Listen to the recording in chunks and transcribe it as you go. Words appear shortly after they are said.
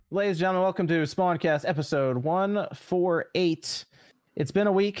Ladies and gentlemen, welcome to Spawncast episode 148. It's been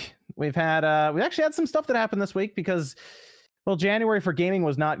a week. We actually had some stuff that happened this week because, well, January for gaming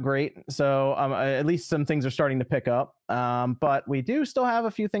was not great. So at least some things are starting to pick up. But we do still have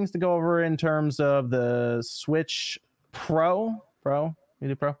a few things to go over in terms of the Switch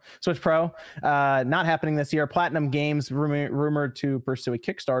Switch Pro, not happening this year. Platinum Games rumored to pursue a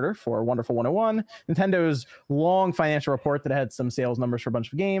Kickstarter for Wonderful 101. Nintendo's long financial report that had some sales numbers for a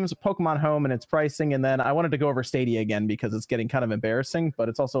bunch of games. Pokemon Home and its pricing. And then I wanted to go over Stadia again because it's getting kind of embarrassing, but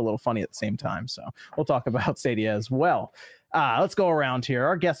it's also a little funny at the same time. So we'll talk about Stadia as well. Let's go around here.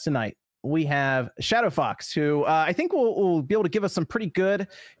 Our guest tonight, we have Shadow Fox, who I think will be able to give us some pretty good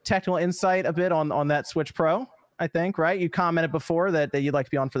technical insight a bit on that Switch Pro. I think, right? You commented before that you'd like to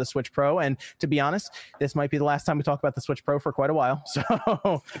be on for the Switch Pro. And to be honest, this might be the last time we talk about the Switch Pro for quite a while. So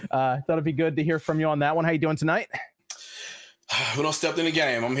I thought it'd be good to hear from you on that one. How you doing tonight? We don't step in the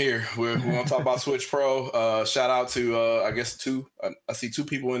game. I'm here. We're going to talk about Switch Pro. Shout out to, I guess, two. I see two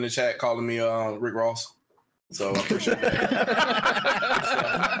people in the chat calling me Rick Ross. So I appreciate that.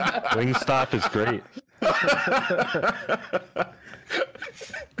 Wingstop is great.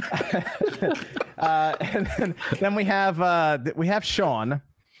 And then we have Sean.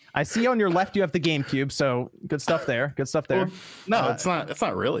 I see on your left you have the GameCube, so good stuff there. Good stuff there. No, it's not. It's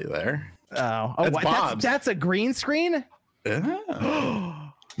not really there. That's a green screen. Yeah.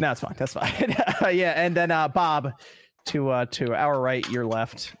 No, it's fine. That's fine. Yeah, and then Bob to our right, your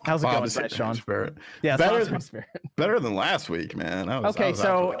left. How's it going tonight, Sean? Spirit. Yeah, better than last week, man. Okay,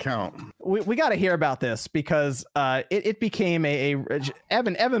 so we got to hear about this because it became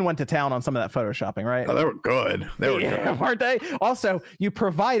Evan went to town on some of that photoshopping, right? Oh, they were good. They were good, aren't they? Also, you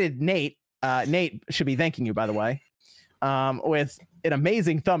provided Nate. Nate should be thanking you, by the way, with an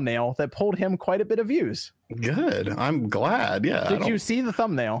amazing thumbnail that pulled him quite a bit of views. Good. I'm glad. Yeah. Did you see the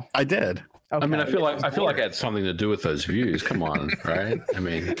thumbnail? I did. Okay. I mean, I feel like it had something to do with those views. Come on, right? I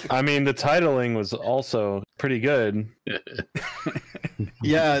mean, the titling was also pretty good.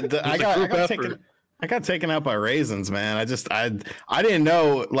 Yeah, I got taken out by raisins, man. I didn't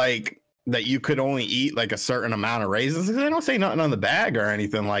know like that you could only eat like a certain amount of raisins. They don't say nothing on the bag or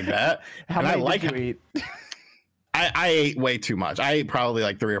anything like that. How many did you eat? I ate way too much. I ate probably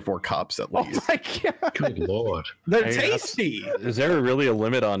like 3 or 4 cups at least. Oh my God. Good Lord. They're tasty. Is there really a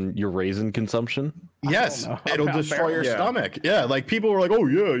limit on your raisin consumption? Yes, it'll destroy your stomach. Yeah, like people were like, "Oh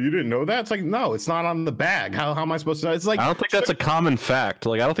yeah, you didn't know that?" It's like, no, it's not on the bag. How am I supposed to know? It's like I don't think that's a common fact.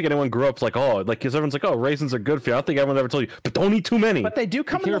 Like I don't think anyone grew up like, oh, like because everyone's like, oh, raisins are good for you. I don't think everyone ever told you, but don't eat too many. But they do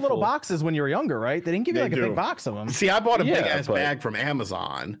come in the little boxes when you were younger, right? They didn't give you like a big box of them. See, I bought a big ass bag from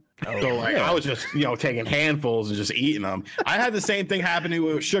Amazon. So like I was just taking handfuls and just eating them. I had the same thing happen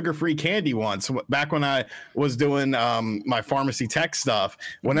with sugar-free candy once back when I was doing my pharmacy tech stuff.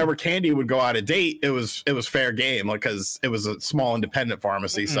 Whenever candy would go out of date, it was fair game, like because it was a small independent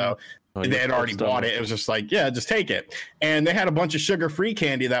pharmacy. So they had already bought it. It was just like, yeah, just take it. And they had a bunch of sugar-free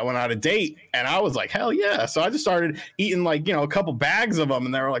candy that went out of date, and I was like, hell yeah! So I just started eating like a couple bags of them,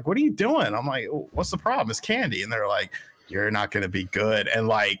 and they were like, what are you doing? I'm like, what's the problem? It's candy, and they're like, you're not going to be good. And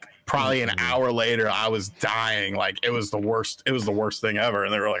like probably an hour later, I was dying. Like it was the worst. It was the worst thing ever.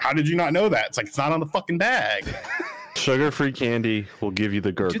 And they were like, how did you not know that? It's like, it's not on the fucking bag. Sugar-free candy will give you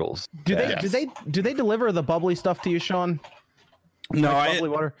the gurgles. Do they deliver the bubbly stuff to you, Sean? No, like bubbly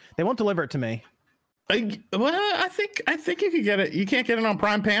water. They won't deliver it to me. I think you could get it. You can't get it on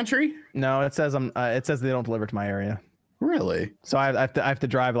Prime Pantry. No, it says they don't deliver to my area. Really? So I have to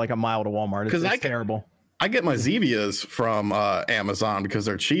drive like a mile to Walmart. It's terrible. I get my Zevias from Amazon because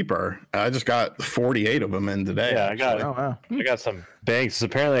they're cheaper. I just got 48 of them in today. Yeah, I got some bags.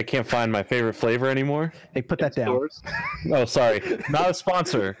 Apparently, I can't find my favorite flavor anymore. Hey, put that down. Oh, sorry. Not a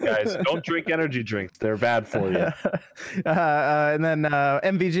sponsor, guys. Don't drink energy drinks. They're bad for you. And then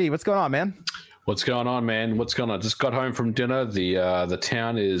MVG, what's going on, man? What's going on, man? What's going on? Just got home from dinner. The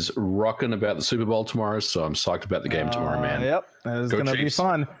town is rocking about the Super Bowl tomorrow, so I'm psyched about the game tomorrow, man. Yep, it's going to be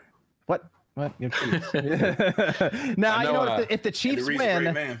fun. What? Now you know what, if the Chiefs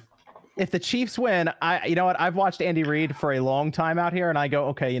win, I've watched Andy Reid for a long time out here, and I go,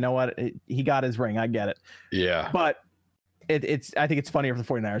 okay, you know what, he got his ring, I get it. Yeah, but I think it's funnier if the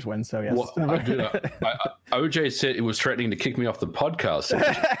 49ers win. So yes. Well, OJ said he was threatening to kick me off the podcast.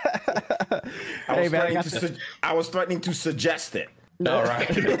 I was threatening to suggest it. All right.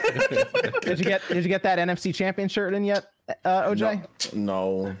 Did you get that NFC Champion shirt in yet, OJ?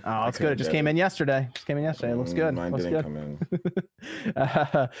 No. Oh, it's good. It just came in yesterday. It looks good. Mine didn't come in.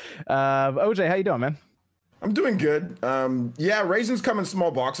 OJ, how you doing, man? I'm doing good. Yeah, raisins come in small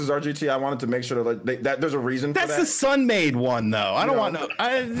boxes. RGT. I wanted to make sure that there's a reason. That's for that. the Sun-Maid one, though. I don't want no.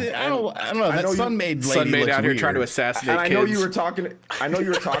 I don't know. That Sun-Maid lady Sun-Maid looks out here weird. trying to assassinate And I kids. know you were talking. I know you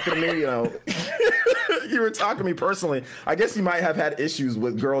were talking to me. You know, you were talking to me personally. I guess you might have had issues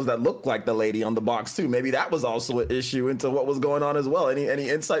with girls that look like the lady on the box too. Maybe that was also an issue into what was going on as well. Any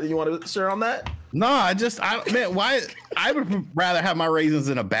insight that you want to share on that? No, man, why? I would rather have my raisins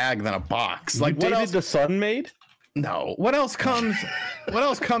in a bag than a box. Like, what else? the Sun-Maid? No. What else comes? What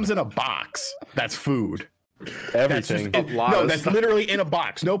else comes in a box? That's food. Everything. That's literally in a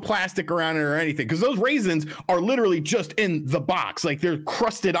box. No plastic around it or anything. Because those raisins are literally just in the box. Like they're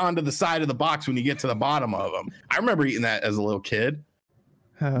crusted onto the side of the box when you get to the bottom of them. I remember eating that as a little kid.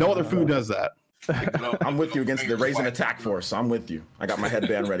 No other food does that. No, I'm with you against the raisin attack force. I'm with you. I got my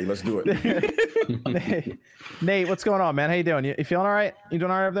headband ready. Let's do it. Nate, what's going on, man? How you doing? You feeling all right? You doing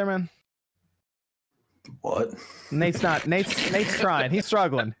all right up there, man? What? Nate's trying. He's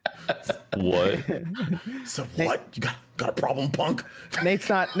struggling. What? So what? You got a problem, punk? Nate's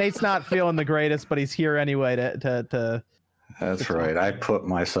not feeling the greatest, but he's here anyway to That's right. I put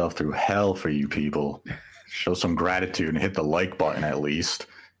myself through hell for you people. Show some gratitude and hit the like button at least.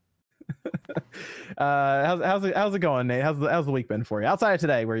 How's it going, Nate? How's the week been for you? Outside of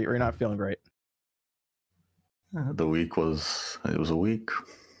today, where you're not feeling great. The week was a week.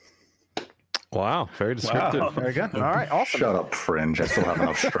 Wow, very descriptive. Wow. Very good. All right, awesome. Shut up, Fringe. I still have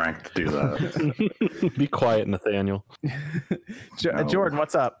enough strength to do that. Be quiet, Nathaniel. Jordan,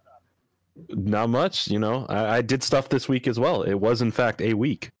 what's up? Not much, I did stuff this week as well. It was in fact a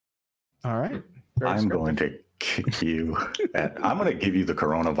week. All right. I'm going to kick you. I'm going to give you the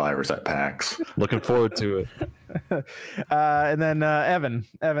coronavirus at PAX. Looking forward to it. And then Evan,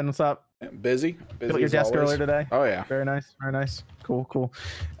 what's up? Busy Built your as desk always. earlier today. Oh yeah, Very nice. Cool.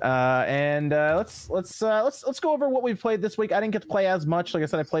 And let's go over what we've played this week. I didn't get to play as much. Like I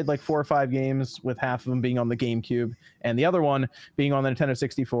said, I played like 4 or 5 games, with half of them being on the GameCube and the other one being on the Nintendo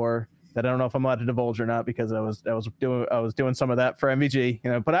 64. That I don't know if I'm allowed to divulge or not, because I was doing some of that for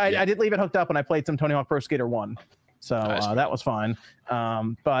MVG, But I did leave it hooked up when I played some Tony Hawk Pro Skater 1. So that was fine.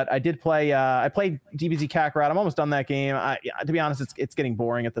 But I did play. I played DBZ Kakarot. I'm almost done that game. To be honest, it's getting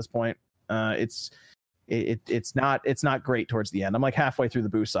boring at this point. It's not great towards the end. I'm like halfway through the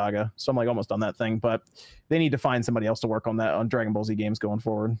Boo Saga, so I'm like almost done that thing. But they need to find somebody else to work on that on Dragon Ball Z games going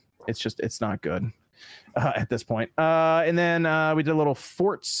forward. It's not good at this point. And then we did a little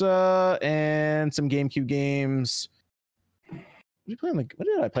Forza and some GameCube games. What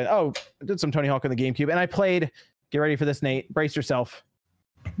did I play? Oh, I did some Tony Hawk on the GameCube, and I played. Get ready for this, Nate. Brace yourself.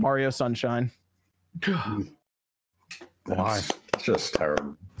 Mario Sunshine. Why? It's just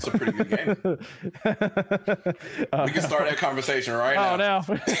terrible. It's a pretty good game. We can start that conversation right now. Oh no!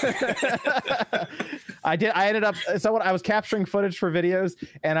 I ended up. I was capturing footage for videos,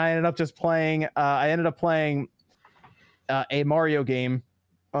 and I ended up just playing. I ended up playing a Mario game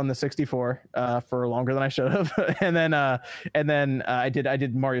on the 64 for longer than I should have, and then I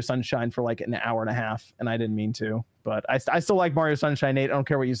did Mario Sunshine for like an hour and a half, and I didn't mean to, but I still like Mario Sunshine, Nate. I don't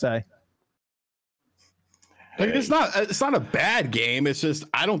care what you say. Like, it's not a bad game. It's just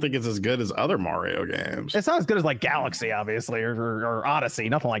I don't think it's as good as other Mario games. It's not as good as like Galaxy, obviously, or Odyssey,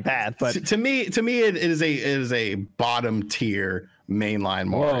 nothing like that. But to me, it is a bottom tier mainline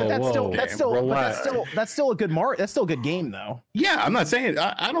Mario. That's still a good Mario. That's still a good game, though. Yeah, I'm not saying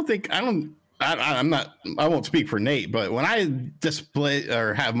I won't speak for Nate, but when I display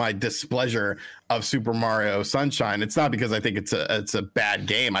or have my displeasure of Super Mario Sunshine, it's not because I think it's a bad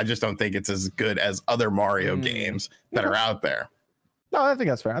game. I just don't think it's as good as other Mario games that are out there. No, I think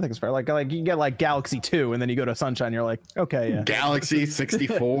that's fair. Like you can get like Galaxy 2, and then you go to Sunshine, you're like, okay, yeah. Galaxy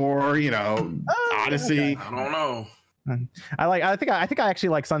 64, Odyssey. I don't know. I think I actually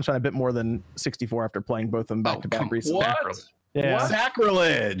like Sunshine a bit more than 64 after playing both of them back to back recently. What? Yeah.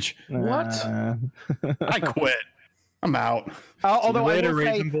 Sacrilege. What? I quit. I'm out. Although I Later, will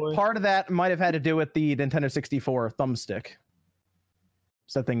say Raisin Boy. part of that might have had to do with the Nintendo 64 thumbstick.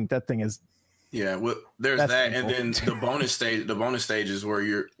 So that thing is. Yeah, well, there's That's that, painful. and then the bonus stages where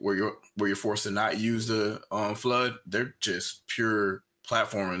you're forced to not use the flood. They're just pure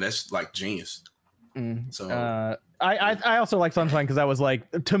platforming. That's like genius. So I also like Sunshine because that was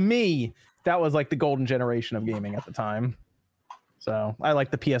like, to me, that was like the golden generation of gaming at the time. So I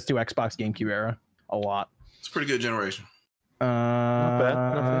like the PS2, Xbox, GameCube era a lot. it's a pretty good generation. Not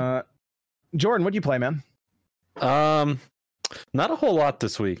bad. Jordan, what'd you play, man? Not a whole lot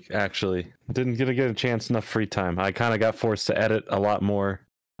this week, actually. Didn't get a chance, enough free time. I kind of got forced to edit a lot more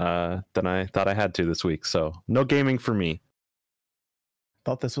than I thought I had to this week. So no gaming for me.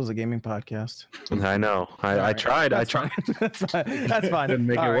 Thought this was a gaming podcast. I know. I tried. That's fine. That's fine. Didn't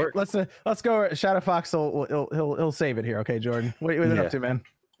make it work. Let's go. Shadow Fox he'll save it here. Okay, Jordan. What are you up to, man?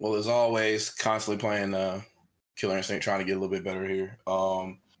 Well, as always, constantly playing Killer Instinct, trying to get a little bit better here.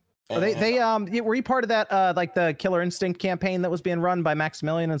 Were you part of that like the Killer Instinct campaign that was being run by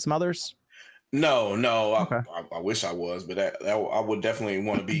Maximilian and some others? No. Okay. I wish I was, but that I would definitely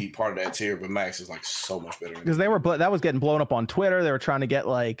want to be part of that tier. But Max is like so much better because that was getting blown up on Twitter. They were trying to get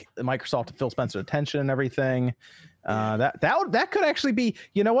like Microsoft to Phil Spencer attention and everything. That could actually be,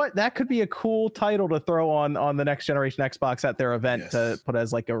 you know what? That could be a cool title to throw on the next generation Xbox at their event to put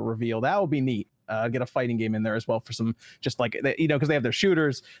as like a reveal. That would be neat. Get a fighting game in there as well for some, just like, because they have their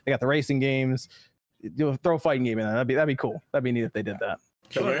shooters, they got the racing games. Throw a fighting game in there. That'd be cool. That'd be neat if they did that.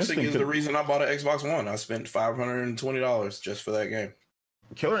 Killer Instinct is the reason I bought an Xbox One. I spent $520 just for that game.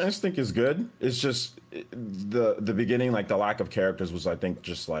 Killer Instinct is good. It's just the beginning, like the lack of characters was, I think,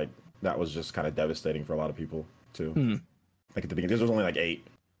 just like that was just kind of devastating for a lot of people too. Like at the beginning, there was only like 8.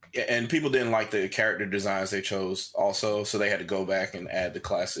 Yeah, and people didn't like the character designs they chose also, so they had to go back and add the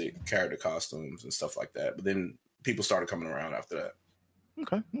classic character costumes and stuff like that. But then people started coming around after that.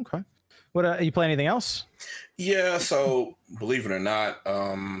 Okay. What you play anything else? Yeah, so believe it or not,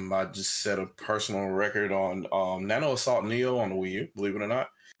 I just set a personal record on Nano Assault Neo on the Wii U. Believe it or not,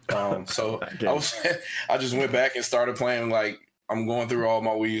 so I just went back and started playing. Like I'm going through all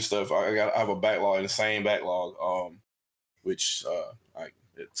my Wii U stuff. I have a backlog, insane backlog, which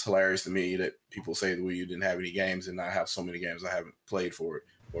it's hilarious to me that people say the Wii U didn't have any games, and I have so many games I haven't played for it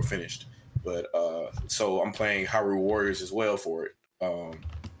or finished. But so I'm playing Hyrule Warriors as well for it.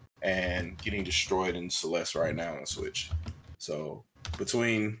 And getting destroyed in Celeste right now on Switch. So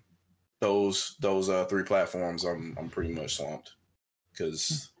between those 3 platforms, I'm pretty much swamped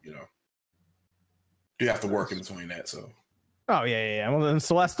because you have to work in between that. So. Oh yeah. Well, then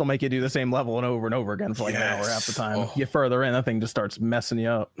Celeste will make you do the same level and over again for like an hour half the time. You get further in, that thing just starts messing you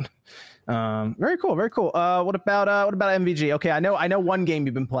up. Very cool. What about MVG? Okay, I know one game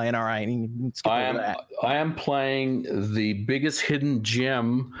you've been playing. All right, I am playing the biggest hidden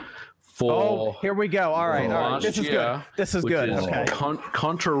gem for. Oh, here we go. All right. This is good. Okay.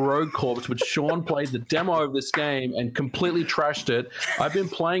 Contra Rogue Corps, which Sean played the demo of this game and completely trashed it. I've been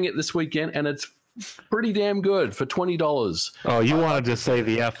playing it this weekend, and it's pretty damn good for $20. Oh, you wanted to say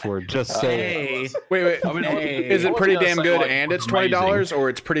the F word? Just say it. Wait. I mean, is it pretty damn good and it's $20, or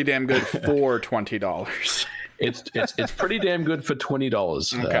it's pretty damn good for $20? It's pretty damn good for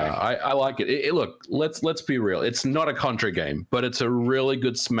 $20. Okay. I like it. Look, let's be real. It's not a Contra game, but it's a really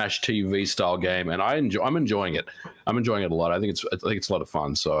good Smash TV style game, and I'm enjoying it. I'm enjoying it a lot. I think it's a lot of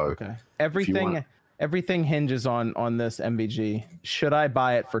fun. So okay, everything hinges on this MVG. Should I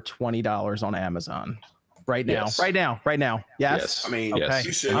buy it for $20 on Amazon? Right now. Yes. Right now. Yes. I mean, okay.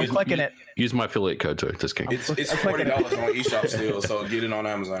 You should. I'm clicking it. Use my affiliate code too. This game. It's $40 on eShop still, so get it on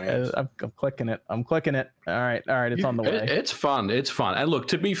Amazon. Yes. I'm clicking it. All right. It's on the way. It's fun. And look,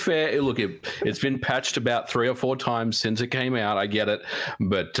 to be fair, it's been patched about 3 or 4 times since it came out. I get it,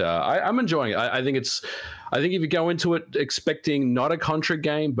 but I'm enjoying it. I think if you go into it expecting not a Contra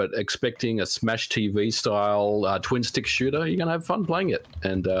game, but expecting a Smash TV style twin stick shooter, you're gonna have fun playing it,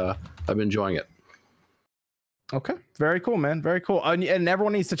 and I'm enjoying it. Okay, very cool, man. Very cool. And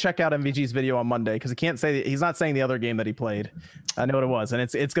everyone needs to check out MVG's video on Monday because he's not saying the other game that he played. I know what it was, and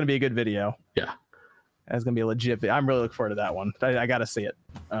it's going to be a good video. Yeah, it's going to be a legit. I'm really looking forward to that one. I got to see it.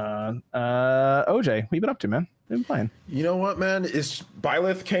 OJ, what you been up to, man? What you been playing? You know what, man?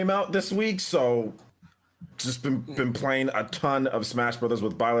 Byleth came out this week, so just been playing a ton of Smash Brothers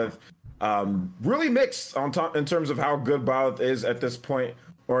with Byleth. Really mixed in terms of how good Byleth is at this point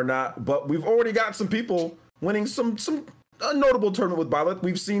or not, but we've already got some people winning some notable tournament with Byleth.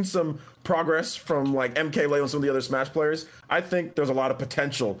 We've seen some progress from like MKLeo and some of the other Smash players. I think there's a lot of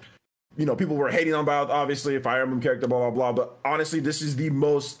potential. People were hating on Byleth, obviously, Fire Emblem character, blah, blah, blah. But honestly, this is the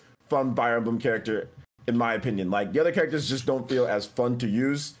most fun Fire Emblem character, in my opinion. Like, the other characters just don't feel as fun to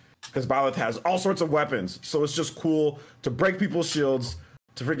use because Byleth has all sorts of weapons. So it's just cool to break people's shields,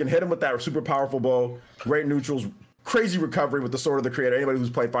 to freaking hit them with that super powerful bow, great neutrals, crazy recovery with the Sword of the Creator. Anybody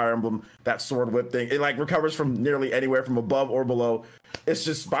who's played Fire Emblem, that sword whip thing, it like recovers from nearly anywhere from above or below. It's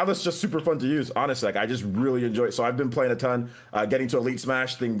just, Byleth's just super fun to use, honestly. Like, I just really enjoy it. So I've been playing a ton, getting to Elite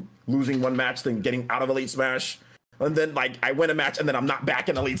Smash, then losing one match, then getting out of Elite Smash. And then, like, I win a match, and then I'm not back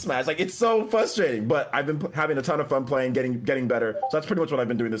in Elite Smash. Like, it's so frustrating. But I've been having a ton of fun playing, getting better. So that's pretty much what I've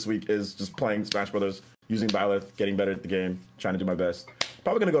been doing this week, is just playing Smash Brothers, using Byleth, getting better at the game, trying to do my best.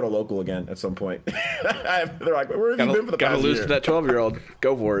 Probably gonna go to local again at some point. They're like, "Where have you been for the gotta past lose year?" to that 12-year-old.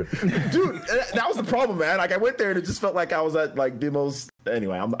 Go for it, Dude. That was the problem, man. Like I went there and it just felt like I was at like the most.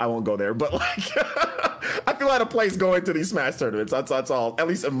 Anyway, I won't go there, but like I feel out of place going to these Smash tournaments. That's all. At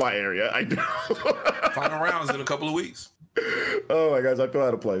least in my area, I do. Final rounds in a couple of weeks. Oh my gosh, I feel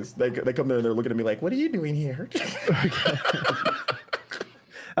out of place. They come there and they're looking at me like, "What are you doing here?"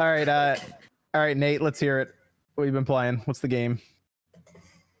 All right, Nate. Let's hear it. What have you been playing? What's the game?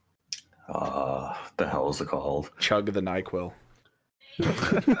 The hell is it called? Chug the NyQuil.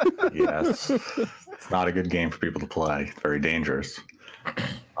 Yes. It's not a good game for people to play. It's very dangerous.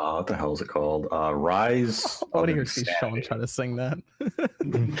 What the hell is it called? Rise. I want to hear Sean try to sing that.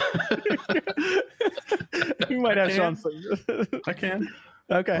 You might have Sean sing. I can.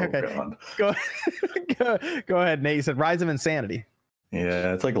 Okay. God. Go ahead, Nate. You said Rise of Insanity.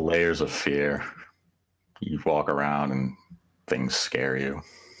 Yeah, it's like layers of fear. You walk around and things scare you.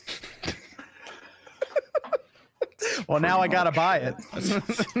 Well, now I gotta buy it.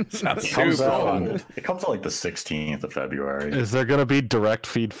 It comes out like the 16th of February. Is there gonna be direct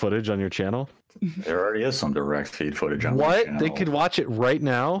feed footage on your channel? There already is some direct feed footage on my What? channel. They could watch it right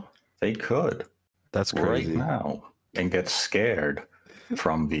now? They could. That's Right crazy. now. And get scared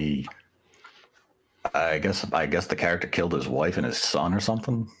from the I guess the character killed his wife and his son or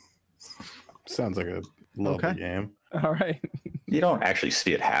something. Sounds like a lovely game. All right. You don't actually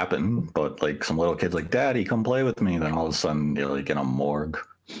see it happen, but like some little kid's like, "Daddy, come play with me." Then all of a sudden you're like in a morgue.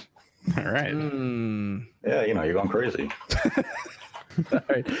 All right. Yeah, you're going crazy. All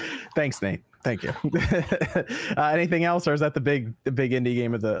right. Thanks, Nate. Thank you. Anything else, or is that the big indie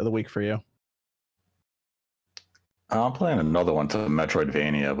game of the week for you? I'm playing another one to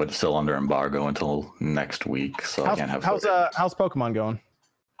Metroidvania, but it's still under embargo until next week, so I can't have. How's Pokemon going?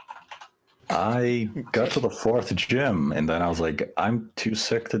 I got to the 4th gym, and then I was like, I'm too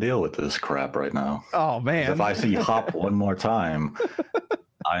sick to deal with this crap right now. Oh man! If I see Hop one more time,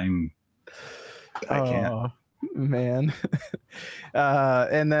 I can't. Oh man!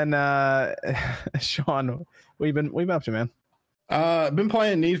 And then Sean, what you been up to, man? I've been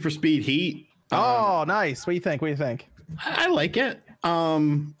playing Need for Speed Heat. Oh, nice. What do you think? I like it.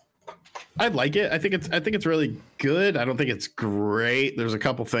 I like it. I think it's really good. I don't think it's great. There's a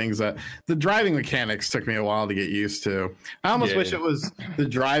couple things that the driving mechanics took me a while to get used to. I almost wish it was the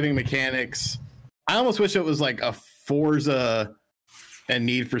driving mechanics. I almost wish it was like a Forza and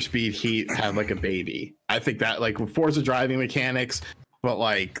Need for Speed Heat have like a baby. I think that like Forza driving mechanics, but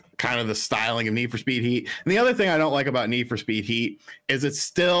like kind of the styling of Need for Speed Heat. And the other thing I don't like about Need for Speed Heat is it's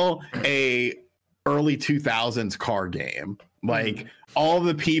still a early 2000s car game. Like all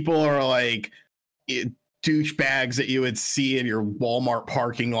the people are like douchebags that you would see in your Walmart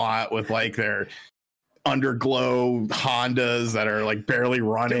parking lot with like their underglow Hondas that are like barely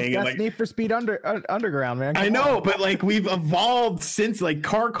running. Dude, that's like Need for Speed Underground, man. I know, but like we've evolved since, like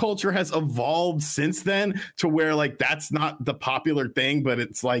car culture has evolved since then to where like that's not the popular thing, but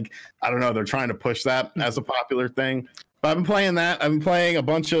it's like, I don't know, they're trying to push that as a popular thing. But I've been playing that. I've been playing a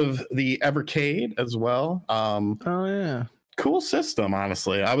bunch of the Evercade as well. Oh yeah. Cool system,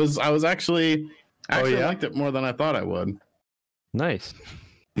 honestly. I actually liked it more than I thought I would. Nice.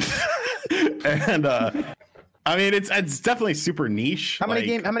 And I mean it's definitely super niche. How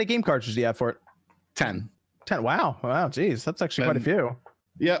many game cartridges do you have for it? 10. Wow, geez, that's actually quite a few.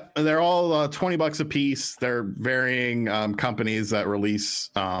 Yep, they're all $20 a piece. They're varying companies that release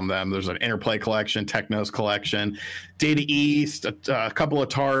them. There's an Interplay collection, Technos collection, Data East, a couple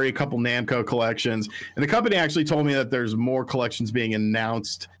Atari, a couple Namco collections. And the company actually told me that there's more collections being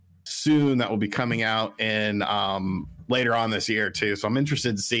announced soon that will be coming out in later on this year too. So I'm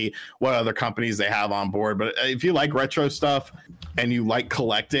interested to see what other companies they have on board. But if you like retro stuff and you like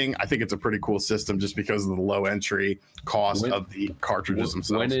collecting, I think it's a pretty cool system just because of the low entry cost of the cartridges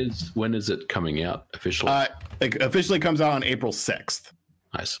themselves. When is it coming out officially? It officially comes out on April 6th.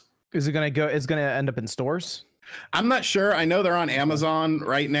 Nice. Is it gonna end up in stores? I'm not sure. I know they're on Amazon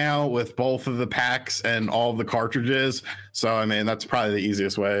right now with both of the packs and all of the cartridges. So, I mean, that's probably the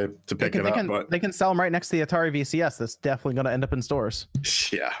easiest way to pick it up. But they can sell them right next to the Atari VCS. That's definitely going to end up in stores.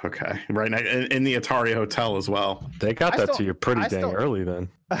 Yeah, okay. Right now, in the Atari Hotel as well. They got that to you pretty dang early then.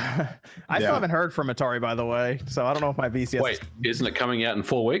 I still haven't heard from Atari, by the way. So I don't know if my VCS... Wait, isn't it coming out in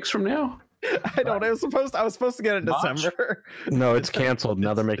 4 weeks from now? I don't know. I was supposed to get it in December. No, it's canceled.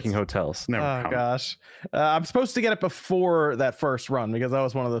 Now they're making hotels. Gosh. I'm supposed to get it before that first run because I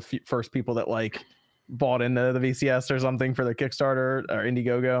was one of the first people that like bought into the VCS or something for the Kickstarter or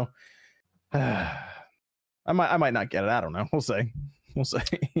Indiegogo. I might not get it. I don't know. We'll see. We'll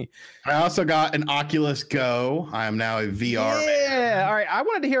see. I also got an Oculus Go. I am now a VR man. All right. I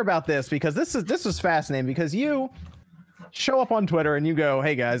wanted to hear about this because this was fascinating because you show up on Twitter and you go,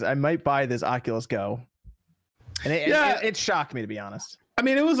 "Hey guys, I might buy this Oculus Go," and it shocked me, to be honest. I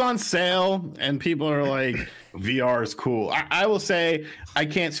mean, it was on sale, and people are like, VR is cool. I will say, I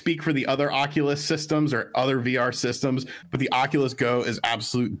can't speak for the other Oculus systems or other VR systems, but the Oculus Go is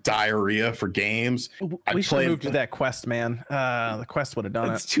absolute diarrhea for games. We should move to that Quest, man. The Quest would have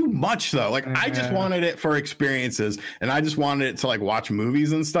done it. It's too much, though. Like, I just wanted it for experiences, and I just wanted it to, like, watch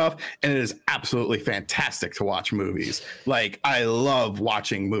movies and stuff, and it is absolutely fantastic to watch movies. Like, I love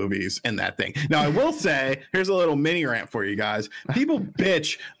watching movies in that thing. Now, I will say, here's a little mini rant for you guys. People bitch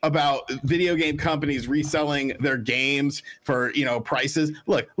about video game companies reselling their games for, you know, prices.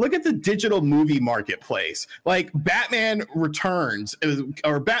 Look at the digital movie marketplace. Like Batman Returns,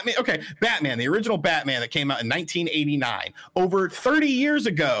 Batman, the original Batman that came out in 1989, over 30 years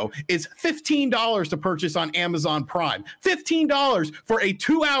ago, is $15 to purchase on Amazon Prime. $15 for a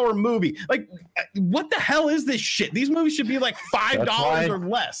 2-hour movie. Like, what the hell is this shit? These movies should be like $5 or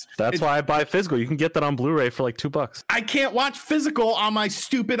less. That's why I buy physical. You can get that on Blu-ray for like $2. I can't watch physical on my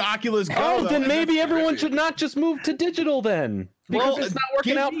stupid Oculus Go. Oh, then maybe everyone should not just move to digital then. Because it's not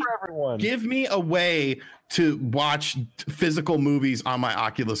working out for everyone. Give me a way to watch physical movies on my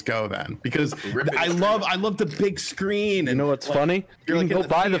Oculus Go then, because I love the big screen. And you know what's funny? You can go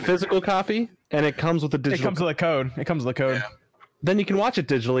buy the physical copy, and it comes with a digital. It comes with a code. Yeah. Then you can watch it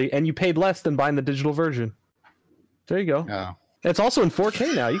digitally, and you paid less than buying the digital version. There you go. Yeah. It's also in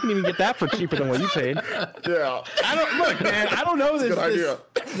 4K now. You can even get that for cheaper than what you paid. Yeah. I don't know this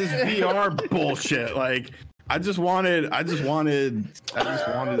VR bullshit. Like, I just wanted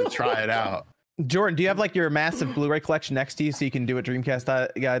to try it out. Jordan, do you have like your massive Blu-ray collection next to you so you can do what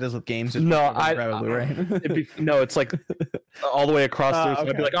Dreamcast guy does with games? No, grab a Blu-ray. No, it's like all the way across there. So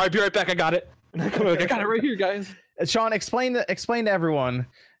I'd be like, all right, be right back. I got it. And I come like, I got it right here, guys. Sean, explain to everyone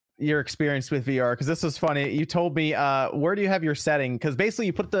your experience with VR, because this was funny. You told me where do you have your setting? Because basically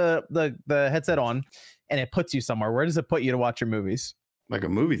you put the headset on and it puts you somewhere. Where does it put you to watch your movies? Like a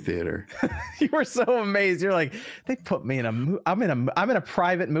movie theater. You were so amazed. You're like, they put me in I'm in a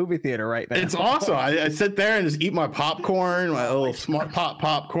private movie theater right now. It's awesome. I sit there and just eat my popcorn, my little smart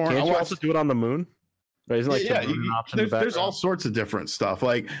popcorn. Can't you also do it on the moon? Like there's all sorts of different stuff.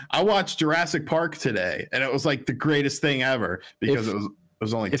 Like, I watched Jurassic Park today, and it was like the greatest thing ever because it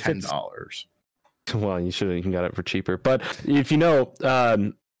was only $10. Well, you can get it for cheaper. But if you know,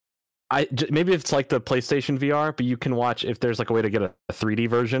 maybe it's like the PlayStation VR, but you can watch if there's like a way to get a 3D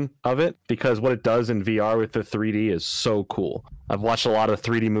version of it, because what it does in VR with the 3D is so cool. I've watched a lot of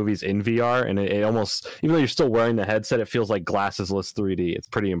 3D movies in VR, and it almost, even though you're still wearing the headset, it feels like glassesless 3D. It's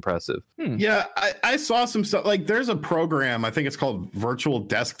pretty impressive. Yeah, I saw some stuff. Like, there's a program, I think it's called Virtual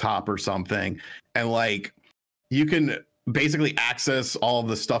Desktop or something, and like you can basically access all of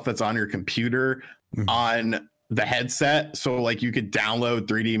the stuff that's on your computer on the headset. So like you could download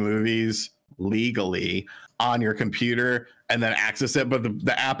 3D movies legally on your computer and then access it, but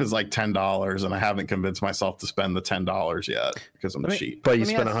the app is like $10, and I haven't convinced myself to spend the $10 yet because I'm cheap. But you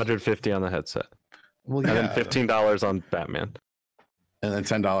spent $150 on the headset. Well, and then $15 on Batman. And then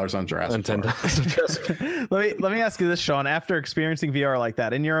 $10 on Jurassic Park. Let me ask you this, Sean. After experiencing VR like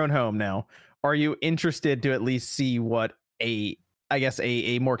that in your own home now, are you interested to at least see what a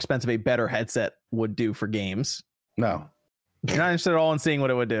more expensive, a better headset would do for games? No. You're not interested at all in seeing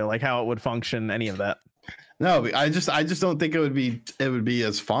what it would do, like how it would function, any of that? No, I just don't think it would be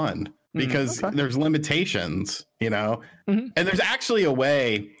as fun because there's limitations, you know? Mm-hmm. And there's actually a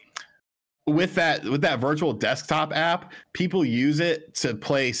way with that Virtual Desktop app, people use it to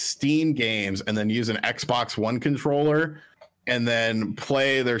play Steam games and then use an Xbox One controller and then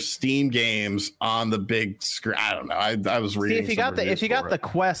play their Steam games on the big screen. I don't know. I was reading. See, if you got the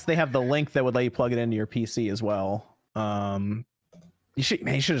Quest, they have the link that would let you plug it into your PC as well. You should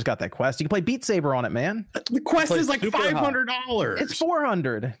have just got that Quest. You can play Beat Saber on it, man. The Quest is like $500. It's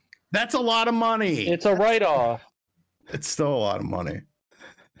 $400. That's a lot of money. It's a write-off. It's still a lot of money.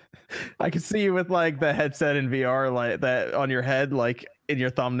 I can see you with like the headset in VR, like that on your head, like in your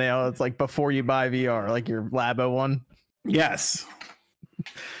thumbnail. It's like before you buy VR, like your Labo one. Yes.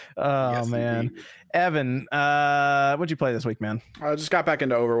 Oh yes, man. Indeed. Evan, what'd you play this week, man? I just got back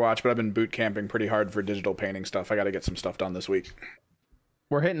into Overwatch, but I've been boot camping pretty hard for digital painting stuff. I got to get some stuff done this week.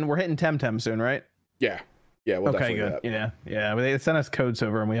 We're hitting Temtem soon, right? Yeah. We'll okay, good. Do that. Yeah. They sent us codes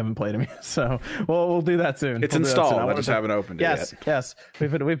over and we haven't played them yet, so we'll do that soon. It's installed. I just haven't opened it yet. Yes.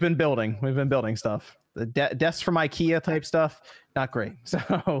 We've been building. We've been building stuff. The desks from IKEA type stuff, not great.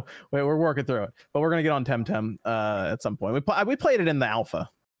 So we're working through it, but we're gonna get on Temtem at some point. We played it in the alpha,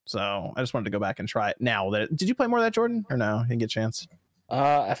 so I just wanted to go back and try it now. Did you play more of that, Jordan, or no? You didn't get a chance.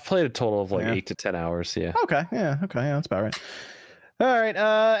 I've played a total of like 8 to 10 hours. Yeah. Okay. Yeah, that's about right. All right,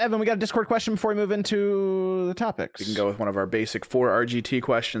 Evan, we got a Discord question before we move into the topics. We can go with one of our basic 4 RGT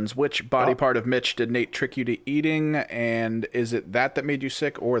questions. Which body part of Mitch did Nate trick you to eating, and is it that made you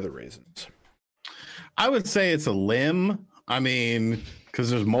sick, or the raisins? I would say it's a limb. I mean,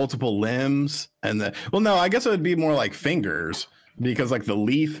 because there's multiple limbs, and no, I guess it would be more like fingers, because like the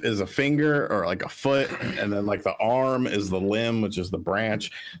leaf is a finger or like a foot, and then like the arm is the limb, which is the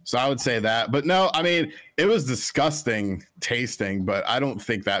branch. So I would say that. But no, I mean, it was disgusting tasting, but I don't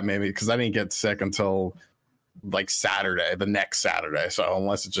think that maybe, because I didn't get sick until like the next Saturday. So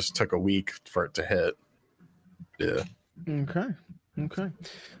unless it just took a week for it to hit. Yeah. Okay.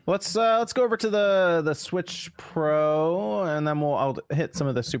 Let's go over to the Switch Pro, and then I'll hit some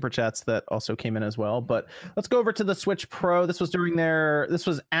of the super chats that also came in as well. But let's go over to the Switch Pro. This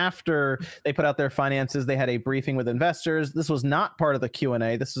was after they put out their finances. They had a briefing with investors. This was not part of the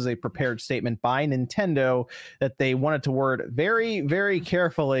Q&A. This was a prepared statement by Nintendo that they wanted to word very, very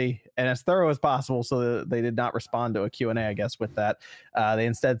carefully and as thorough as possible, so they did not respond to a Q&A, I guess, with that. They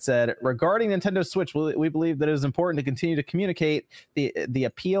instead said, regarding Nintendo Switch, we believe that it is important to continue to communicate the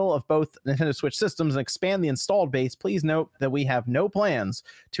appeal of both Nintendo Switch systems and expand the installed base. Please note that we have no plans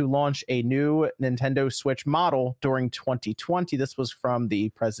to launch a new Nintendo Switch model during 2020. This was from the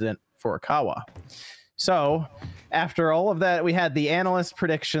president, Furukawa. So after all of that, we had the analyst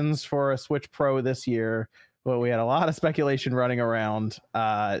predictions for a Switch Pro this year. Well, we had a lot of speculation running around,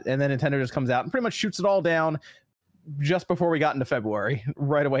 and then Nintendo just comes out and pretty much shoots it all down just before we got into February,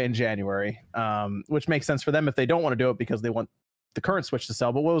 right away in January, which makes sense for them if they don't want to do it because they want the current Switch to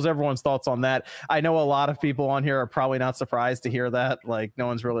sell. But what was everyone's thoughts on that? I know a lot of people on here are probably not surprised to hear that. Like, no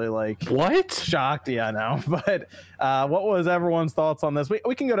one's really like shocked. Yeah, I know. But what was everyone's thoughts on this?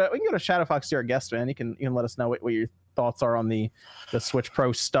 We can go to Shadowfox, your guest, man. You can let us know what your thoughts are on the Switch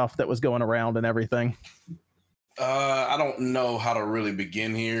Pro stuff that was going around and everything. I don't know how to really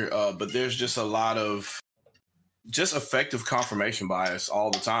begin here, but there's just a lot of just effective confirmation bias all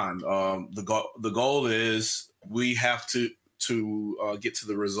the time. The goal is we have to get to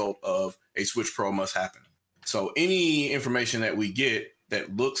the result of a Switch Pro must happen. So any information that we get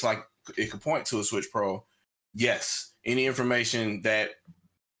that looks like it could point to a Switch Pro, yes. Any information that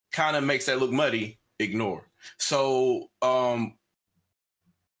kind of makes that look muddy, ignore. So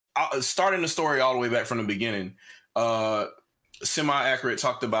starting the story all the way back from the beginning, Semi-Accurate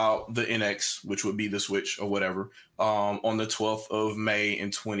talked about the NX, which would be the Switch or whatever, on the 12th of May in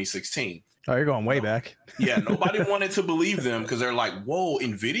 2016. Oh, you're going way back. Yeah, nobody wanted to believe them because they're like, whoa,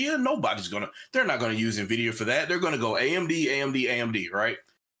 NVIDIA? They're not going to use NVIDIA for that. They're going to go AMD, right?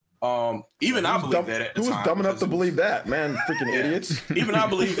 Even I believe that at the time. Who was dumb enough to believe that, man? Freaking idiots. Even I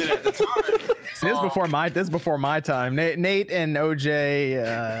believed it at the time. This is before my time. Nate and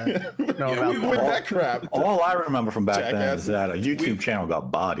OJ know about we went that crap. All I remember from back then is that a YouTube channel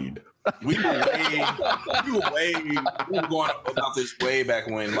got bodied. We were going about this way back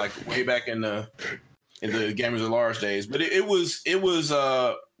when, like way back in the Gamers at Large days. But it was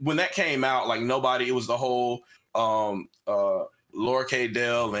when that came out, like nobody. It was the whole Laura K.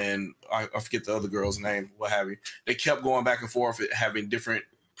 Dell and I forget the other girl's name, what have you. They kept going back and forth, having different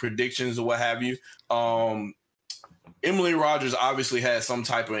predictions or what have you. Emily Rogers obviously had some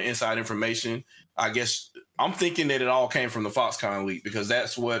type of inside information. I guess I'm thinking that it all came from the Foxconn leak because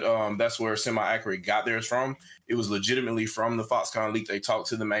that's where Semi-Accurate got theirs from. It was legitimately from the Foxconn leak. They talked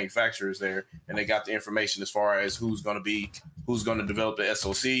to the manufacturers there and they got the information as far as who's going to develop the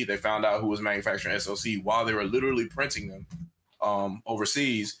SoC. They found out who was manufacturing SoC while they were literally printing them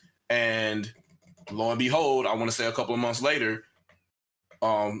overseas. And lo and behold, I want to say a couple of months later,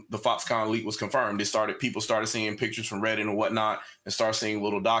 the Foxconn leak was confirmed. People started seeing pictures from Reddit and whatnot, and started seeing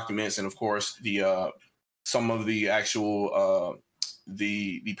little documents, and of course, some of the actual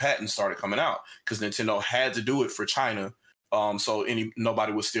the patents started coming out because Nintendo had to do it for China, so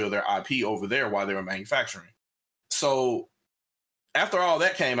nobody would steal their IP over there while they were manufacturing. So after all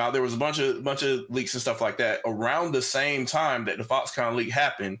that came out, there was a bunch of leaks and stuff like that. Around the same time that the Foxconn leak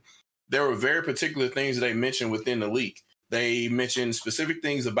happened, there were very particular things that they mentioned within the leak. They mentioned specific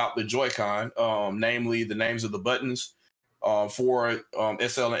things about the Joy-Con, namely the names of the buttons for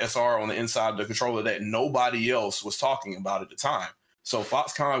SL and SR on the inside of the controller that nobody else was talking about at the time. So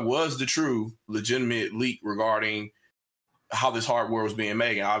Foxconn was the true legitimate leak regarding how this hardware was being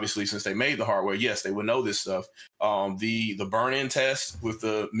made. And obviously, since they made the hardware, yes, they would know this stuff. The burn-in test with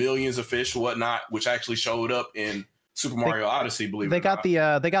the millions of fish and whatnot, which actually showed up in Super Mario Odyssey, believe it or not.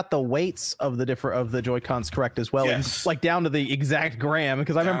 They got the weights of the Joy-Cons correct as well, Yes. and like down to the exact gram.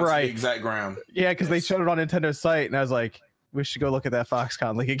 Because I remember The exact gram. yeah, because they showed it on Nintendo's site, and I was like, we should go look at that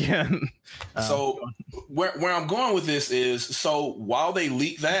Foxconn leak again. So where I'm going with this is, so while they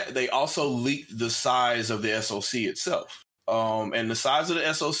leaked that, they also leaked the size of the SoC itself. And the size of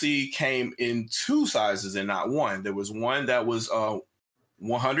the SoC came in 2 sizes and not one. There was one that was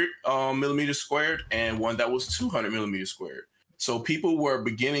 100 millimeters squared and one that was 200 millimeters squared. So people were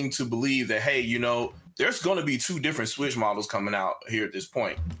beginning to believe that, hey, you know, there's going to be 2 different Switch models coming out here at this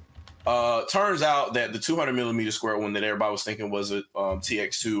point. Turns out that the 200 millimeter square one that everybody was thinking was a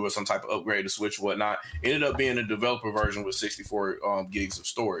TX2 or some type of upgrade to Switch or whatnot ended up being a developer version with 64 gigs of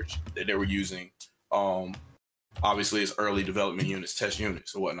storage that they were using. Obviously, it's early development units, test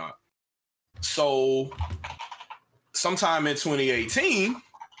units or whatnot. So sometime in 2018,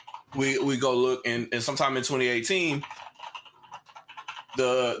 we go look, and sometime in 2018,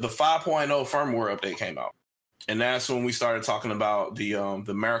 the 5.0 firmware update came out. And that's when we started talking about the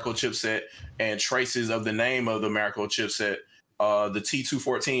Miracle chipset and traces of the name of the Miracle chipset, the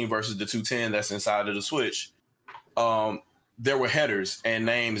T214 versus the 210 that's inside of the Switch. There were headers and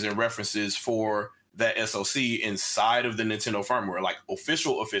names and references for that SoC inside of the Nintendo firmware, like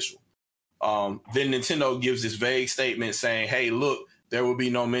official. Then Nintendo gives this vague statement saying, hey, look, there will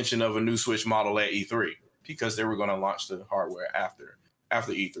be no mention of a new Switch model at E3 because they were going to launch the hardware after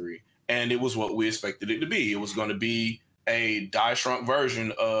E3. And it was what we expected it to be. It was going to be a die-shrunk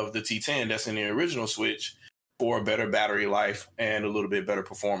version of the T10 that's in the original Switch for a better battery life and a little bit better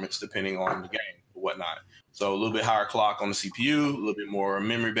performance depending on the game or whatnot. So a little bit higher clock on the CPU, a little bit more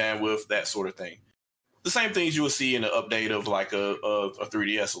memory bandwidth, that sort of thing. The same things you would see in the update of like a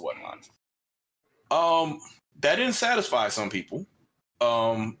 3DS or whatnot. That didn't satisfy some people.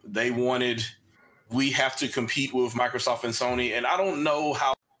 They wanted, we have to compete with Microsoft and Sony. And I don't know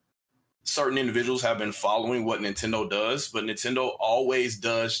how certain individuals have been following what Nintendo does, but Nintendo always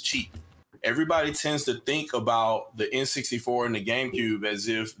does cheap. Everybody tends to think about the N64 and the GameCube as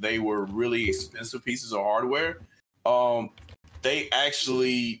if they were really expensive pieces of hardware. They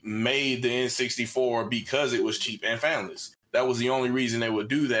actually made the N64 because it was cheap and fanless. That was the only reason they would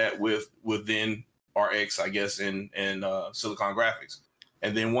do that with then RX, I guess, and Silicon Graphics.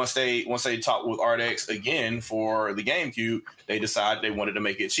 And then once they talked with RX again for the GameCube, they decided they wanted to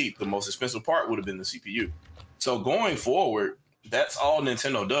make it cheap. The most expensive part would have been the CPU. So going forward, that's all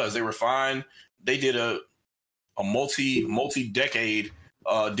Nintendo does. They refine. They did a multi-decade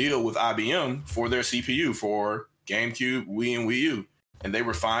deal with IBM for their CPU for GameCube, Wii, and Wii U, and they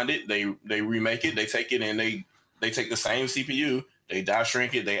refined it. They remake it. They take it and they take the same CPU. They die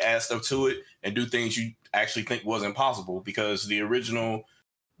shrink it. They add stuff to it and do things you actually think wasn't possible because the original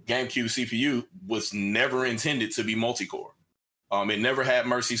GameCube CPU was never intended to be multi-core. It never had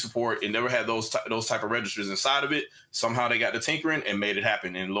Mercy support. It never had those type of registers inside of it. Somehow they got to tinkering and made it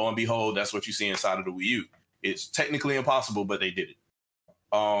happen. And lo and behold, that's what you see inside of the Wii U. It's technically impossible, but they did it.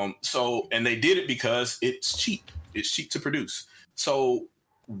 And they did it because it's cheap. It's cheap to produce. So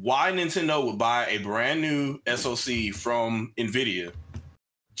why Nintendo would buy a brand new SoC from NVIDIA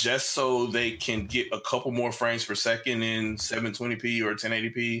just so they can get a couple more frames per second in 720p or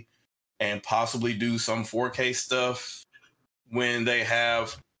 1080p and possibly do some 4K stuff when they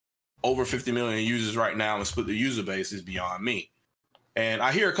have over 50 million users right now and split the user base is beyond me. And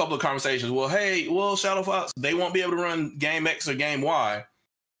I hear a couple of conversations, Shadow Fox, they won't be able to run Game X or Game Y.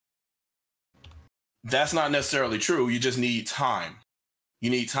 That's not necessarily true. You just need time. You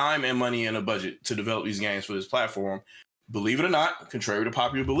need time and money and a budget to develop these games for this platform. Believe it or not, contrary to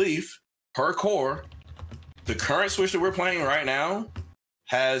popular belief, per core, the current Switch that we're playing right now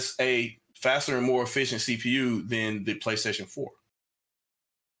has a faster and more efficient CPU than the PlayStation 4.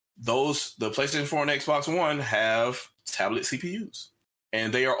 The PlayStation 4 and Xbox One have tablet CPUs,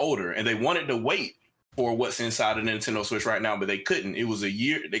 and they are older, and they wanted to wait for what's inside of the Nintendo Switch right now, but they couldn't. It was a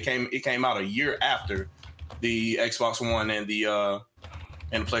year. It came out a year after the Xbox One and the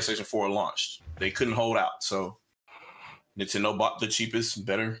PlayStation 4 launched. They couldn't hold out, so Nintendo bought the cheapest,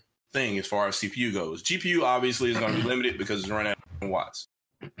 better thing as far as CPU goes. GPU obviously is going to be limited because it's running at watts,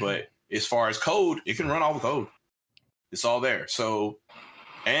 but as far as code, it can run all the code. It's all there. So,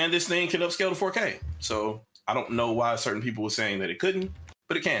 and this thing can upscale to 4K. So I don't know why certain people were saying that it couldn't,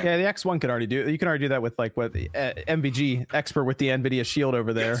 but it can. Yeah, the X1 could already do it. You can already do that with like what the MVG expert with the NVIDIA Shield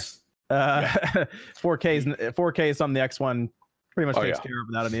over there. Yes. 4K is on the X1 pretty much takes care of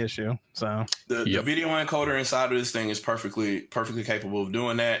without any issue. So the video encoder inside of this thing is perfectly capable of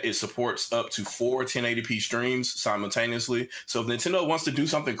doing that. It supports up to 4 1080p streams simultaneously. So if Nintendo wants to do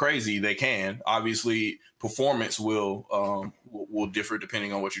something crazy, they can. Obviously, performance will differ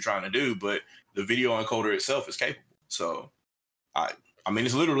depending on what you're trying to do, but the video encoder itself is capable. So I mean,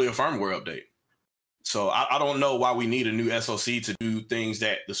 it's literally a firmware update. So I don't know why we need a new SoC to do things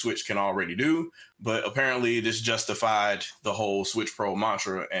that the Switch can already do, but apparently this justified the whole Switch Pro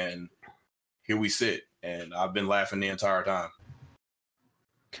mantra, and here we sit. And I've been laughing the entire time.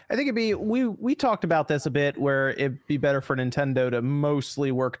 I think we talked about this a bit, where it'd be better for Nintendo to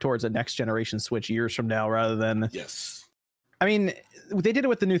mostly work towards a next generation Switch years from now, rather than. Yes. I mean, they did it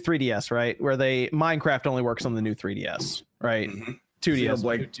with the new 3DS, right? Where Minecraft only works on the new 3DS, right? Mm-hmm.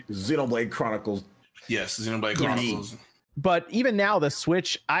 2DS. Xenoblade Chronicles. Yes, Xenoblade Chronicles. But even now, the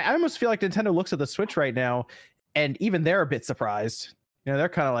Switch, I almost feel like Nintendo looks at the Switch right now, and even they're a bit surprised. You know, they're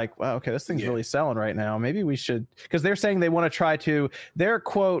kind of like, wow, okay, this thing's really selling right now. Maybe we should, because they're saying they want to try to, their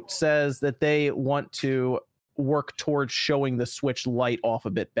quote says that they want to work towards showing the Switch Lite off a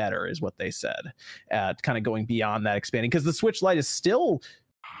bit better, is what they said. Kind of going beyond that, expanding, because the Switch Lite is still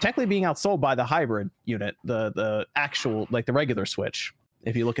technically being outsold by the hybrid unit, the actual, like the regular Switch,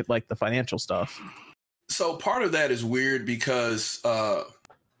 if you look at like the financial stuff. So part of that is weird because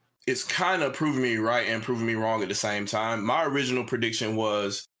it's kind of proving me right and proving me wrong at the same time. My original prediction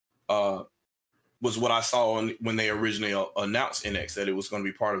was what I saw when they originally announced NX, that it was going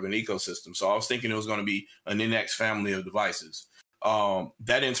to be part of an ecosystem. So I was thinking it was going to be an NX family of devices. That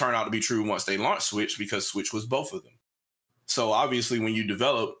didn't turn out to be true once they launched Switch, because Switch was both of them. So obviously when you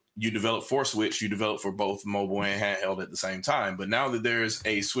develop for Switch, you develop for both mobile and handheld at the same time. But now that there's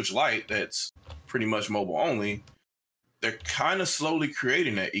a Switch Lite that's pretty much mobile only, they're kind of slowly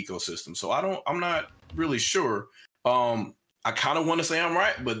creating that ecosystem. So I'm not really sure. I kind of want to say I'm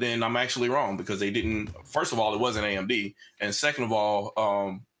right, but then I'm actually wrong, because they didn't. First of all, it wasn't AMD, and second of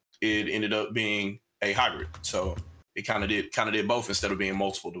all, it ended up being a hybrid. So it kind of did both instead of being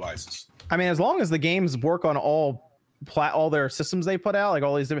multiple devices. I mean, as long as the games work on all their systems they put out, like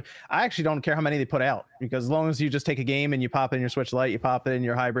all these different, I actually don't care how many they put out, because as long as you just take a game and you pop it in your Switch Lite, you pop it in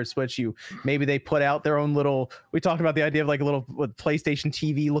your hybrid Switch, maybe they put out their own little, we talked about the idea of like a little PlayStation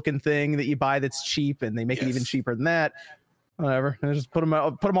TV looking thing that you buy that's cheap, and they make it even cheaper than that. Whatever, and just put them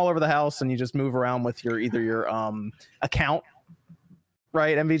all over the house, and you just move around with your account,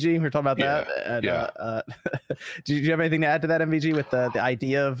 right? MVG, we were talking about that. And, do you have anything to add to that, MVG, with the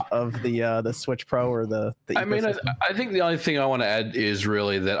idea of the Switch Pro or the I mean, I think the only thing I want to add is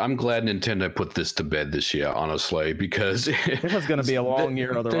really that I'm glad Nintendo put this to bed this year, honestly, because it was going to be a long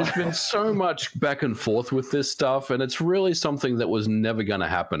year otherwise. There's been so much back and forth with this stuff, and it's really something that was never going to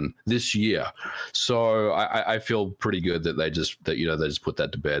happen this year. So I feel pretty good that they just put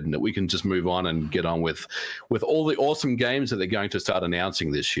that to bed, and that we can just move on and get on with all the awesome games that they're going to start announcing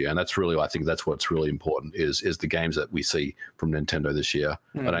this year. And that's really, I think that's what's really important is the games that we see from Nintendo this year.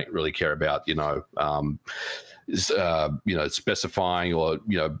 I don't really care about specifying or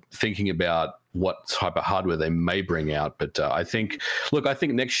thinking about what type of hardware they may bring out, but I think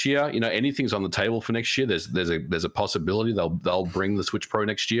next year, anything's on the table for next year. There's a possibility they'll bring the Switch Pro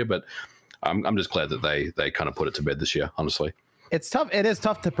next year, but I'm just glad that they kind of put it to bed this year, honestly. It's tough. It is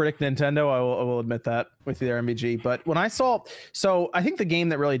tough to predict Nintendo. I will admit that with their MVG. But when I saw, I think the game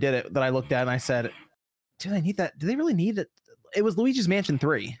that really did it, that I looked at and I said, do they need that? Do they really need it? It was Luigi's Mansion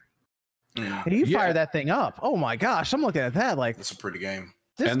 3. And you fire that thing up. Oh my gosh. I'm looking at that. Like, it's a pretty game.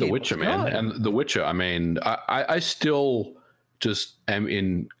 And The Witcher, man. And The Witcher. I mean, I still just am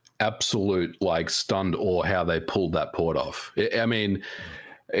in absolute stunned awe how they pulled that port off. I mean,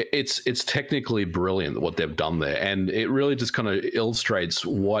 it's technically brilliant what they've done there, and it really just kind of illustrates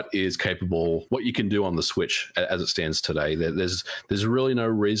what is capable, what you can do on the Switch as it stands today. There's really no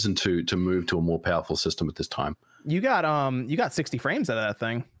reason to move to a more powerful system at this time. You got 60 frames out of that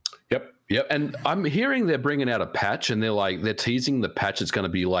thing. Yep, and I'm hearing they're bringing out a patch, and they're teasing the patch. It's going to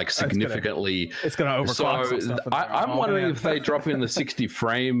be significantly. It's going to overclock. So I'm wondering if they drop in the 60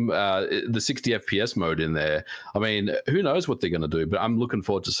 frame, the 60 FPS mode in there. I mean, who knows what they're going to do? But I'm looking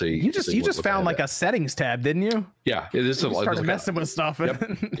forward to see. You just found like a settings tab, didn't you? Yeah, it is. Started messing with stuff.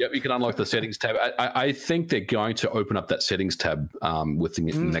 Yep, you can unlock the settings tab. I think they're going to open up that settings tab with the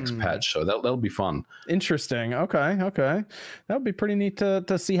next patch, so that'll be fun. Interesting. Okay, that would be pretty neat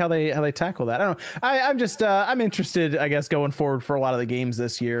to see how they tackle that. I don't know. I'm just I'm interested, I guess, going forward for a lot of the games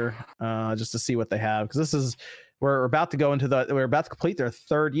this year, just to see what they have, because we're about to complete their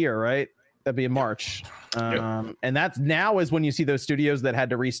third year, right? That'd be in March. And that's now is when you see those studios that had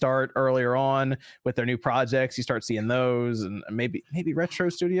to restart earlier on with their new projects. You start seeing those, and maybe Retro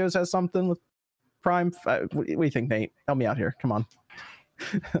Studios has something with Prime. What do you think, Nate? Help me out here. Come on.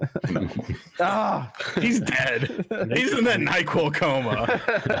 He's dead. He's in that NyQuil coma.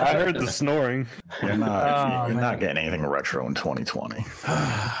 I heard the snoring. You're not getting anything retro in 2020.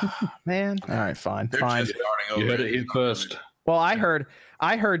 Man. All right, fine. Fine. You heard it here first. Well, I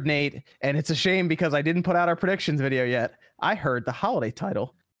heard Nate, and it's a shame because I didn't put out our predictions video yet. I heard the holiday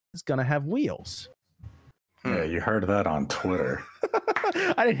title is gonna have wheels. Yeah, you heard that on Twitter.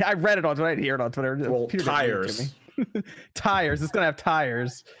 I read it on Twitter. I didn't hear it on Twitter. Well, Peter tires. Tires. It's gonna have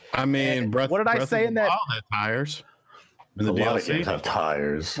tires. I mean, what did I say in that? Tires. A lot of games have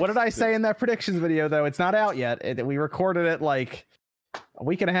tires. What did I say in that predictions video? Though it's not out yet. We recorded it like a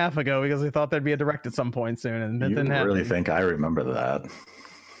week and a half ago because we thought there'd be a direct at some point soon, and it didn't happen. Really think I remember that?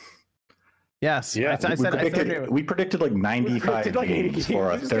 Yes. Yeah. We predicted like 95 games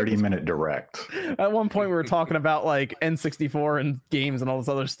for a 30-minute direct. At one point, we were talking about like N64 and games and all this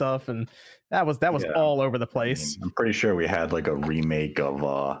other stuff, and that was all over the place. I'm pretty sure we had like a remake of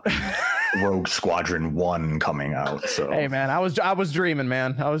Rogue Squadron 1 coming out. So hey, man, I was dreaming,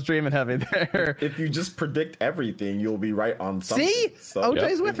 man. I was dreaming heavy there. If you just predict everything, you'll be right on something. See,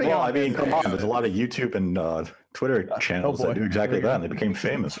 OJ's with me. Well, I mean, come on. There's a lot of YouTube and Twitter channels that do exactly that, and they became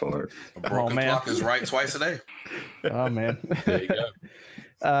famous for it. A broken clock is right twice a day. Oh man. There you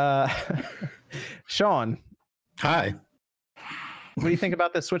go. Sean. Hi. What do you think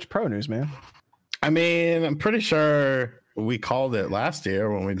about this Switch Pro news, man? I mean, I'm pretty sure we called it last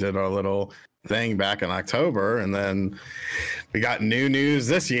year when we did our little thing back in October, and then we got new news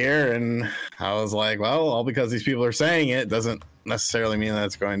this year, and I was like, well, all because these people are saying it doesn't necessarily mean that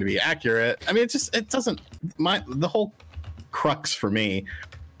it's going to be accurate. I mean, it doesn't. The whole crux for me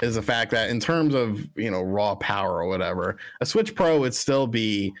is the fact that in terms of, raw power or whatever, a Switch Pro would still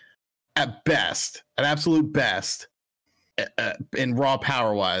be at absolute best, in raw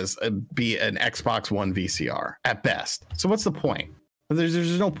power wise, be an Xbox One VCR at best. So what's the point?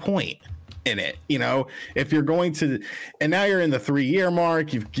 There's no point in it, if you're going to, and now you're in the 3-year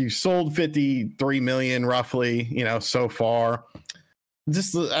mark, you've sold 53 million roughly, so far.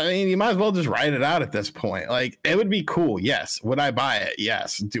 You might as well just write it out at this point. Like, it would be cool. Yes. Would I buy it?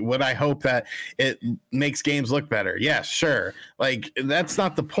 Yes. Would I hope that it makes games look better? Yes, sure. Like, that's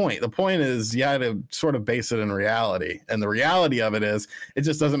not the point. The point is you had to sort of base it in reality. And the reality of it is it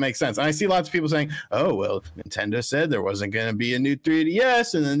just doesn't make sense. And I see lots of people saying, oh, well, Nintendo said there wasn't going to be a new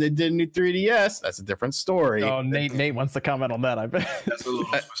 3DS, and then they did a new 3DS. That's a different story. Oh, Nate wants to comment on that, I bet. That's a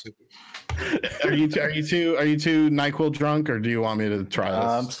little specific. Are you too NyQuil drunk, or do you want me to try this?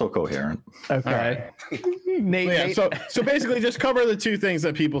 I'm still coherent. Okay. Nate. So basically, just cover the two things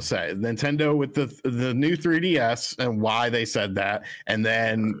that people say: Nintendo with the new 3DS and why they said that, and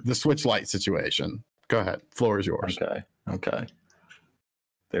then the Switch Lite situation. Go ahead. Floor is yours. Okay.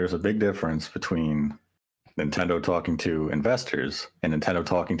 There's a big difference between Nintendo talking to investors and Nintendo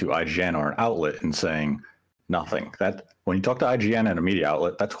talking to IGN or an outlet and saying nothing. That when you talk to IGN and a media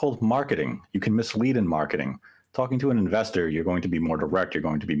outlet, that's called marketing. You can mislead in marketing. Talking to an investor, you're going to be more direct. You're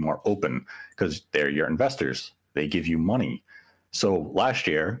going to be more open because they're your investors. They give you money. So last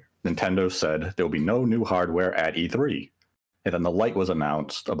year, Nintendo said there'll be no new hardware at E3. And then the Lite was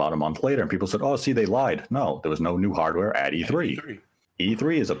announced about a month later, and people said, oh, see, they lied. No, there was no new hardware at E3.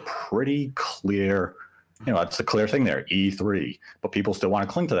 E3 is a pretty clear, that's the clear thing there, E3. But people still want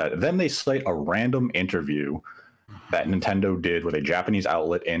to cling to that. Then they cite a random interview that Nintendo did with a Japanese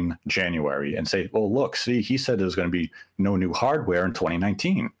outlet in January and say, well, look, see, he said there's going to be no new hardware in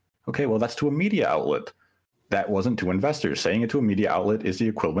 2019. Okay, well, that's to a media outlet. That wasn't to investors. Saying it to a media outlet is the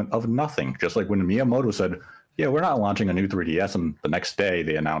equivalent of nothing. Just like when Miyamoto said, yeah, we're not launching a new 3DS, and the next day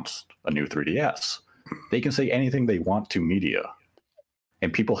they announced a new 3DS. They can say anything they want to media.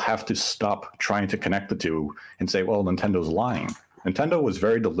 And people have to stop trying to connect the two and say, well, Nintendo's lying. Nintendo was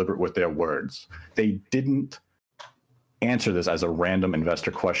very deliberate with their words. They didn't answer this as a random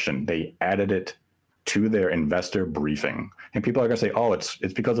investor question. They added it to their investor briefing. And people are going to say, oh, it's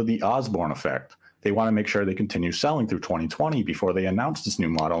because of the Osborne effect. They want to make sure they continue selling through 2020 before they announce this new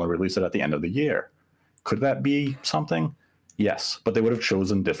model and release it at the end of the year. Could that be something? Yes, but they would have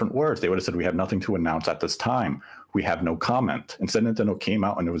chosen different words. They would have said, we have nothing to announce at this time. We have no comment. Instead, Nintendo came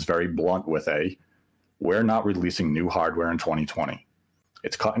out and it was very blunt with we're not releasing new hardware in 2020.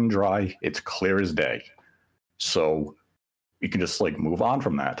 It's cut and dry. It's clear as day. So you can just move on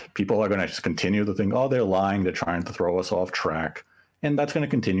from that. People are going to just continue to think, oh, they're lying. They're trying to throw us off track. And that's going to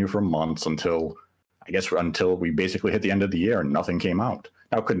continue for months until I guess until we basically hit the end of the year and nothing came out.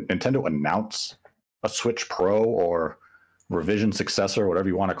 Now, could Nintendo announce a Switch Pro or revision successor, whatever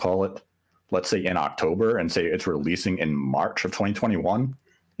you want to call it, let's say in October, and say it's releasing in March of 2021?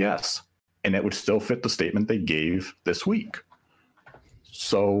 Yes. And it would still fit the statement they gave this week.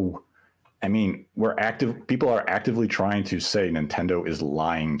 So, I mean, people are actively trying to say Nintendo is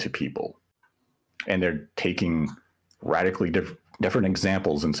lying to people. And they're taking radically different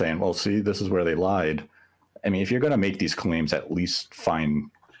examples and saying, well, see, this is where they lied. I mean, if you're going to make these claims, at least find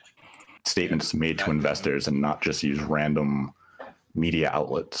statements made to investors and not just use random media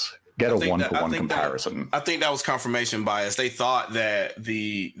outlets. Get a one-to-one comparison. I think that was confirmation bias. They thought that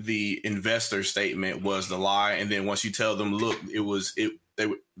the investor statement was the lie, and then once you tell them, look, they was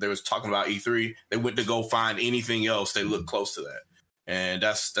talking about E3, they went to go find anything else. They look close to that, and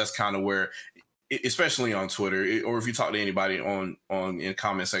that's kind of where, especially on Twitter, or if you talk to anybody on in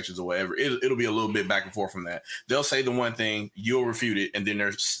comment sections or whatever, it'll be a little bit back and forth from that. They'll say the one thing, you'll refute it, and then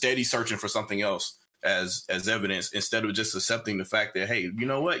they're steady searching for something else as evidence, instead of just accepting the fact that, hey, you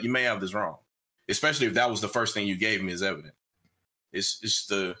know what, you may have this wrong, especially if that was the first thing you gave me as evidence. It's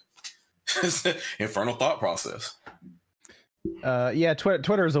the infernal thought process.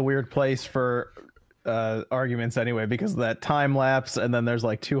 Twitter is a weird place for arguments anyway, because of that time lapse, and then there's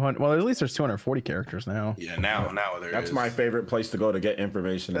like 200, well, at least there's 240 characters now. Now that's my favorite place to go to get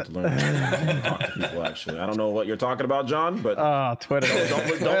information and to learn and talk to people. Actually, I don't know what you're talking about, John, but Twitter.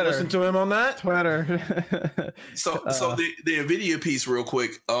 Don't listen to him on that. Twitter. So the Nvidia piece, real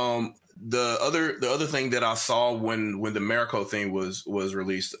quick. The other thing that I saw when the Marico thing was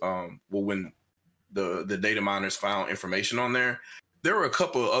released, when the data miners found information on there were a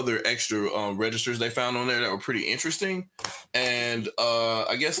couple of other extra registers they found on there that were pretty interesting. And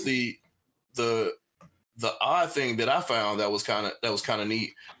I guess the odd thing that I found that was kind of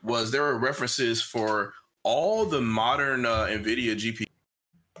neat was there were references for all the modern NVIDIA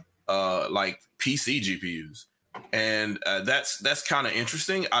GPUs, like PC GPUs. And that's kind of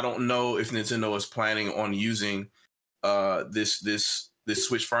interesting. I don't know if Nintendo is planning on using this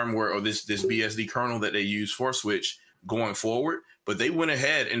Switch firmware or this BSD kernel that they use for Switch going forward, but they went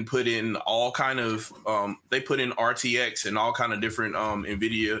ahead and put in all kind of they put in RTX and all kind of different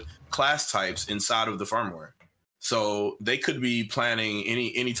NVIDIA class types inside of the firmware. So they could be planning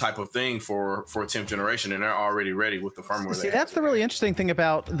any type of thing for 10th generation, and they're already ready with the firmware. See, that's the really interesting thing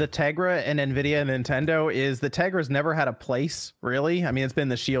about the Tegra and NVIDIA and Nintendo is the Tegra's never had a place, really. I mean, it's been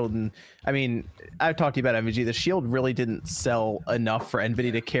the Shield, and I mean, I've talked to you about MVG. The Shield really didn't sell enough for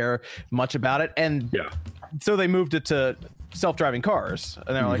NVIDIA to care much about it, and so they moved it to self-driving cars,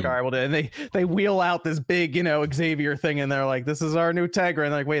 and they're like, all right, well, and they wheel out this big, Xavier thing, and they're like, this is our new Tegra,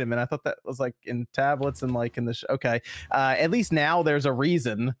 and they're like, wait a minute, I thought that was like in tablets and like in the okay. At least now there's a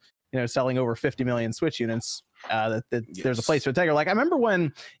reason, selling over 50 million Switch units, that there's a place for Tegra. Like, I remember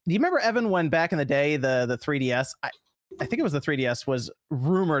do you remember, Evan, when back in the day the 3DS, I think it was the 3DS, was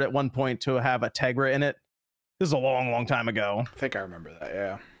rumored at one point to have a Tegra in it. This is a long time ago. I think I remember that.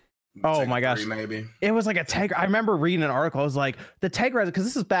 Yeah. Oh my gosh, maybe it was like a Tegra. I remember reading an article. I was like, the Tegra, because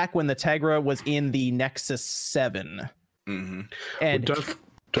this is back when the Tegra was in the Nexus 7. Mm-hmm. And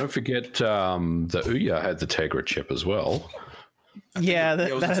don't forget, the Ouya had the Tegra chip as well. Yeah,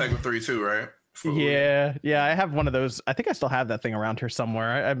 it was the Tegra 3 too, right? Yeah. I have one of those. I think I still have that thing around here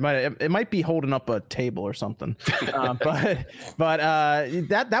somewhere. It might be holding up a table or something. But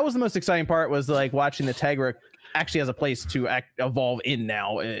that was the most exciting part, was like watching the Tegra actually has a place to evolve in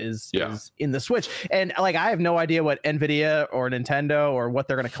now is in the Switch. And like, I have no idea what NVIDIA or Nintendo or what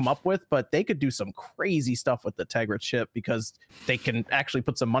they're going to come up with, but they could do some crazy stuff with the Tegra chip, because they can actually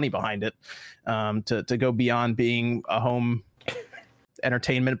put some money behind it, to go beyond being a home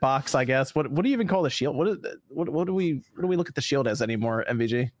entertainment box, I guess. What do you even call the Shield? What do we look at the Shield as anymore,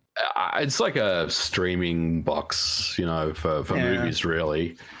 MVG? It's like a streaming box, for movies,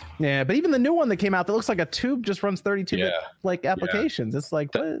 really. Yeah, but even the new one that came out that looks like a tube just runs 32-bit like applications. It's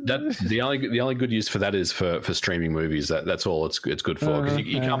like that the only good use for that is for streaming movies. That's all it's good for, because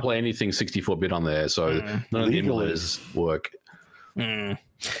you can't play anything 64-bit on there, so none of the emulators work.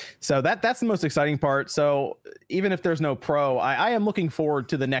 So that's the most exciting part. So even if there's no Pro, I am looking forward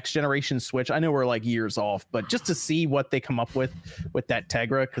to the next generation Switch. I know we're like years off, but just to see what they come up with that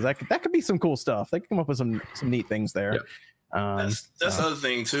Tegra, because that could be some cool stuff. They can come up with some neat things there. Yep. That's the other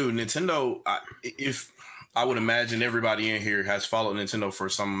thing too. Nintendo, if I would imagine everybody in here has followed Nintendo for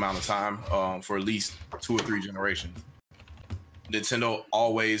some amount of time, for at least 2 or 3 generations. Nintendo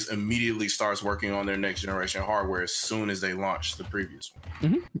always immediately starts working on their next generation hardware as soon as they launch the previous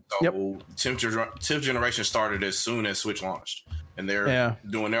one. So 10th generation started as soon as Switch launched. and they're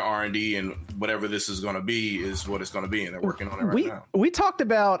doing their R&D, and whatever this is going to be is what it's going to be, and they're working on it right now. We talked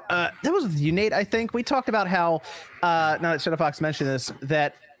about that was with you, Nate. I think we talked about how now that Shadow Fox mentioned this,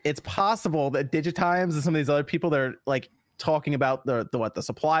 that it's possible that Digitimes and some of these other people that are like talking about the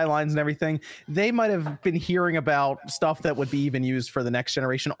supply lines and everything, they might have been hearing about stuff that would be even used for the next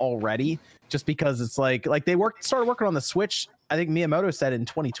generation already, just because it's like they started working on the Switch. I think Miyamoto said in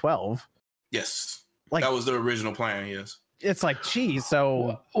 2012. Yes, like that was the original plan. Yes. It's like, geez,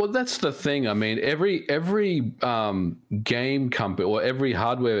 so well, that's the thing. I mean, every game company or every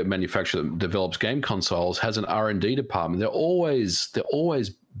hardware manufacturer that develops game consoles has an R&D department. They're always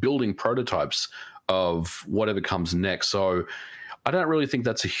building prototypes of whatever comes next. So I don't really think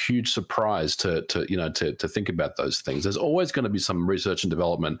that's a huge surprise to think about those things. There's always going to be some research and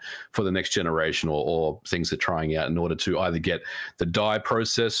development for the next generation or things they're trying out in order to either get the die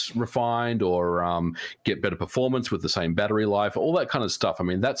process refined or get better performance with the same battery life, all that kind of stuff. I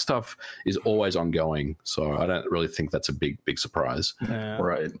mean, that stuff is always ongoing. So I don't really think that's a big surprise. Yeah.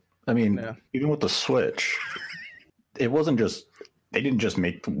 Right. I mean, even with the Switch, it wasn't just... They didn't just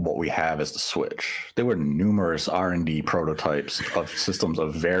make what we have as the Switch. There were numerous R&D prototypes of systems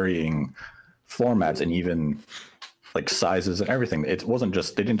of varying formats and even like sizes and everything. It wasn't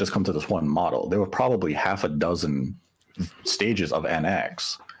just, they didn't just come to this one model. There were probably half a dozen stages of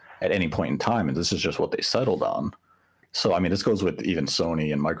NX at any point in time, and this is just what they settled on. So, I mean, this goes with even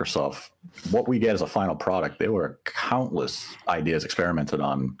Sony and Microsoft. What we get as a final product, there were countless ideas experimented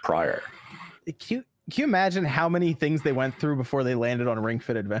on prior. Can you imagine how many things they went through before they landed on Ring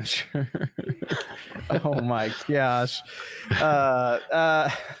Fit Adventure? Oh my gosh.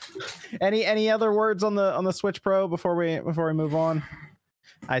 Any other words on the Switch Pro before we move on?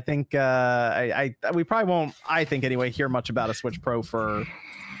 I think we probably won't, I think anyway, hear much about a Switch Pro for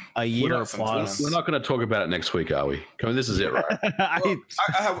a year plus. We're not going to talk about it next week, are we? I mean, this is it, right? I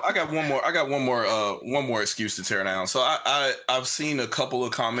got one more excuse to tear down. So I've seen a couple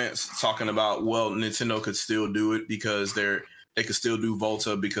of comments talking about, well, Nintendo could still do it because they could still do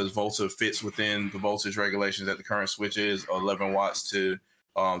Volta because Volta fits within the voltage regulations that the current Switch is, 11 watts to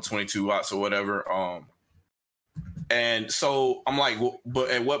 22 watts or whatever. And so I'm like, well, but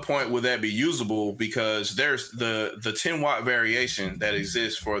at what point would that be usable? Because there's the 10-watt variation that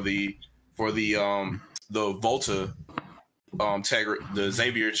exists for the Volta Tegra, the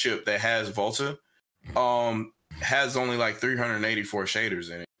Xavier chip that has Volta, has only like 384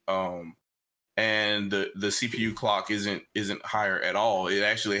 shaders in it. And the CPU clock isn't higher at all. It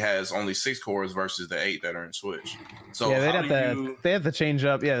actually has only 6 cores versus the 8 that are in Switch. So yeah, they have to change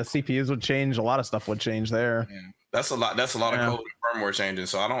up. Yeah, the CPUs would change. A lot of stuff would change there. Yeah. That's a lot of code and firmware changing.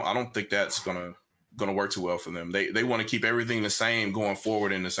 So I don't think that's gonna work too well for them. They want to keep everything the same going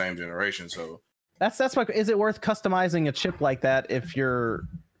forward in the same generation. So that's why. Is it worth customizing a chip like that if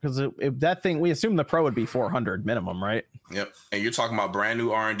that thing, we assume the Pro would be 400 minimum, right? Yep. And you're talking about brand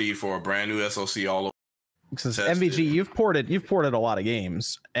new R&D for a brand new SoC all over. Because MVG, you've ported a lot of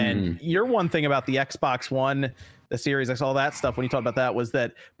games, and your one thing about the Xbox One, the Series X, all that stuff when you talked about that was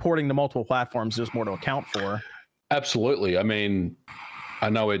that porting to multiple platforms is more to account for. Absolutely. I mean, I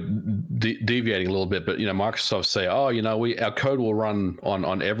know we're deviating a little bit, but Microsoft say, our code will run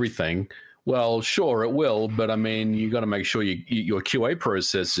on everything. Well, sure, it will, but I mean, you got to make sure your QA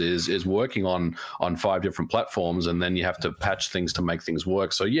process is working on 5 different platforms, and then you have to patch things to make things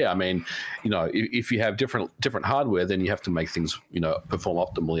work. So yeah, I mean, if you have different hardware, then you have to make things perform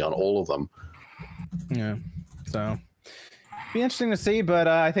optimally on all of them. Yeah. So be interesting to see, but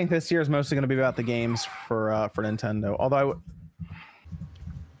I think this year is mostly going to be about the games for Nintendo. Although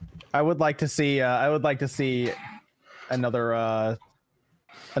I would like to see another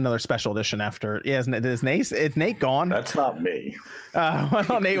special edition after. Yeah, is Nate gone? That's not me. I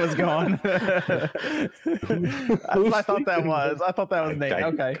thought Nate was gone. I thought that was Nate.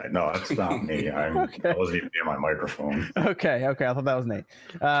 Okay. No, that's not me. I wasn't even near my microphone. Okay. I thought that was Nate.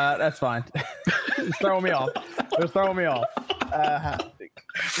 That's fine. It's throwing me off.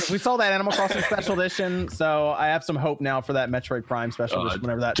 We saw that Animal Crossing special edition, so I have some hope now for that Metroid Prime special edition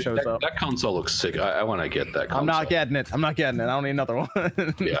whenever that shows up. That console looks sick. I want to get that console. I'm not getting it. I don't need another one.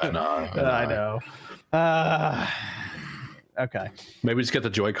 Yeah, no. I know. Okay. Maybe just get the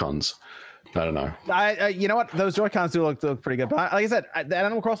Joy-Cons. I don't know. You know what? Those Joy-Cons do look pretty good. But like I said, the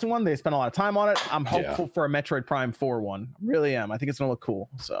Animal Crossing one, they spent a lot of time on it. I'm hopeful for a Metroid Prime 4 one. Really am. I think it's gonna look cool.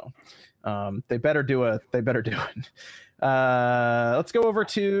 So they better do it. Let's go over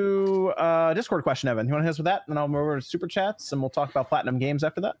to Discord question, Evan. You want to hit us with that? And I'll move over to Super Chats, and we'll talk about Platinum Games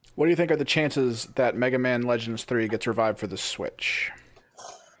after that. What do you think are the chances that Mega Man Legends 3 gets revived for the Switch?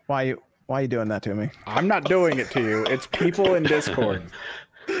 Why Why are you doing that to me? I'm not doing it to you. It's people in Discord.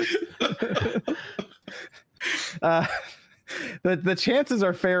 The chances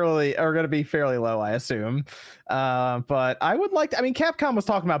are going to be fairly low, I assume. But I would like to, I mean, Capcom was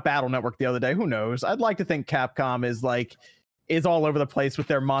talking about Battle Network the other day. Who knows? I'd like to think Capcom is all over the place with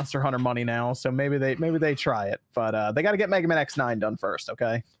their Monster Hunter money now. So maybe they try it, but they got to get Mega Man X9 done first.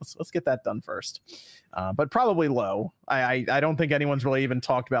 Okay, let's get that done first. But probably low. I don't think anyone's really even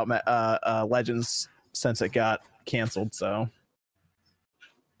talked about Legends since it got canceled. So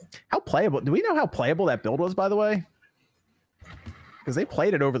how playable? Do we know how playable that build was, by the way? Because they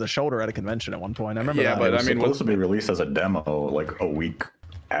played it over the shoulder at a convention at one point. I remember. Yeah, that. but I mean, it was supposed to be released as a demo like a week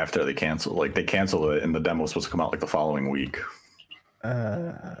after they canceled. Like they canceled it, and the demo was supposed to come out like the following week.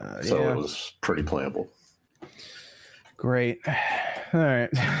 So it was pretty playable. Great. All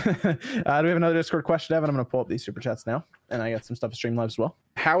right. Do we have another Discord question, Evan? I'm going to pull up these super chats now, and I got some stuff to Streamlabs as well.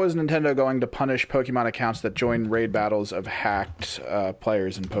 How is Nintendo going to punish Pokemon accounts that join raid battles of hacked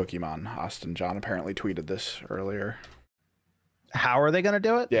players in Pokemon? Austin John apparently tweeted this earlier. How are they going to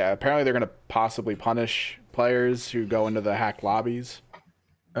do it? Yeah, apparently they're going to possibly punish players who go into the hacked lobbies.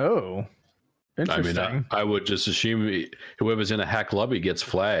 Oh, interesting. I mean, I would just assume whoever's in a hack lobby gets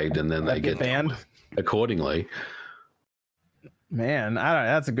flagged, and then they get banned accordingly. Man,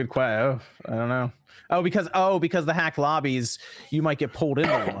 that's a good question. I don't know. Because the hack lobbies, you might get pulled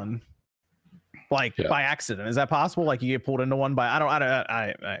into one, by accident. Is that possible? Like you get pulled into one by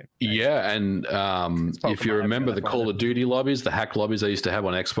Yeah, and if you remember the Call of Duty lobbies, the hack lobbies they used to have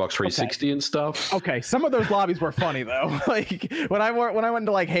on Xbox 360 and stuff. Okay, some of those lobbies were funny though. Like when I went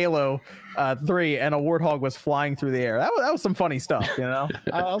to like Halo 3 and a warthog was flying through the air, that was some funny stuff. You know,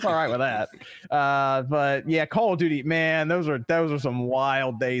 I was all right with that. But yeah, Call of Duty, man, those were some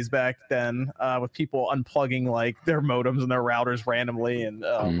wild days back then, with people unplugging like their modems and their routers randomly, and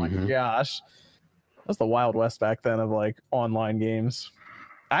oh my gosh. That's the Wild West back then of like online games.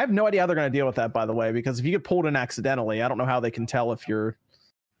 I have no idea how they're going to deal with that, by the way, because if you get pulled in accidentally, I don't know how they can tell if you're,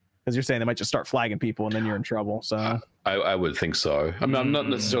 because you're saying they might just start flagging people and then you're in trouble. So I would think so. I mean, I'm not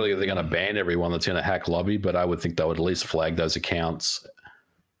necessarily they're going to ban everyone that's in a hack lobby, but I would think they would at least flag those accounts.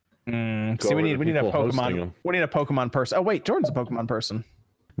 See, we need a Pokemon. We need a Pokemon person. Oh wait, Jordan's a Pokemon person.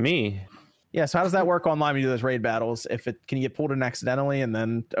 Me? Yeah, so how does that work online when you do those raid battles? Can you get pulled in accidentally and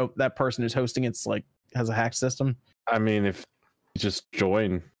then that person who's hosting it's like has a hack system? I mean, if you just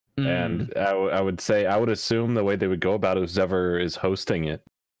join, and I would assume the way they would go about it is whoever is hosting it,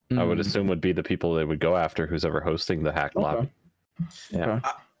 I would assume would be the people they would go after who's ever hosting the hack lobby. Yeah,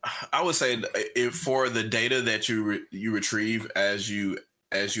 I would say if for the data that you retrieve as you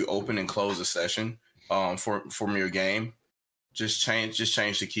open and close a session from your game, just change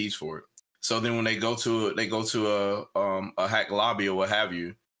the keys for it. So then when they go to a hack lobby or what have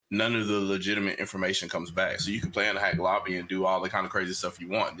you, none of the legitimate information comes back. So you can play in a hack lobby and do all the kind of crazy stuff you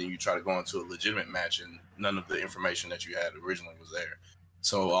want. Then you try to go into a legitimate match and none of the information that you had originally was there.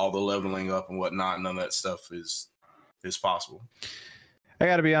 So all the leveling up and whatnot, none of that stuff is possible. I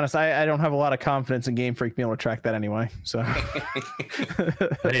got to be honest, I don't have a lot of confidence in Game Freak being able to track that anyway. So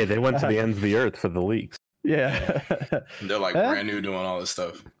hey, they went to the ends of the earth for the leaks. Yeah. They're like brand new doing all this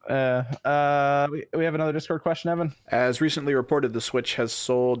stuff. We have another Discord question, Evan. As recently reported, the Switch has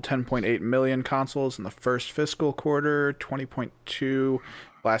sold 10.8 million consoles in the first fiscal quarter, 20.2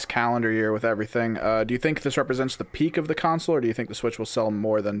 last calendar year with everything. Do you think this represents the peak of the console, or do you think the Switch will sell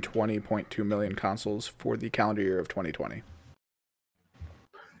more than 20.2 million consoles for the calendar year of 2020?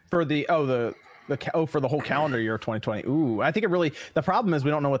 For for the whole calendar year of 2020. Ooh, I think the problem is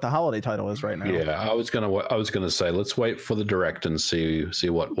we don't know what the holiday title is right now. Yeah, I was gonna say let's wait for the direct and see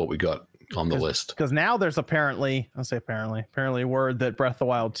what we got on the list. Because now there's apparently word that Breath of the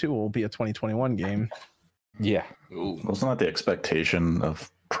Wild 2 will be a 2021 game. Yeah. Ooh. Wasn't that the expectation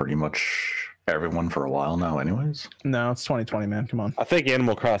of pretty much everyone for a while now anyways? No, it's 2020, man. Come on. I think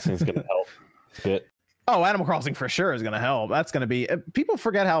Animal Crossing is gonna help a bit. Oh, Animal Crossing for sure is going to help. That's going to be, people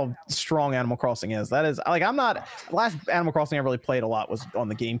forget how strong Animal Crossing is. That is like, last Animal Crossing I really played a lot was on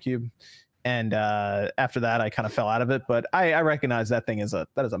the GameCube. And after that, I kind of fell out of it. But I recognize that is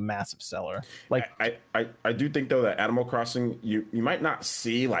a massive seller. Like I do think though that Animal Crossing, you might not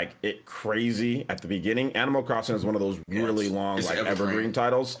see like it crazy at the beginning. Animal Crossing is one of those really long like evergreen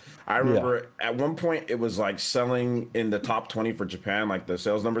titles. I remember at one point it was like selling in the top 20 for Japan, like the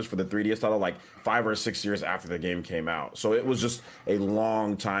sales numbers for the 3DS title, like 5 or 6 years after the game came out. So it was just a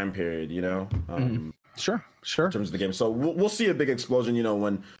long time period, you know. Sure. In terms of the game, so we'll see a big explosion, you know,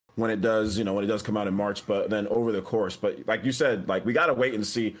 when when it does come out in March, but then over the course. But like you said, like we got to wait and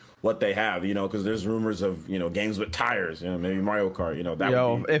see what they have, because there's rumors of, games with tires, maybe Mario Kart, that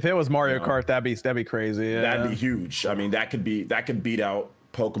would be, if it was Mario Kart, that'd be crazy. Yeah. That'd be huge. I mean, that could beat out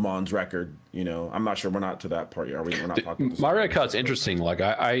Pokemon's record. I'm not sure. We're not to that part yet. We're not talking. Mario Kart's interesting. Like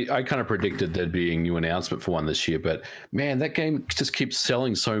I kind of predicted there'd be a new announcement for one this year, but man, that game just keeps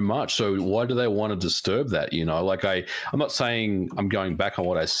selling so much. So why do they want to disturb that? Like I'm not saying I'm going back on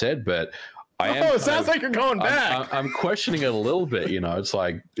what I said, but it sounds like you're going back. I'm questioning it a little bit. It's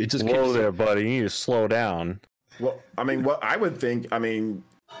like it just Whoa there, buddy. You need to slow down. Well, I mean, what I would think,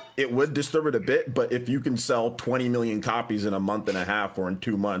 it would disturb it a bit, but if you can sell 20 million copies in a month and a half or in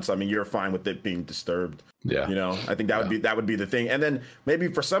 2 months, you're fine with it being disturbed. Yeah. I think that would be the thing. And then maybe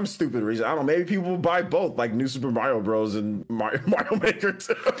for some stupid reason, I don't know, maybe people will buy both, like New Super Mario Bros. And Mario Maker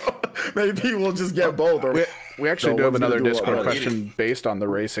 2. Maybe people will just get both. Or we actually do have another Discord question based on the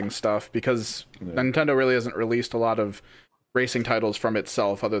racing stuff, because Nintendo really hasn't released a lot of racing titles from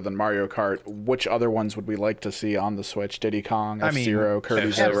itself other than Mario Kart. Which other ones would we like to see on the Switch? Diddy Kong, F-Zero,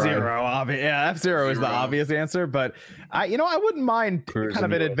 Kirby's F-Zero. F-Zero is the obvious answer, but I wouldn't mind kind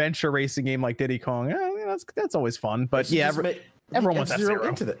of an adventure racing game like Diddy Kong. That's always fun. But everyone wants F-Zero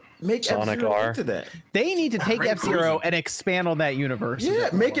into that. Make Sonic F-Zero R. into that. They need to take F-Zero and expand on that universe. Yeah,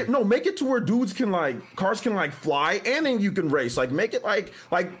 make it to where cars can fly and then you can race. Like make it like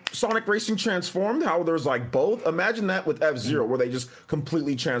Sonic Racing Transformed, how there's both. Imagine that with F-Zero, where they just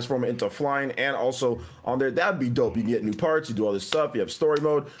completely transform it into flying and also on there. That'd be dope. You get new parts, you do all this stuff, you have story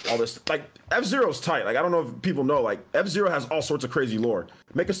mode, all this. Like F-Zero's tight. Like I don't know if people know, F-Zero has all sorts of crazy lore.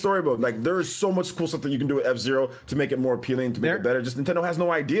 Make a story mode. There is so much cool stuff that you can do with F-Zero to make it more appealing, to make it better. Just Nintendo has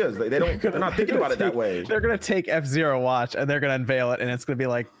no ideas. They're not thinking about it that way. They're gonna take F-Zero Watch and they're gonna unveil it, and it's gonna be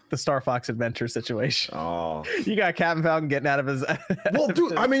like the Star Fox Adventure situation. Oh, you got Captain Falcon getting out of his. Well,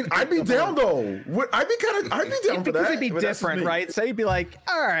 dude, I'd be down though. I'd be down for that. It'd be different, right? So you'd be like,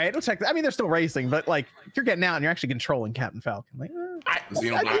 all right, we'll check that. They're still racing, but you're getting out and you're actually controlling Captain Falcon.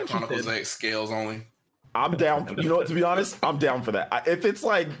 Xenoblade Chronicles X scales only. I'm down. To be honest, I'm down for that. If it's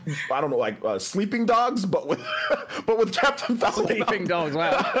I don't know, Sleeping Dogs, but with Captain Falcon. Sleeping Dogs.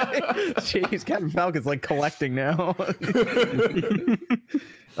 Wow. Jeez, Captain Falcon's collecting now.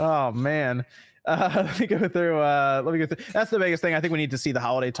 Oh man. Let me go through. That's the biggest thing. I think we need to see the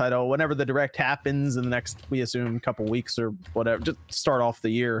holiday title whenever the direct happens in the next, we assume, couple weeks or whatever. Just start off the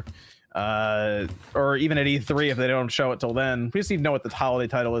year. Or even at E3 if they don't show it till then. We just need to know what the holiday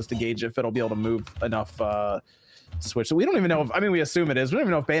title is to gauge if it'll be able to move enough Switch. So we don't even know if, we assume it is. We don't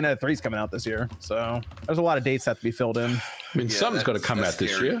even know if Bayonetta 3 is coming out this year. So there's a lot of dates that have to be filled in. Something's got to come out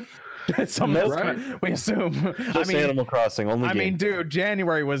this year. Right. We assume. Just Animal Crossing only. Game. Dude,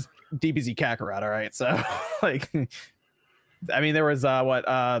 January was DBZ Kakarot, all right. So there was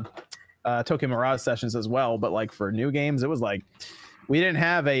Tokyo Mirage Sessions as well, but for new games, it was we didn't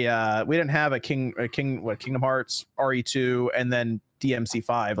have a Kingdom Hearts RE2 and then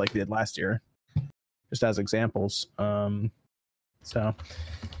DMC5 like we did last year, just as examples. So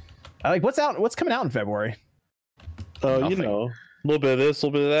what's coming out in February? A little bit of this, a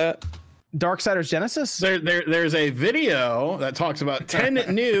little bit of that. Darksiders Genesis. There's a video that talks about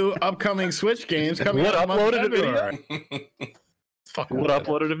 10 new upcoming Switch games coming out. Uploaded a video. What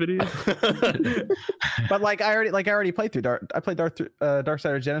uploaded a video? But I already played through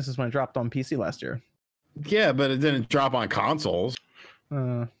Darksiders Genesis when it dropped on PC last year. Yeah, but it didn't drop on consoles.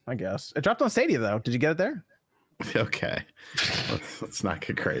 I guess it dropped on Stadia though. Did you get it there? Okay, let's not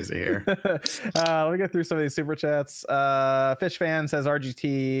get crazy here. Let me go through some of these super chats. Fish Fan says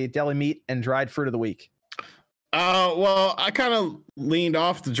RGT deli meat and dried fruit of the week. Well, I kind of leaned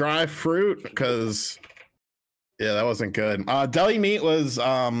off the dry fruit because that wasn't good. Deli meat was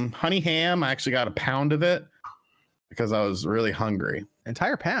honey ham. I actually got a pound of it because I was really hungry.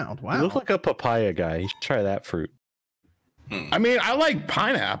 Entire pound. Wow. You look like a papaya guy. You should try that fruit. I like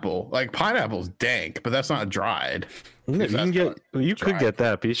pineapple. Pineapple's dank, but that's not dried. You could get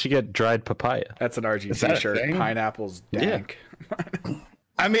that, but you should get dried papaya. That's an RGT shirt. Pineapple's dank. Yeah.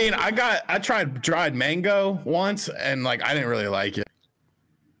 I tried dried mango once, and I didn't really like it.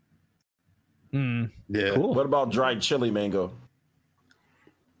 Yeah. Cool. What about dried chili mango?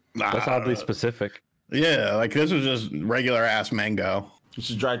 That's oddly specific. Yeah, this was just regular ass mango. You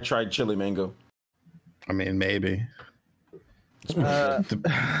should try chili mango. Maybe.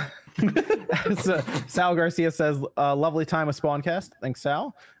 Sal Garcia says lovely time with Spawncast. Thanks,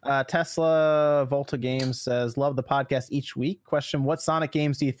 Sal. Tesla Volta Games says love the podcast each week. Question: what Sonic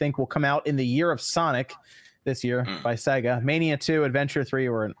games do you think will come out in the year of Sonic this year by Sega? Mania 2, Adventure 3,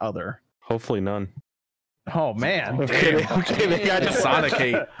 or an other? Hopefully none. Oh man. Okay, they got Sonic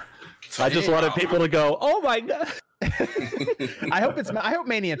hate. I just wanted people to go, oh my god. I hope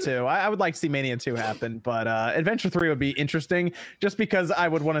Mania 2. I would like to see Mania 2 happen, but Adventure 3 would be interesting just because I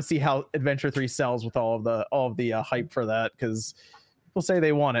would want to see how Adventure 3 sells with all of the hype for that, because people say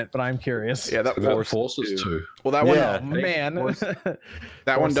they want it, but I'm curious. Yeah, that Forces 2. Well, that one, Oh, man.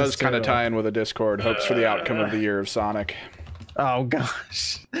 that one does Forces kind of 2. tie in with a Discord. Hopes for the outcome of the year of Sonic. Oh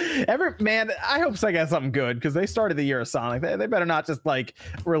gosh, I hope Sega has something good, because they started the year of Sonic. They better not just like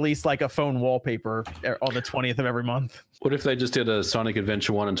release like a phone wallpaper on the 20th of every month. What if they just did a Sonic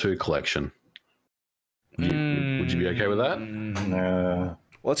Adventure 1 and 2 collection? Would you be okay with that?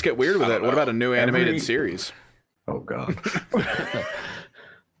 Let's get weird with it. What about a new animated series? Oh god.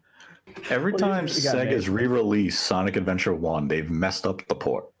 Every time Sega's re-released Sonic Adventure 1, they've messed up the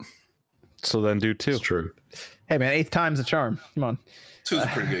port. So then do 2. It's true. Hey man, 8th time's a charm. Come on. 2's a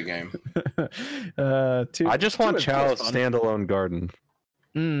pretty good game. 2. I just want Chow's standalone garden.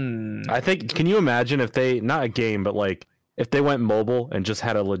 I think, can you imagine if they, not a game, but like if they went mobile and just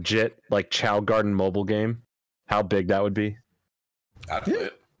had a legit like Chow Garden mobile game, how big that would be? I'd play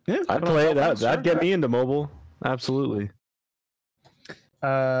it. Yeah, I'd play it. That'd get me into mobile. Absolutely.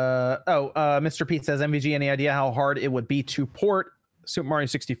 Mr. Pete says, MVG, any idea how hard it would be to port Super Mario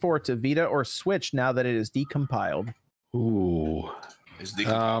 64 to Vita or Switch now that it is decompiled? Ooh. It's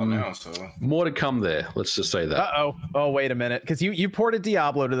decompiled now, so More to come there. Let's just say that. Oh, wait a minute, because you ported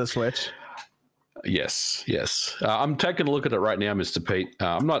Diablo to the Switch. Yes. I'm taking a look at it right now, Mr. Pete.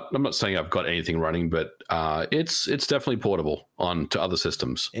 I'm not saying I've got anything running, but it's definitely portable on to other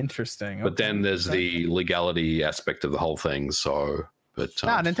systems. Interesting. But then there's the legality aspect of the whole thing. So, but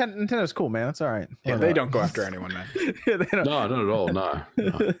Nintendo's cool, man. That's all right. Yeah, they don't go after anyone, man. no, not at all. No.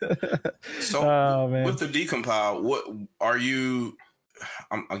 So with the decompile, what are you?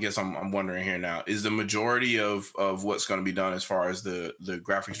 I guess I'm wondering here now. Is the majority of what's going to be done as far as the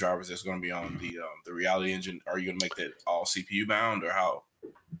graphics drivers that's going to be on the Reality Engine? Are you going to make that all CPU bound, or how?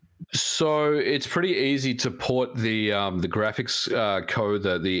 So it's pretty easy to port the graphics code,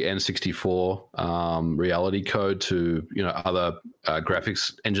 the N64 Reality code to other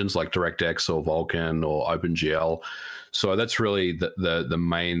graphics engines like DirectX or Vulkan or OpenGL. So that's really the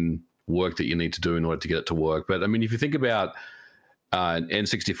main work that you need to do in order to get it to work. But I mean, if you think about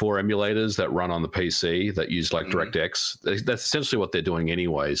N64 emulators that run on the PC that use like DirectX, that's essentially what they're doing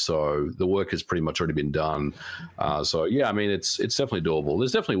anyway. So the work has pretty much already been done. So yeah, I mean, it's definitely doable.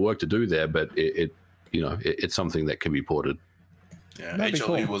 There's definitely work to do there, but it's something that can be ported. Yeah,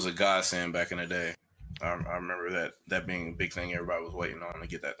 HLE was a godsend back in the day. I remember that being a big thing everybody was waiting on to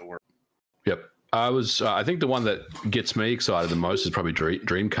get that to work. Yep. I think the one that gets me excited the most is probably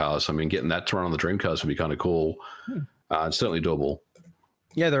Dreamcast. I mean, getting that to run on the Dreamcast would be kind of cool. It's certainly doable.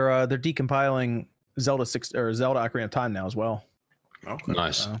 Yeah, they're decompiling Zelda Ocarina of Time now as well. Okay.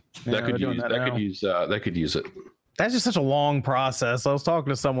 Nice. They could use it. That's just such a long process. I was talking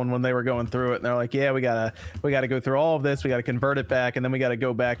to someone when they were going through it, and they're like, "Yeah, we gotta go through all of this. We gotta convert it back, and then we gotta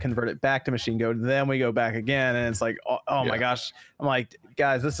go back, convert it back to machine code. Then we go back again, and it's like, oh my gosh." I'm like,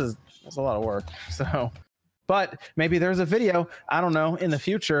 guys, that's a lot of work. So, but maybe there's a video, I don't know, in the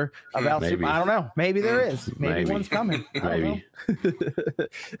future about Super, I don't know. Maybe there is. Maybe one's coming. Maybe.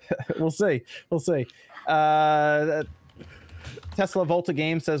 We'll see. Tesla Volta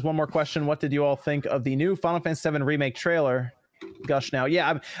Game says, one more question. What did you all think of the new Final Fantasy VII Remake trailer? Gush now.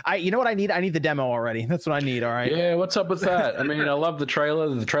 Yeah, you know what I need? I need the demo already. That's what I need. All right. Yeah, what's up with that? I mean, I love the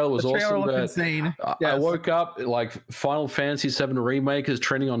trailer. The trailer was awesome. But insane. I woke up like Final Fantasy VII Remake is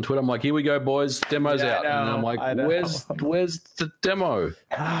trending on Twitter. I'm like, here we go, boys. Demo's out. And I'm like, where's the demo?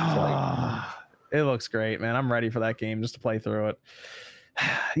 It looks great, man. I'm ready for that game just to play through it.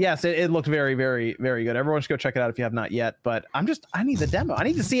 Yes, it looked very, very, very good. Everyone should go check it out if you have not yet. But I need the demo. I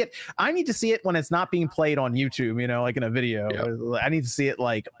need to see it. I need to see it when it's not being played on YouTube, like in a video. Yep. I need to see it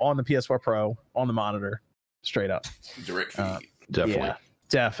like on the PS4 Pro on the monitor, straight up. Direct feed.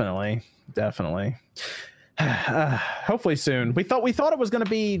 Definitely. Yeah, definitely. Hopefully soon. We thought it was going to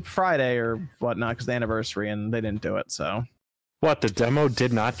be Friday or whatnot because the anniversary, and they didn't do it. So what? The demo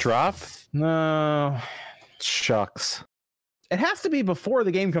did not drop? No. Shucks. It has to be before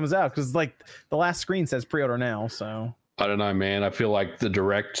the game comes out because like the last screen says pre-order now. So I don't know, man. I feel like the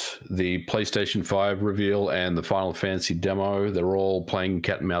PlayStation 5 reveal and the Final Fantasy demo, they're all playing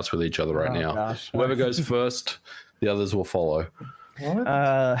cat and mouse with each other right now. Gosh. Whoever goes first, the others will follow. What?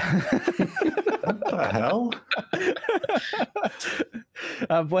 What the hell?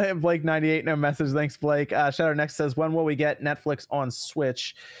 Blake 98, no message. Thanks, Blake. Shadow Next says, when will we get Netflix on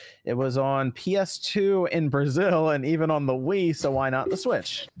Switch? It was on PS2 in Brazil and even on the Wii, so why not the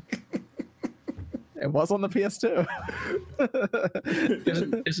Switch? It was on the PS2.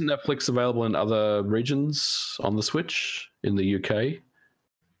 Isn't Netflix available in other regions on the Switch in the UK?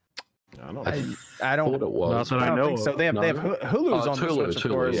 I don't. Thought it was. Not that I know think so. of. They have Hulu's on the Hulu, Switch,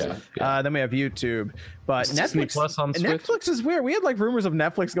 of course. yeah. Then we have YouTube, but Disney Netflix. Plus on Switch? Netflix is weird. We had like rumors of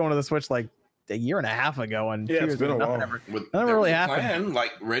Netflix going to the Switch like a year and a half ago, and Yeah, it's been a while. Nothing There really was a happened. plan,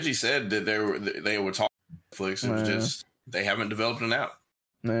 like Reggie said, that they were talking Netflix. It was just they haven't developed an app.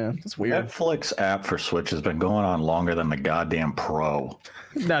 Yeah, that's weird. Netflix app for Switch has been going on longer than the goddamn Pro.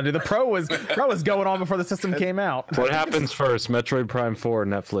 No, dude, the Pro was going on before the system came out. What happens first? Metroid Prime 4 or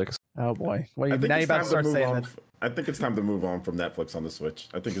Netflix? Oh boy, well, I think now you it's about time to start move saying on. that. I think it's time to move on from Netflix on the Switch.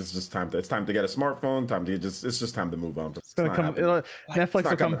 I think it's just time to get a smartphone. It's just time to move on. It's gonna come. Netflix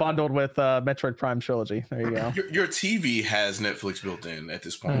will come bundled with Metroid Prime trilogy. There you go. Your TV has Netflix built in at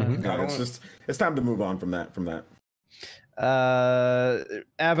this point. No, it's time to move on from that.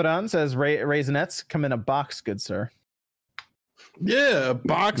 Avedon says Raisinets come in a box, good sir. Yeah, a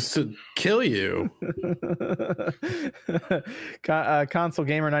box to kill you. Console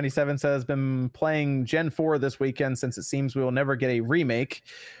Gamer 97 says been playing Gen 4 this weekend since it seems we will never get a remake.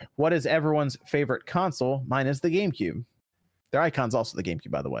 What is everyone's favorite console? Mine is the GameCube. Their icon's also the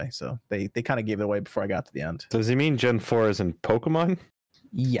GameCube, by the way, so they kind of gave it away before I got to the end. Does he mean Gen 4 is in Pokemon?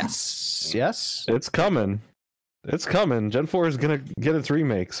 Yes. It's coming. It's coming. Gen 4 is gonna get its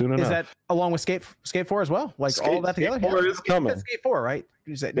remake soon enough. Is that along with Skate 4 as well? Like all that together? Skate 4 is coming. Skate 4, right?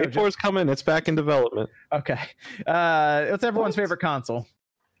 You say, no, Skate 4 is coming. It's back in development. Okay. What's everyone's favorite console?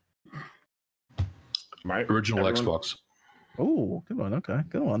 Original Xbox. Oh, good one. Okay,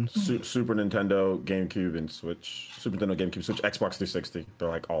 good one. Super Nintendo, GameCube, and Switch. Super Nintendo, GameCube, Switch, Xbox 360. They're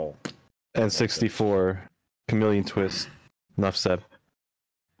like all. And 64. Chameleon Twist. Enough said.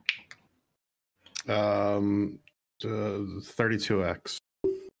 32X.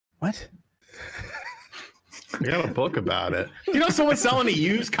 What? I got a book about it. You know, someone's selling a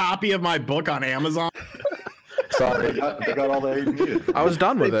used copy of my book on Amazon. Sorry, they got all they needed. I was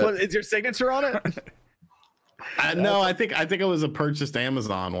done with it. Is your signature on it? No, I think it was a purchased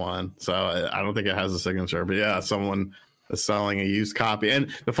Amazon one, so I don't think it has a signature. But yeah, someone is selling a used copy,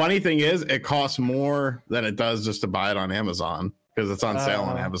 and the funny thing is, it costs more than it does just to buy it on Amazon because it's on sale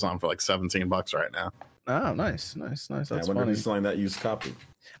on Amazon for like $17 right now. Oh, nice. That's I wonder funny. who's selling that used copy.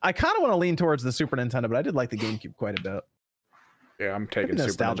 I kind of want to lean towards the Super Nintendo, but I did like the GameCube quite a bit. Yeah, I'm taking Super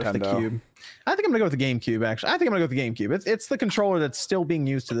Nostalgia for the Nintendo. Cube. I think I'm gonna go with the GameCube. Actually, I think I'm gonna go with the GameCube. It's the controller that's still being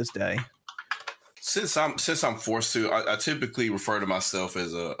used to this day. Since I'm forced to, I typically refer to myself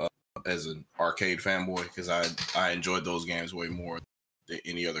as an arcade fanboy because I enjoyed those games way more than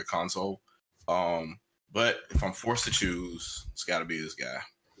any other console. But if I'm forced to choose, it's got to be this guy.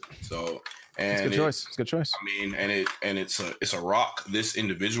 So, and It's a good choice. It's a good choice. I mean, it's a rock. This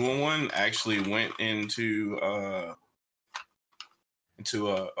individual one actually went into a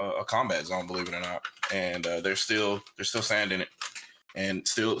combat zone, believe it or not, and they're still sanding it, and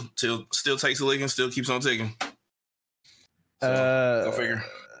still takes a lick and still keeps on ticking. So, go figure.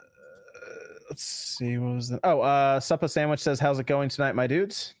 Let's see, what was that? Oh, Suppa Sandwich says, "How's it going tonight, my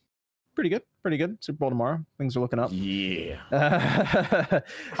dudes?" Pretty good. Super Bowl tomorrow. Things are looking up. Yeah.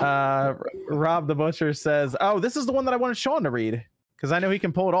 Rob the Butcher says, "Oh, this is the one that I wanted Sean to read because I know he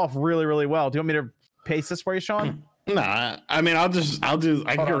can pull it off really, really well." Do you want me to paste this for you, Sean? Nah, I mean, I can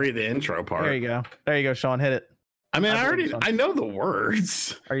read the intro part. There you go, Sean. Hit it. I mean, I know the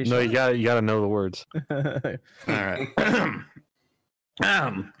words. Are you No, sure? you gotta know the words. All right.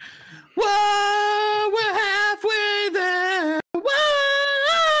 Whoa, we're halfway there.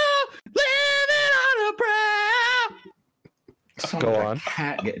 Whoa, living on a prayer. Go on.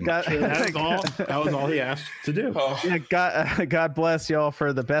 Cat getting That was all he asked to do. Yeah, God bless y'all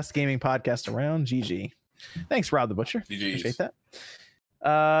for the best gaming podcast around. GG. Thanks, Rob the Butcher. GGs. Appreciate that.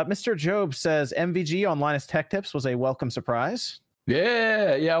 Mr. Job says MVG on Linus Tech Tips was a welcome surprise.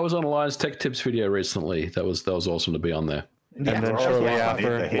 Yeah. I was on a Linus Tech Tips video recently. That was awesome to be on there. And then shortly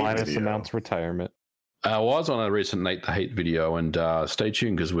after, the hate Linus video. announced retirement. I was on a recent Nate the Hate video, and stay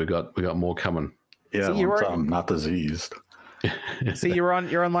tuned because we got more coming. Yeah, See, you once were- I'm not diseased. See, you're on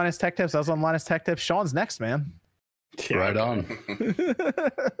Linus Tech Tips. I was on Linus Tech Tips. Sean's next, man. Right on.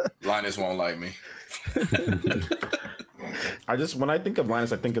 Linus won't like me. When I think of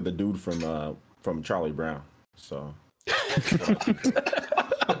Linus, I think of the dude from Charlie Brown. So.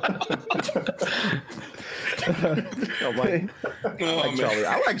 I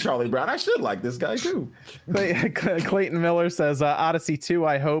like Charlie Brown. I should like this guy too. Clayton Miller says Odyssey 2.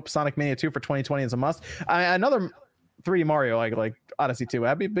 I hope Sonic Mania 2 for 2020 is a must. Another 3D Mario like Odyssey 2.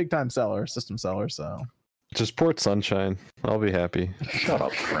 That'd be a big time seller, system seller. So Just port Sunshine. I'll be happy. Shut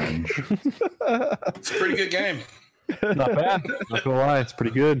up, Fringe. It's a pretty good game. Not bad. Not gonna lie, it's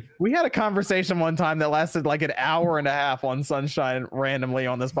pretty good. We had a conversation one time that lasted like an hour and a half on Sunshine randomly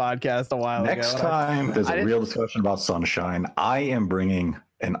on this podcast a while ago. Next time there's a real discussion about Sunshine, I am bringing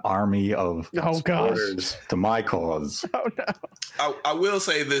an army of supporters to my cause. Oh no! I will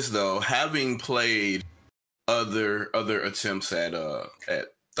say this though, having played other attempts at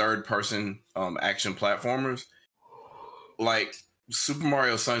third person action platformers, like Super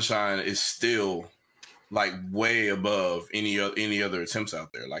Mario Sunshine is still like way above any other attempts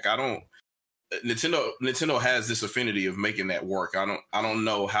out there. Like Nintendo has this affinity of making that work. I don't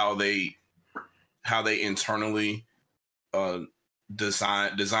know how they internally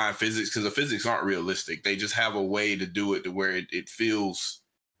design physics, because the physics aren't realistic. They just have a way to do it to where it feels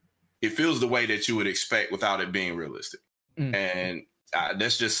the way that you would expect without it being realistic. And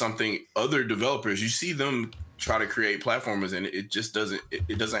that's just something other developers, you see them try to create platformers and it just doesn't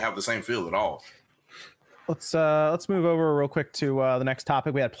have the same feel at all. Let's move over real quick to the next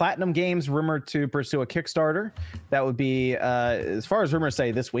topic. We had Platinum Games rumored to pursue a Kickstarter. That would be, as far as rumors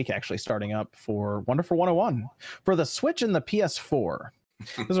say, this week actually starting up for Wonderful 101 for the Switch and the PS4.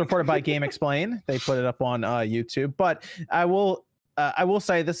 This is reported by Game Explain. They put it up on YouTube. But I will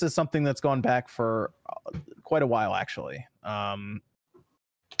say this is something that's gone back for quite a while, actually.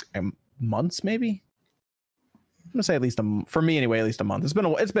 Months, maybe. I'm gonna say at least for me anyway, at least a month.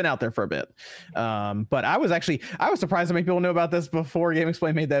 It's been out there for a bit. But I was surprised how many people knew about this before Game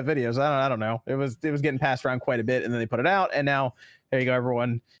Explain made that video. So I don't know. It was getting passed around quite a bit, and then they put it out, and now there you go.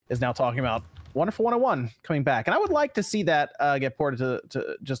 Everyone is now talking about Wonderful 101 coming back, and I would like to see that get ported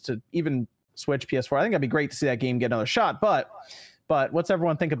to even Switch, PS4. I think that'd be great to see that game get another shot. But what's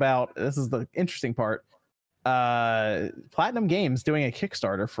everyone think about? This is the interesting part. Platinum Games doing a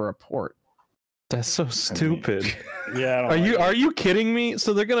Kickstarter for a port. That's so stupid. Yeah. Are you kidding me?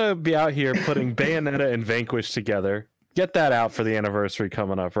 So they're gonna be out here putting Bayonetta and Vanquish together. Get that out for the anniversary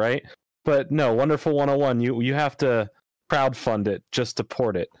coming up, right? But no, Wonderful 101, you have to crowdfund it just to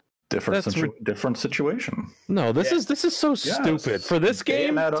port it. Different situation. No, this is so stupid. For this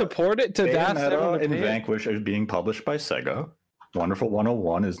game to port it to Bayonetta and Vanquish are being published by Sega. Wonderful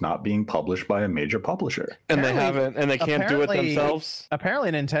 101 is not being published by a major publisher. And they haven't, and they can't do it themselves.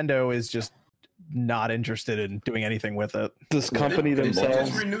 Apparently Nintendo is just not interested in doing anything with it. This company themselves. Did they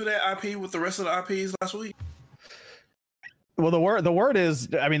just renew that IP with the rest of the IPs last week? Well, the word is,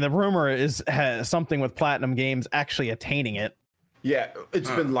 I mean, the rumor has something with Platinum Games actually attaining it. Yeah,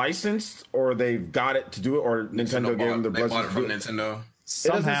 it's been licensed, or they've got it to do it, or Nintendo gave them the blessing. They bought it from Nintendo.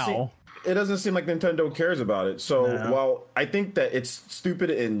 Somehow. It doesn't seem like Nintendo cares about it. So while I think that it's stupid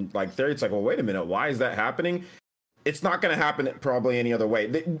in like theory, it's like, well, wait a minute, why is that happening? It's not going to happen probably any other way.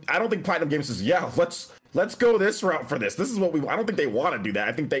 I don't think Platinum Games says, yeah, let's go this route for this. This is what I don't think they want to do that.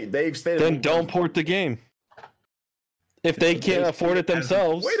 I think they've stated. Then don't port the game. If they can't afford it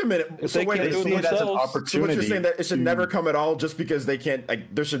themselves. Wait a minute. If they can't do it themselves. So what you're saying that it should never come at all just because they can't,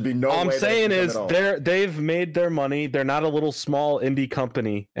 like, there should be no way. All I'm saying is they've made their money. They're not a little small indie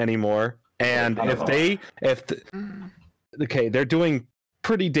company anymore. And they're doing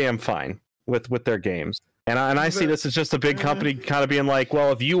pretty damn fine with their games. And I see this as just a big company kind of being like,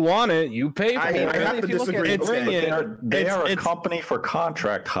 well, if you want it, you pay for it. I have to disagree. They are a company for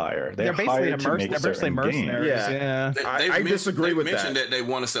contract hire. They're basically mercenaries. Yeah. I disagree with that. They mentioned that they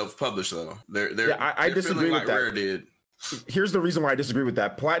want to self-publish, though. I disagree with that. Rare did. Here's the reason why I disagree with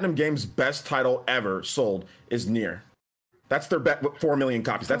that. Platinum Games' best title ever sold is Nier. That's their 4 million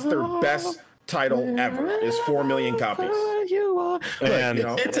copies. That's their best title ever, is 4 million copies. And,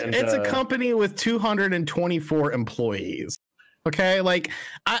 it's a company with 224 employees. Okay, like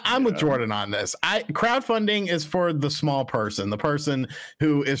I'm with Jordan on this. Crowdfunding is for the small person, the person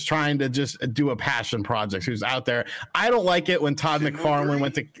who is trying to just do a passion project, who's out there. I don't like it when Todd McFarlane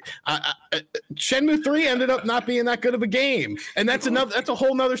went to Shenmue 3 ended up not being that good of a game, and that's a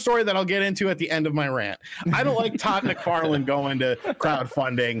whole nother story that I'll get into at the end of my rant. I don't like Todd McFarlane going to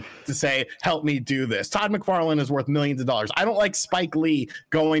crowdfunding to say, help me do this. Todd McFarlane is worth millions of dollars. I don't like Spike Lee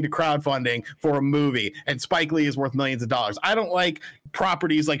going to crowdfunding for a movie, and Spike Lee is worth millions of dollars. I don't like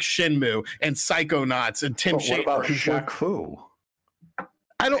properties like Shenmue and Psychonauts and Tim Schafer. What about Shaq Fu?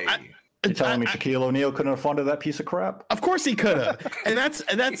 You're telling me Shaquille O'Neal couldn't have funded that piece of crap? Of course he could have. And that's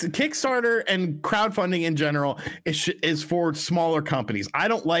Kickstarter and crowdfunding in general is for smaller companies. I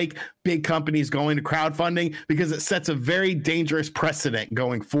don't like big companies going to crowdfunding because it sets a very dangerous precedent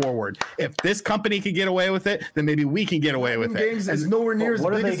going forward. If this company can get away with it, then maybe we can get away with it. Games is nowhere near as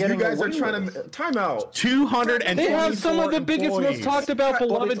big as you guys are trying to time out. 224 They have some of the biggest, most talked about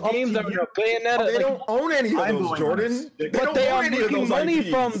beloved games that are Bayonetta. They don't own any of those, Jordan. But they are making money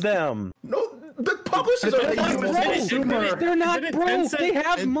from them. No, the publishers are making money. They're not broke. They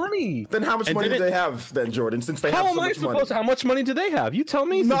have money. Then how much money do they have then, Jordan, since they have so much money? How much money do they have? You tell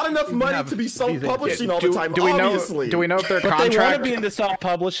me. Not enough money to be self-publishing all the time, do we obviously. Do we know if their But they want to contract... be into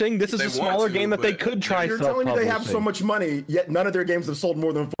self-publishing. This is a smaller game that they could try You're self-publishing. telling me they have so much money, yet none of their games have sold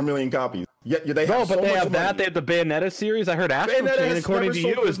more than 4 million copies. Yet they have so much money. They have that. They have the Bayonetta series. I heard Astral Chain, according to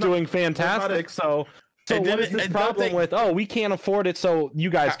you, is doing fantastic. So what is this problem with, we can't afford it, so you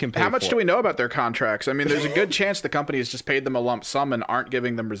guys can pay How much for do we it? know about their contracts? I mean, there's a good chance the company has just paid them a lump sum and aren't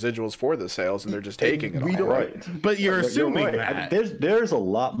giving them residuals for the sales, and they're just taking it all. Right. But you're assuming right. that. There's a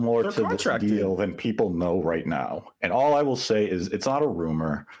lot more They're to this contracted. deal than people know right now. And all I will say is it's not a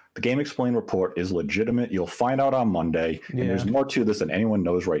rumor. The Game Explain report is legitimate. You'll find out on Monday. And there's more to this than anyone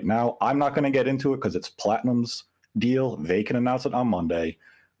knows right now. I'm not going to get into it because it's Platinum's deal. They can announce it on Monday.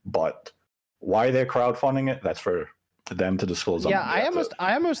 But why they're crowdfunding it, that's for them to disclose. Yeah, on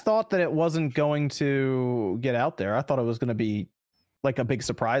I almost thought that it wasn't going to get out there. I thought it was going to be like a big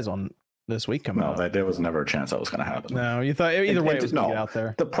surprise on this week coming out. No, there was never a chance that was going to happen. No, you thought either way it was going to get out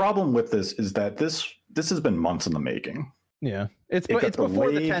there. The problem with this is that this has been months in the making. Yeah, it's It got before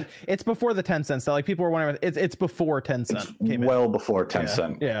the delayed. 10. It's before the 10 cents. So like people were wondering, it's before 10 cent came Well in. before 10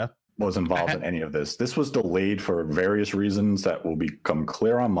 cent Yeah. was involved in any of this. This was delayed for various reasons that will become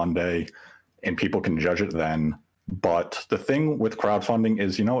clear on Monday, and people can judge it then. But the thing with crowdfunding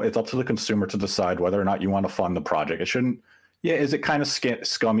is, it's up to the consumer to decide whether or not you want to fund the project. It shouldn't. Yeah, is it kind of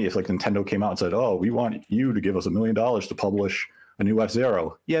scummy if like Nintendo came out and said, "Oh, we want you to give us $1 million to publish a new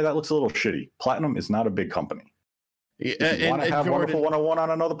F-Zero"? Yeah, that looks a little shitty. Platinum is not a big company. If you want to have Wonderful 101 on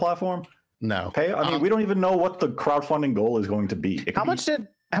another platform? No. Okay, I mean, we don't even know what the crowdfunding goal is going to be. It How could much did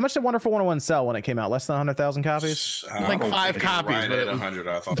Wonderful 101 sell when it came out? Less than 100,000 copies? Like 5 copies. Right at 100,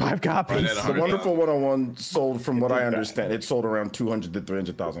 I thought. 5 copies. Right at The 100. Wonderful 101 sold, from what I understand, it sold around 200 to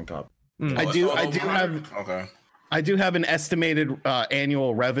 300,000 copies. I do have an estimated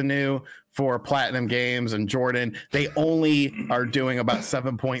annual revenue for Platinum Games and Jordan. They only are doing about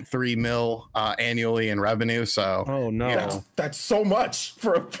 7.3 mil annually in revenue. So Oh no, That's so much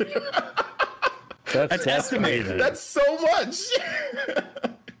for a. that's estimated. That's so much.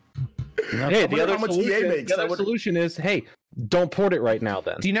 Hey, the how much EA makes. other solution is, hey, don't port it right now.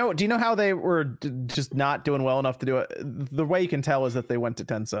 Then Do you know how they were just not doing well enough to do it? The way you can tell is that they went to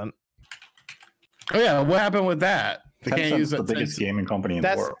 10 cent. Oh yeah, what happened with that? They can't use the it. biggest gaming company in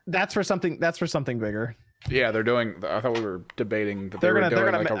the world. That's for something bigger. Yeah, they're doing. I thought we were debating that They're they were gonna- doing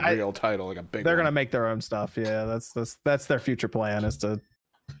they're like gonna- a real title, like a big. They're one. gonna make their own stuff. Yeah, that's their future plan is to.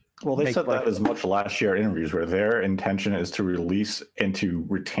 Well, they make said like- that as much last year in interviews, where their intention is to release and to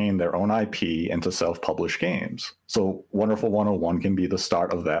retain their own IP and to self-publish games. So Wonderful 101 can be the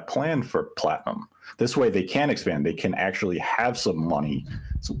start of that plan for Platinum. This way they can expand. They can actually have some money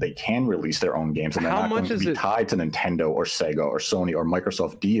so they can release their own games, and they're How not going much to is be it- tied to Nintendo or Sega or Sony or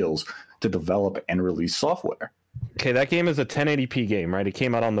Microsoft deals to develop and release software. okay, that game is a 1080p game, right? It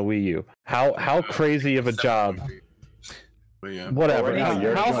came out on the Wii U. How crazy of a job? But yeah. Whatever. Right now,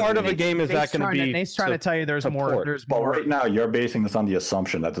 you're How hard of a game is that going to be? Nate's trying to tell you there's more. support? There's But more. right now, you're basing this on the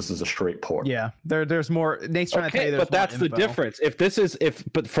assumption that this is a straight port. Yeah, there's more. Nate's trying to tell you Okay, there's but that's more the info. difference.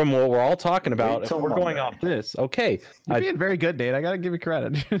 But from what we're all talking about, Wait if till we're going Monday. off this, okay, You're being very good, Nate. I gotta give you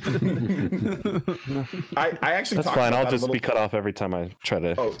credit. I actually that's talked fine. about I'll that a just little- be cut off every time I try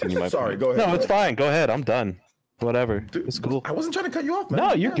to Oh, continue my sorry. point. Go ahead. No, it's fine. Go ahead. I'm done. Whatever. It's cool. I wasn't trying to cut you off, man.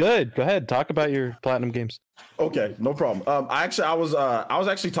 No, you're good. Go ahead. Talk about your Platinum games. Okay, no problem. I was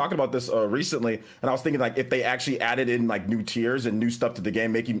actually talking about this recently, and I was thinking like if they actually added in like new tiers and new stuff to the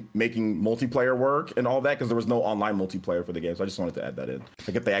game, making multiplayer work and all that, because there was no online multiplayer for the game. So I just wanted to add that in.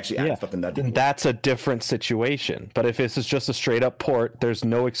 Like if they actually add stuff in that. Then that's a different situation. But if this is just a straight up port, there's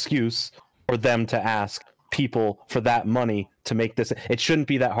no excuse for them to ask people for that money to make this. It shouldn't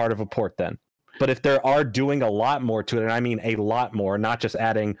be that hard of a port then. But if they are doing a lot more to it, and I mean a lot more, not just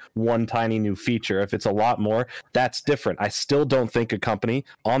adding one tiny new feature, if it's a lot more, that's different. I still don't think a company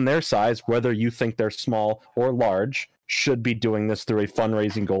on their size, whether you think they're small or large, should be doing this through a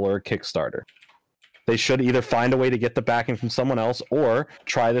fundraising goal or a Kickstarter. They should either find a way to get the backing from someone else or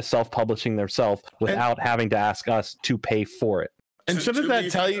try the self-publishing themselves without having to ask us to pay for it. And shouldn't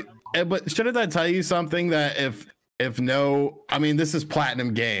that tell you? But shouldn't that tell you something that if no, I mean, this is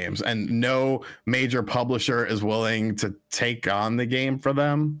Platinum Games and no major publisher is willing to take on the game for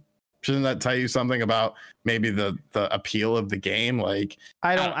them? Shouldn't that tell you something about maybe the appeal of the game? Like,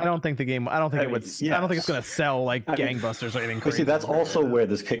 I don't think the game. I don't think it's going to sell like gangbusters or anything crazy. See, that's also where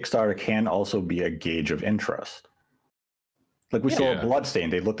this Kickstarter can also be a gauge of interest. Like we saw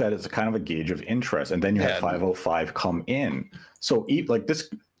Bloodstained, they looked at it as a kind of a gauge of interest, and then you had 505 come in. So, like this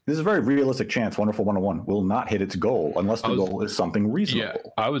is a very realistic chance Wonderful 101 will not hit its goal unless the goal is something reasonable.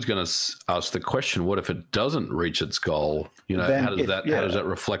 Yeah, I was going to ask the question: what if it doesn't reach its goal? You know, how does that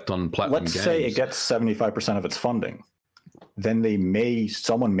reflect on Platinum Games? Let's say it gets 75% of its funding. Then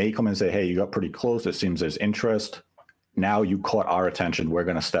someone may come and say, "Hey, you got pretty close. It seems there's interest. Now you caught our attention. We're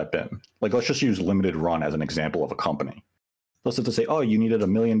going to step in." Like, let's just use Limited Run as an example of a company. Let's just say, "Oh, you needed $1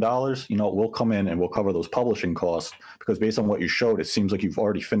 million. You know, we'll come in and we'll cover those publishing costs because based on what you showed, it seems like you've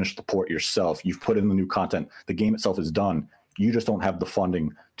already finished the port yourself. You've put in the new content. The game itself is done. You just don't have the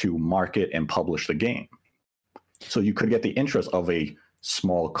funding to market and publish the game." So you could get the interest of a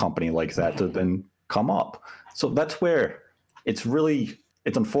small company like that to then come up. So that's where it's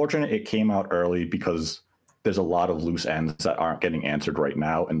unfortunate it came out early because there's a lot of loose ends that aren't getting answered right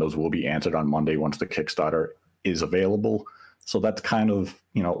now, and those will be answered on Monday once the Kickstarter is available. So that's kind of,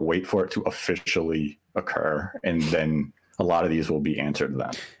 wait for it to officially occur, and then a lot of these will be answered then.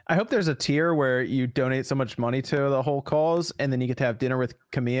 I hope there's a tier where you donate so much money to the whole cause, and then you get to have dinner with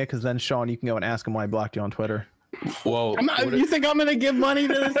Kamiya, because then, Sean, you can go and ask him why he blocked you on Twitter. Well, you think I'm going to give money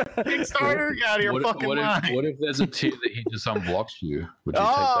to this Kickstarter? Get out of your fucking mind. What if there's a tier that he just unblocks you? Would you take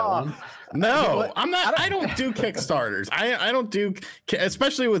that one? No, I'm not. I don't do Kickstarters. I don't do,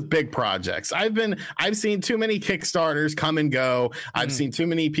 especially with big projects. I've seen too many Kickstarters come and go. I've seen too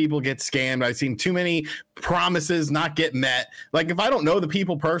many people get scammed. I've seen too many promises not get met. Like, if I don't know the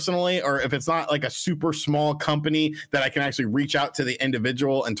people personally, or if it's not like a super small company that I can actually reach out to the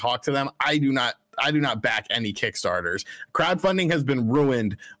individual and talk to them, I do not back any Kickstarters. Crowdfunding has been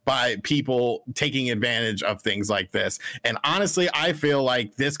ruined by people taking advantage of things like this. And honestly, I feel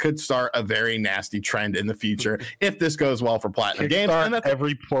like this could start a very nasty trend in the future if this goes well for Platinum Games. And that's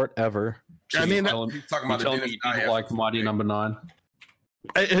every port ever. I mean, talking about the like Mighty Number 9.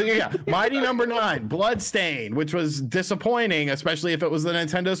 Mighty Number 9, Bloodstained, which was disappointing, especially if it was the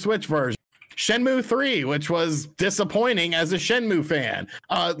Nintendo Switch version. Shenmue 3, which was disappointing as a Shenmue fan.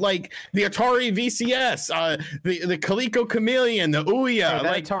 Like the Atari VCS, the Coleco Chameleon, the Ouya. Hey,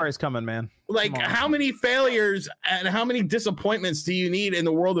 that Atari's coming, man. Like, how many failures and how many disappointments do you need in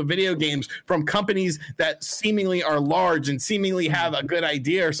the world of video games from companies that seemingly are large and seemingly have a good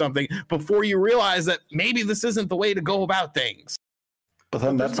idea or something before you realize that maybe this isn't the way to go about things? But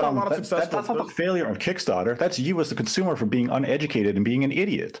then that's not the failure of Kickstarter. That's you as the consumer for being uneducated and being an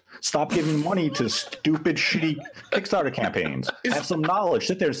idiot. Stop giving money to stupid, shitty Kickstarter campaigns. Have some knowledge.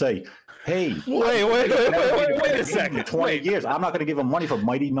 Sit there and say, "Hey, wait a second. 20 years. I'm not going to give them money for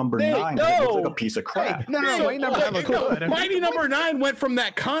Mighty Number 9. It looks like a piece of crap." Mighty Number 9 looked good. Mighty Number 9 went from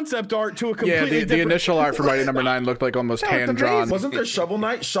that concept art to a completely different... the initial art for Mighty Number 9 looked like almost hand drawn. Wasn't there Shovel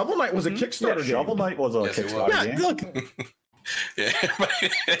Knight? Shovel Knight was a Kickstarter game. Shovel Knight was a Kickstarter game. Look. Yeah,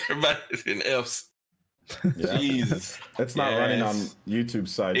 everybody's in F's. Yeah. Jesus, it's not running on YouTube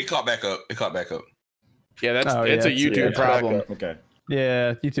side. It caught back up. Yeah, it's a YouTube problem. Okay.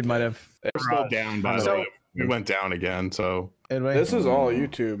 Yeah, YouTube might have. It's still down, by the way. It went down again, so... This is all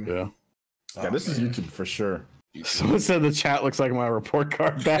YouTube. Yeah, this is YouTube for sure. Someone said the chat looks like my report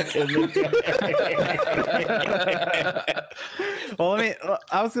card back in the day. Well,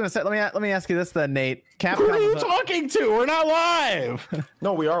 I was gonna say, let me ask you this then, Nate. Capcom, who are you talking to? We're not live.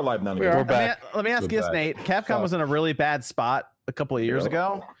 No, we are live now. We're back. Let me ask you this, Nate. Capcom was in a really bad spot a couple of years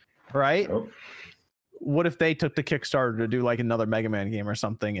ago, right? What if they took the Kickstarter to do like another Mega Man game or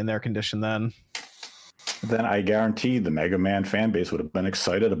something in their condition then? Then I guarantee the Mega Man fan base would have been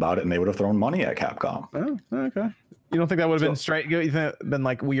excited about it, and they would have thrown money at Capcom. Oh, okay. You don't think that would have been straight? You think it'd been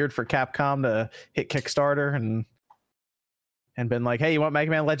like weird for Capcom to hit Kickstarter and been like, "Hey, you want Mega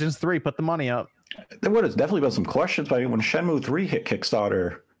Man Legends 3? Put the money up." There would have definitely been some questions, but when Shenmue 3 hit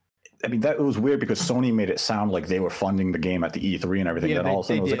Kickstarter, I mean, that was weird because Sony made it sound like they were funding the game at the E3 and everything. Yeah, then all of a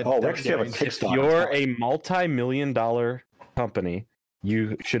sudden it was like, "Oh, we actually have a Kickstarter." If you're a multi-million-dollar company,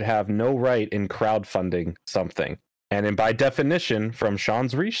 you should have no right in crowdfunding something. And by definition, from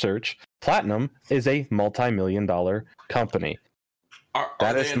Sean's research, Platinum is a multi-million-dollar company.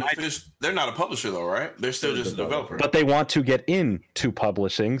 They're not a publisher though, right? They're still just a developer. But they want to get into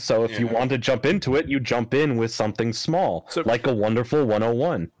publishing. So if you want to jump into it, you jump in with something small, like a Wonderful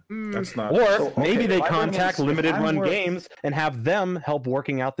 101. That's not. Or maybe they contact Limited Run Games and have them help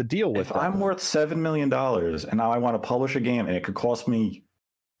working out the deal with if them. I'm worth $7 million and now I want to publish a game and it could cost me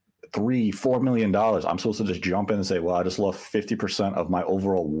 $3-4 million, I'm supposed to just jump in and say, well, I just lost 50% of my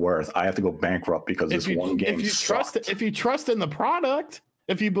overall worth. I have to go bankrupt because this one game if you trust in the product,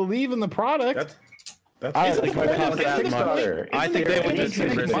 if you believe in the product, I think they would just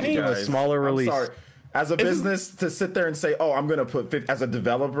make money in a smaller release. As a business, to sit there and say, "Oh, I'm going to put," as a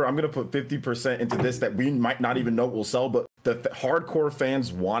developer, I'm going to put 50% into this that we might not even know will sell, but the hardcore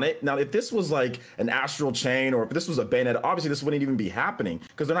fans want it. Now, if this was like an Astral Chain or if this was a Bayonetta, obviously this wouldn't even be happening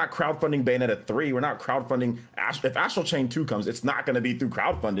because they're not crowdfunding Bayonetta 3. We're not crowdfunding. If Astral Chain 2 comes, it's not going to be through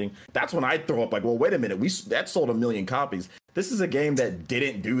crowdfunding. That's when I throw up like, well, wait a minute, that sold 1 million copies. This is a game that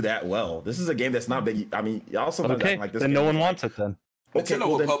didn't do that well. This is a game that's not big. I mean, y'all sometimes like this. Then no one wants it then. Okay,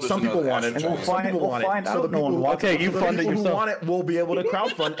 well, then some people want it, and we'll find it. So the people who want it will be able to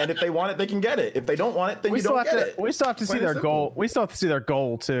crowdfund, and if they want it, they can get it. If they don't want it, then you don't get it. We still have to see their goal. We still have to see their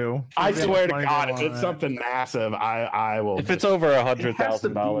goal too. I swear to God, if it's something massive, I will. If it's over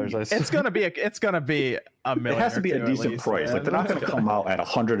 $100,000, it's gonna be a million. It has to be a decent price. Like they're not going to come out at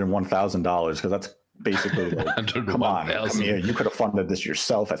 $101,000 because that's basically like, come on, here, you could have funded this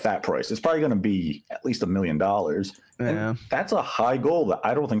yourself at that price. It's probably going to be at least $1 million. Yeah, that's a high goal that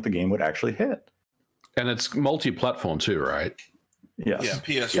I don't think the game would actually hit. And it's multi-platform too, right? Yes.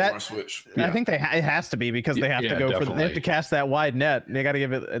 Yeah, PS4 Switch. I think it has to be because they have to go for. They have to cast that wide net. They got to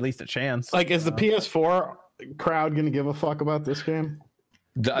give it at least a chance. Like, is the PS4 crowd going to give a fuck about this game?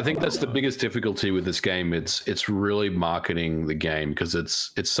 I think that's the biggest difficulty with this game. It's really marketing the game because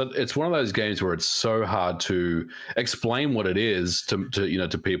it's one of those games where it's so hard to explain what it is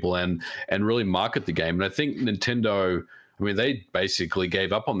to people and really market the game. And I think Nintendo, I mean, they basically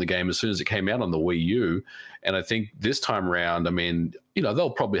gave up on the game as soon as it came out on the Wii U. And I think this time around, I mean, they'll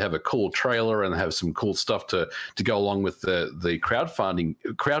probably have a cool trailer and have some cool stuff to go along with the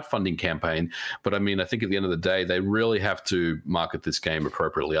crowdfunding campaign. But I mean, I think at the end of the day, they really have to market this game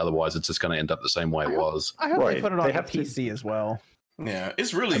appropriately. Otherwise, it's just going to end up the same way it was. I hope they put it on the PC as well. Yeah,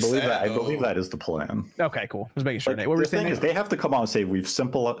 it's really sad. I believe that is the plan. Okay, cool. Just making sure. What the thing is, they have to come out and say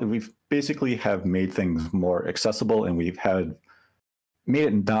we've basically have made things more accessible and we've made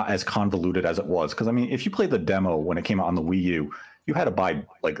it not as convoluted as it was. Because I mean, if you play the demo when it came out on the Wii U, you had to buy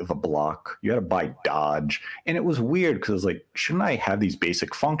like the block, you had to buy dodge, and it was weird because it was like, shouldn't I have these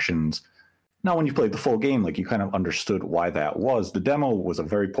basic functions? Now, when you played the full game, like you kind of understood why that was. The demo was a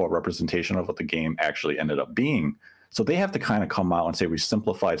very poor representation of what the game actually ended up being. So they have to kind of come out and say we've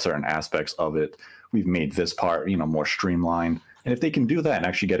simplified certain aspects of it. We've made this part, more streamlined. And if they can do that and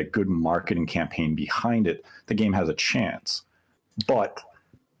actually get a good marketing campaign behind it, the game has a chance. But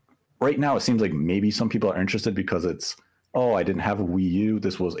right now, it seems like maybe some people are interested because it's, I didn't have a Wii U.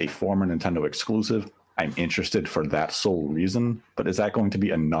 This was a former Nintendo exclusive. I'm interested for that sole reason. But is that going to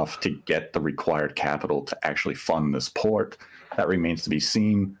be enough to get the required capital to actually fund this port? That remains to be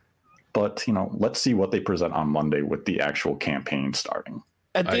seen. But, let's see what they present on Monday with the actual campaign starting.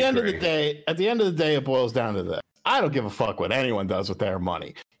 At the end of the day, it boils down to this. I don't give a fuck what anyone does with their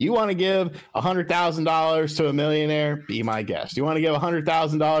money. You want to give $100,000 to a millionaire? Be my guest. You want to give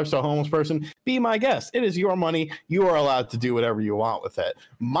 $100,000 to a homeless person? Be my guest. It is your money. You are allowed to do whatever you want with it.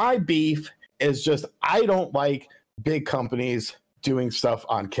 My beef is just I don't like big companies doing stuff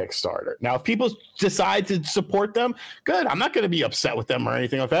on Kickstarter. Now, if people decide to support them, good. I'm not going to be upset with them or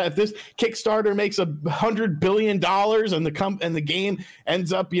anything like that. If this Kickstarter makes $100 billion and the game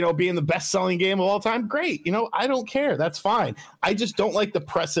ends up, being the best-selling game of all time, great. I don't care. That's fine. I just don't like the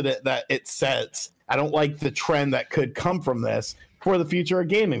precedent that it sets. I don't like the trend that could come from this for the future of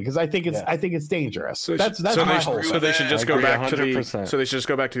gaming because I think it's dangerous. So that's my whole. So they should just go back to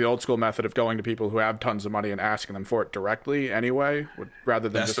the old school method of going to people who have tons of money and asking them for it directly anyway, rather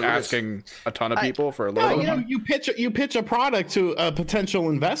than just asking a ton of people for a little. Money. You pitch a product to a potential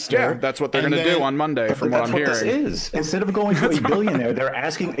investor. Yeah, that's what they're going to do on Monday, from what I'm hearing. This is instead of going to a billionaire, they're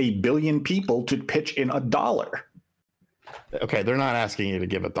asking a billion people to pitch in $1. Okay, they're not asking you to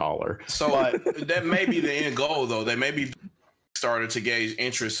give $1. So that may be the end goal, though. They may be started to gauge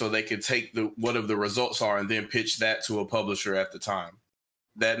interest so they could take whatever the results are and then pitch that to a publisher at the time.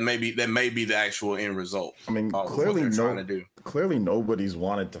 That may be the actual end result. I mean, clearly nobody's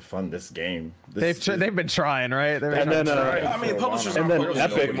wanted to fund this game. They've been trying, right? Publishers aren't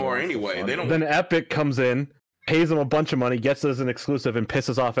Epic more anyway. Then Epic comes in, pays them a bunch of money, gets us an exclusive, and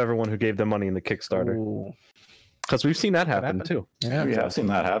pisses off everyone who gave them money in the Kickstarter. Ooh. Because we've seen that happen too. Yeah, we have seen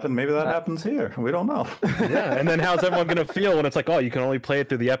that happen. Maybe that happens here. We don't know. Yeah, and then how's everyone going to feel when it's like, oh, you can only play it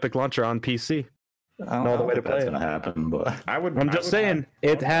through the Epic Launcher on PC? I don't know the way to play that's going to happen, but I'm just saying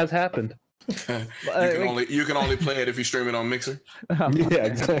it has happened. You can only play it if you stream it on Mixer. Yeah,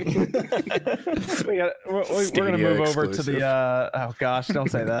 exactly. We're gonna move over to the oh gosh, don't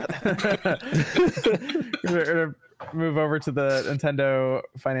say that. We're gonna move over to the Nintendo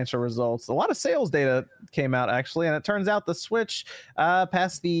financial results. A lot of sales data came out actually, and it turns out the Switch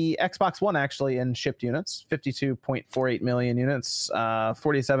passed the Xbox One actually in shipped units. 52.48 million units.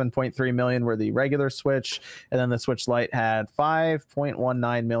 47.3 million were the regular Switch, and then the Switch Lite had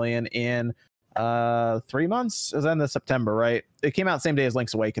 5.19 million in 3 months. It was end of September, right? It came out same day as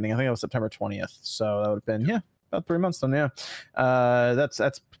Link's Awakening. I think it was September 20th. So that would have been about 3 months then.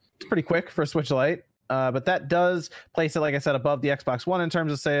 That's pretty quick for a Switch Lite. But that does place it, like I said, above the Xbox One in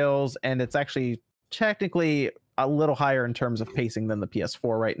terms of sales, and it's actually technically a little higher in terms of pacing than the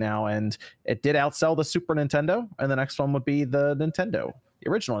PS4 right now, and it did outsell the Super Nintendo, and the next one would be the Nintendo, the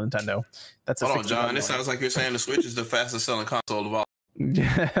original Nintendo. That's hold on, John. It sounds like you're saying the Switch is the fastest selling console of all.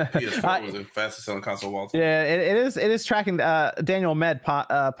 PS4 was the fastest selling console of all time. Yeah, it is tracking. Daniel Med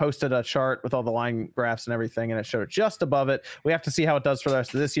posted a chart with all the line graphs and everything, and it showed just above it. We have to see how it does for the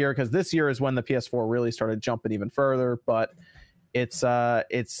rest of this year, because this year is when the PS4 really started jumping even further. But it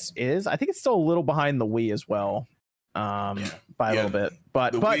is. I think it's still a little behind the Wii as well, by a little bit.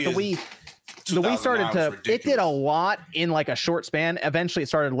 But the Wii started to. Ridiculous. It did a lot in like a short span. Eventually, it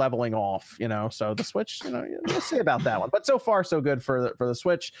started leveling off. So the Switch. We'll see about that one. But so far, so good for the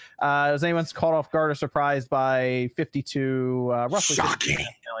Switch. Was anyone caught off guard or surprised by 52 roughly 52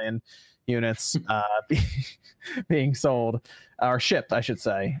 million units being sold or shipped, I should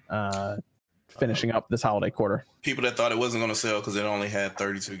say, finishing up this holiday quarter? People that thought it wasn't going to sell because it only had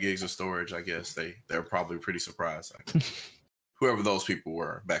 32 gigs of storage, I guess they're probably pretty surprised. Whoever those people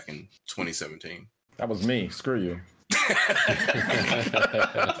were back in 2017. That was me. Screw you.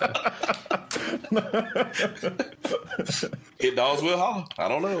 Hit dogs will holler. I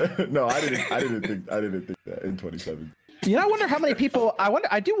don't know. No, I didn't think that in 2017. I wonder how many people.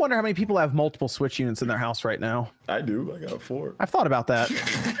 I do wonder how many people have multiple Switch units in their house right now. I do. I got 4. I've thought about that.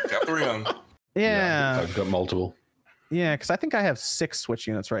 Got 3 on. Yeah, I've got multiple. Yeah, because I think I have 6 Switch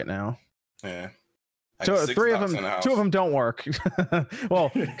units right now. Yeah. So 3 of them, 2 of them don't work.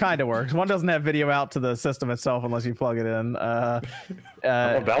 Well, kind of works. One doesn't have video out to the system itself unless you plug it in. I'm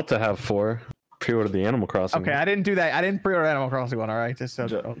about to have 4. Pre-order the Animal Crossing. Okay, I didn't do that. I didn't pre-order Animal Crossing one. All right, just don't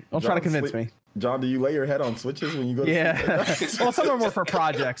try to convince me. John, do you lay your head on Switches when you go to sleep? Well, some of them were for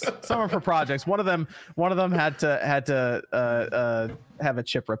projects. One of them had to have a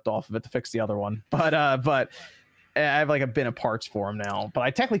chip ripped off of it to fix the other one. But I have like a bin of parts for them now, but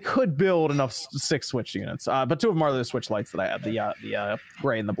I technically could build enough 6 Switch units. But 2 of them are the Switch Lights that I have, the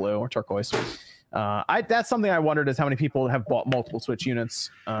gray and the blue or turquoise. That's something I wondered is how many people have bought multiple Switch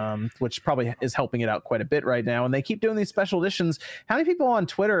units, which probably is helping it out quite a bit right now. And they keep doing these special editions. How many people on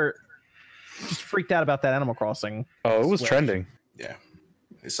Twitter just freaked out about that Animal Crossing? Oh, it was trending. Yeah,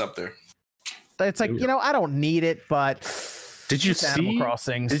 it's up there. It's like, I don't need it, but Did you see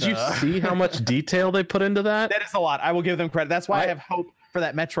how much detail they put into that? That is a lot. I will give them credit. That's why I have hope for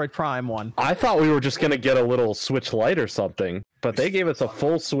that Metroid Prime one. I thought we were just going to get a little Switch Lite or something, but they gave us a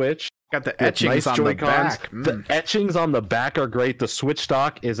full Switch. Got the etchings on the back. The etchings on the back are great. The Switch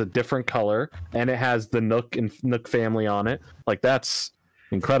dock is a different color, and it has the Nook and Nook family on it. Like, that's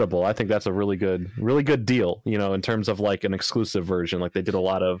incredible. I think that's a really good deal, in terms of like an exclusive version. Like, they did a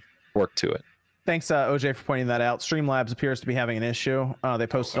lot of work to it. Thanks, OJ, for pointing that out. Streamlabs appears to be having an issue. They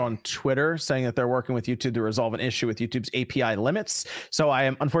posted on Twitter saying that they're working with YouTube to resolve an issue with YouTube's API limits. So I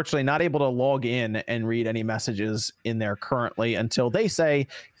am unfortunately not able to log in and read any messages in there currently until they say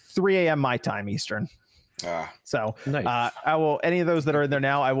 3 a.m. my time Eastern. So nice. I will, any of those that are in there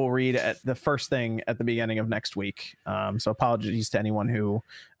now, I will read at the first thing at the beginning of next week. So apologies to anyone who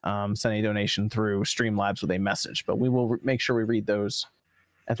sent a donation through Streamlabs with a message, but we will make sure we read those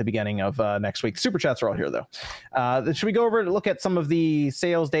at the beginning of next week. Super chats are all here though. Should we go over to look at some of the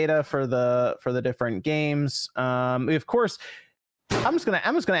sales data for the different games? Of course, I'm just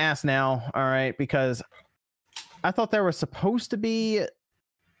gonna ask now. All right, because I thought there was supposed to be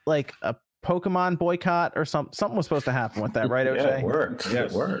like a Pokemon boycott or something was supposed to happen with that, right, OJ? Yeah, it worked. Yeah,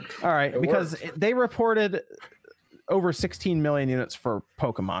 it worked. All right, because they reported over 16 million units for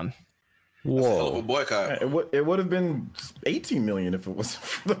Pokemon. Whoa! That's a hell of a boycott. It would have been 18 million if it wasn't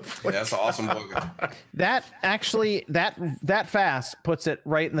for the boycott. Yeah, that's an awesome boycott. That actually that fast puts it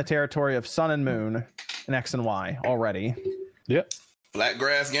right in the territory of Sun and Moon and X and Y already. Yep. Black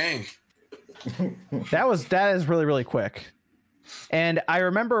Grass Gang. That is really, really quick. And I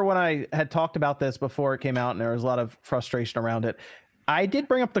remember when I had talked about this before it came out, and there was a lot of frustration around it. I did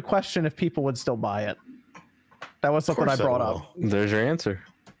bring up the question if people would still buy it. That was something I brought up. There's your answer.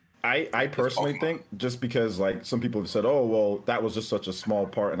 I personally think, just because like some people have said, oh well, that was just such a small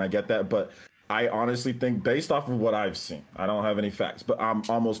part, and I get that, but I honestly think, based off of what I've seen, I don't have any facts, but I'm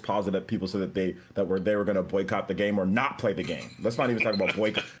almost positive people said that they were going to boycott the game or not play the game. Let's not even talk about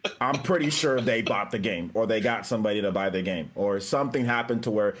boycott. I'm pretty sure they bought the game, or they got somebody to buy the game, or something happened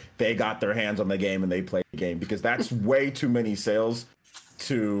to where they got their hands on the game and they played the game, because that's way too many sales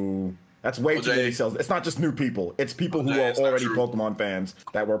to. That's way too many sales. It's not just new people. It's people who are already Pokemon fans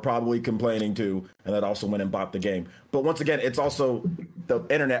that were probably complaining too, and that also went and bought the game. But once again, it's also the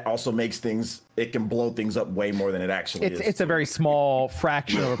internet also makes things. It can blow things up way more than it actually is. It's a very small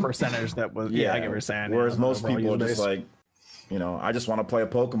fraction of a percentage that was. Yeah, I get what you're saying. Whereas most people are just like, I just want to play a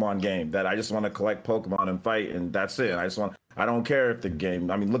Pokemon game. That I just want to collect Pokemon and fight, and that's it. I don't care if the game.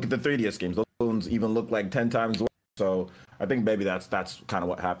 I mean, look at the 3DS games. Those ones even look like 10 times worse. So I think maybe that's kind of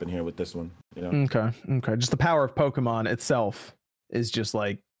what happened here with this one. Okay. Just the power of Pokemon itself is just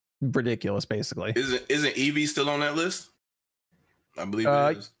like ridiculous, basically. Isn't Eevee still on that list? I believe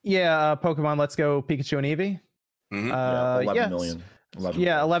it is. Yeah, Pokemon Let's Go Pikachu and Eevee. Mm-hmm. 11 million.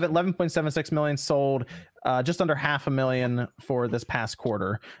 11.76 million sold. Just under 500,000 for this past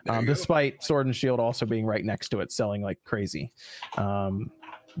quarter, despite Sword and Shield also being right next to it, selling like crazy.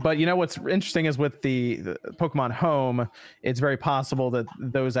 But what's interesting is with the Pokemon Home, it's very possible that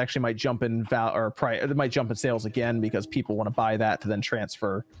those actually might jump in it might jump in sales again, because people want to buy that to then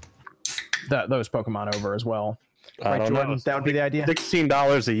transfer those Pokemon over as well. I don't know. That would be the idea.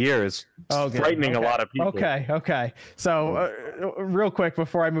 $16 a year is frightening a lot of people. Okay. So real quick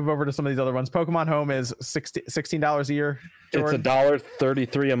before I move over to some of these other ones, Pokemon Home is $16 a year. Jordan? It's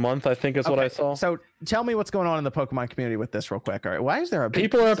 $1.33 a month, I think, is what I saw. So tell me what's going on in the Pokemon community with this real quick. All right, why is there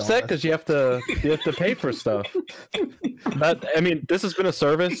people are upset because you have to pay for stuff. This has been a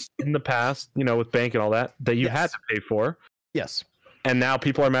service in the past, with bank and all that you had to pay for. Yes. And now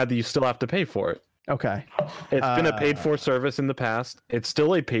people are mad that you still have to pay for it. Okay. It's been a paid for service in the past. It's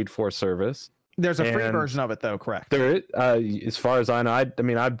still a paid for service. There's a free version of it though, correct? There is, as far as I know.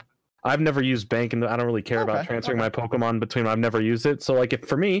 I've never used bank, and I don't really care about transferring my Pokemon between them. I've never used it. So like, if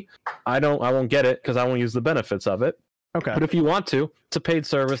for me, I won't get it because I won't use the benefits of it. Okay. But if you want to, it's a paid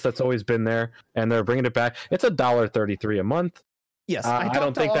service that's always been there, and they're bringing it back. It's $1.33 a month. Yes, I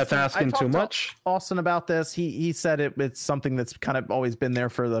don't think that's asking too much. Austin about this, he said it's something that's kind of always been there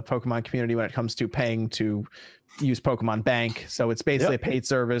for the Pokemon community when it comes to paying to use Pokemon Bank. So it's basically a paid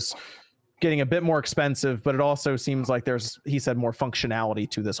service, getting a bit more expensive, but it also seems like he said, more functionality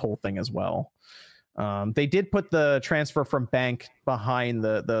to this whole thing as well. They did put the transfer from bank behind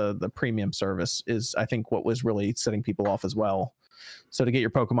the premium service is, I think, what was really setting people off as well. So to get your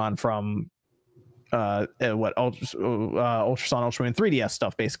Pokemon from Ultra Sun, Ultra Moon, 3DS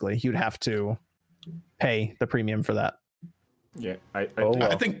stuff, basically, you'd have to pay the premium for that. Yeah, I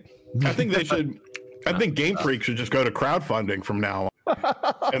think they should. I think Game Freak should just go to crowdfunding from now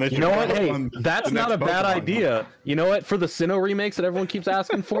on. And you know what? Hey, that's not a bad idea. You know what? For the Sinnoh remakes that everyone keeps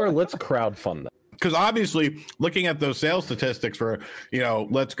asking for, let's crowdfund them. Because obviously, looking at those sales statistics for,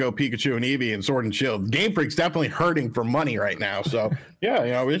 Let's Go Pikachu and Eevee and Sword and Shield, Game Freak's definitely hurting for money right now. So,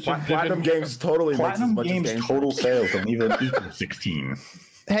 it's Platinum Games totally Platinum makes as much Games total sales don't even equal 16.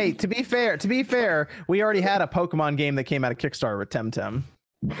 Hey, to be fair, we already had a Pokemon game that came out of Kickstarter with Temtem.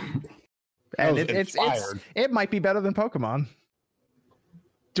 And it might be better than Pokemon.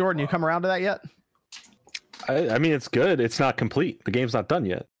 Jordan, you come around to that yet? I mean, it's good. It's not complete. The game's not done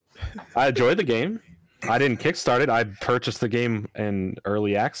yet. I enjoyed the game. I didn't kickstart it. I purchased the game in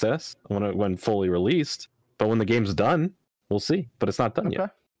early access when fully released. But when the game's done, we'll see. But it's not done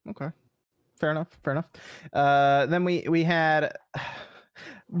yet. Okay. Fair enough. Then we had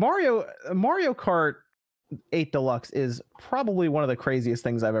Mario Kart 8 Deluxe is probably one of the craziest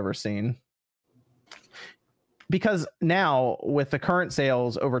things I've ever seen. Because now with the current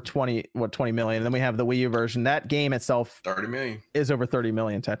sales over 20 million, and then we have the Wii U version, that game itself 30 million is over 30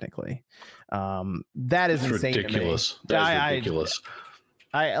 million technically. That is insane. Ridiculous. To me. That's ridiculous.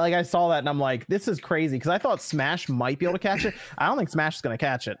 I saw that and I'm like, this is crazy, because I thought Smash might be able to catch it. I don't think Smash is going to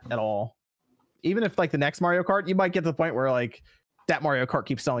catch it at all. Even if like the next Mario Kart, you might get to the point where like that Mario Kart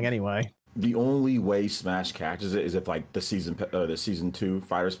keeps selling anyway. The only way Smash catches it is if like the season 2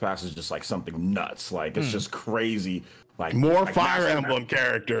 Fighters Pass is just like something nuts, like it's just crazy, like more like Fire Emblem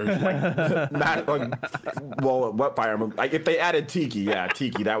characters. What Fire Emblem? Like if they added Tiki,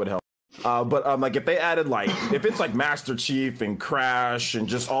 that would help. But like if they added like if it's like Master Chief and Crash and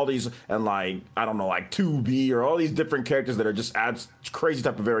just all these and like I don't know like 2B or all these different characters that are just adds crazy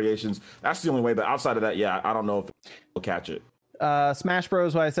type of variations, that's the only way. But outside of that, yeah, I don't know if they'll catch it. Smash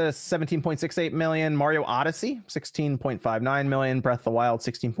Bros. What I said is 17.68 million. Mario Odyssey 16.59 million. Breath of the Wild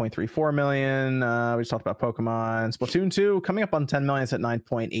 16.34 million. We just talked about Pokemon. Splatoon 2 coming up on 10 million. It's at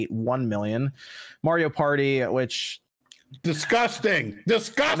 9.81 million. Mario Party, which disgusting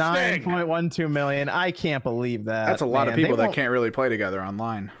 9.12 million. I can't believe that. That's a lot of people that can't really play together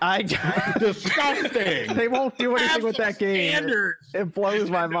online. Disgusting. They won't do anything with that game. It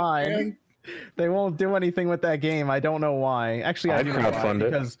blows my mind. They won't do anything with that game. I don't know why. Actually, I do know why,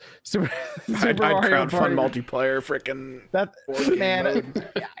 because Super I'd Mario crowdfund Party multiplayer. Freaking that man.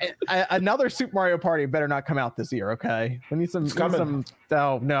 Another Super Mario Party better not come out this year. Okay, we need some.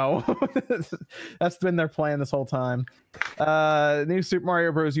 Oh no, that's been their plan this whole time. New Super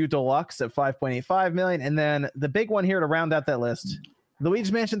Mario Bros. U Deluxe at 5.85 million, and then the big one here to round out that list,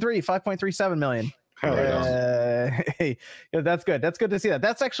 Luigi's Mansion 3, 5.37 million. Hey, yeah, that's good. That's good to see that.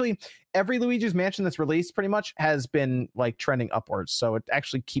 That's actually every Luigi's Mansion that's released pretty much has been like trending upwards. So it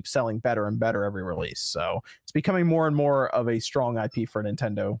actually keeps selling better and better every release. So it's becoming more and more of a strong IP for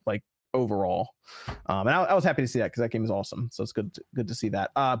Nintendo, like overall. And I was happy to see that because that game is awesome. So it's good to see that.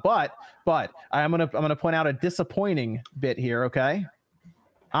 But I'm gonna point out a disappointing bit here. Okay,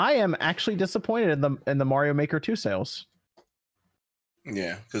 I am actually disappointed in the Mario Maker 2 sales.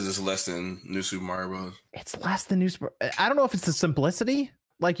 Yeah, because it's less than New Super Mario Bros. It's less than New Super. I don't know if it's the simplicity.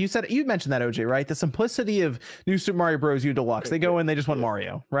 Like you said, you mentioned that, OJ, right? The simplicity of New Super Mario Bros. U Deluxe. They go in, they just want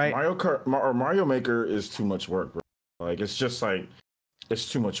Mario, right? Mario Maker is too much work, bro. Like it's just like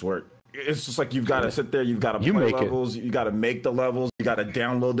it's too much work. It's just like you've got to sit there, you've got to play levels, you got to make the levels, you got to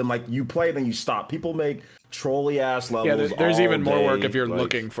download them. Like you play, then you stop. People make trolley ass levels. Yeah, there's even more work if you're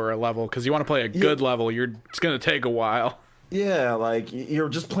looking for a level because you want to play a good level. It's gonna take a while. Yeah, like you're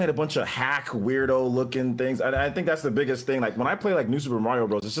just playing a bunch of hack weirdo looking things. I think that's the biggest thing. Like when I play like New Super Mario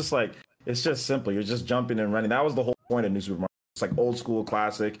Bros, it's just simple. You're just jumping and running. That was the whole point of New Super Mario. It's like old school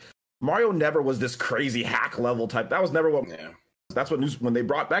classic. Mario never was this crazy hack level type. That was never what. Yeah. That's what when they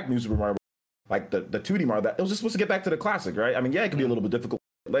brought back New Super Mario, like the 2D Mario. That it was just supposed to get back to the classic, right? I mean, yeah, it could be a little bit difficult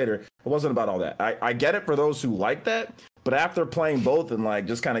later. It wasn't about all that. I get it for those who like that. But after playing both and like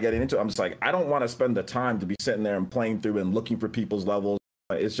just kind of getting into it, I'm just like, I don't want to spend the time to be sitting there and playing through and looking for people's levels.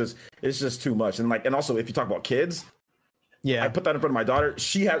 It's just too much. And also if you talk about kids, yeah, I put that in front of my daughter.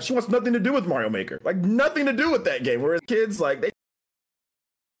 She wants nothing to do with Mario Maker, like nothing to do with that game. Whereas kids, like they,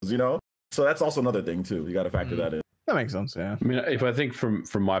 so that's also another thing too. You got to factor that in. That makes sense. Yeah. I mean, if I think from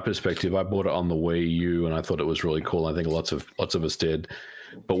my perspective, I bought it on the Wii U and I thought it was really cool. I think lots of us did.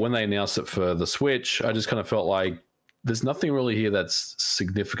 But when they announced it for the Switch, I just kind of felt like there's nothing really here that's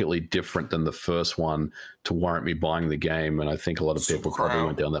significantly different than the first one to warrant me buying the game. And I think a lot of people probably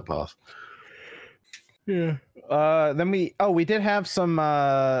went down that path. Yeah. Then we did have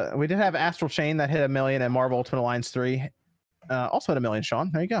Astral Chain that hit 1 million and Marvel Ultimate Alliance 3 also hit 1 million,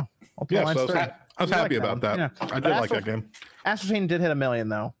 Sean. There you go. Ultimate Alliance 3. I was happy about that. Yeah. I did like that game. Astral Chain did hit 1 million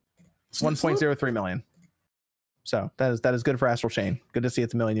though. 1.03 million. So that is good for Astral Chain. Good to see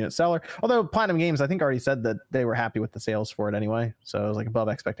it's a 1 million unit seller. Although Platinum Games, I think, already said that they were happy with the sales for it anyway. So it was like above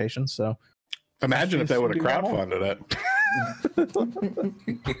expectations. So imagine if they would have crowdfunded it.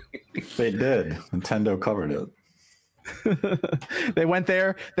 They did. Nintendo covered it. They went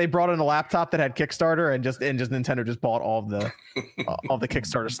there. They brought in a laptop that had Kickstarter, and just Nintendo just bought all of the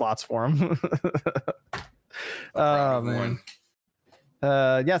Kickstarter slots for them. Oh man.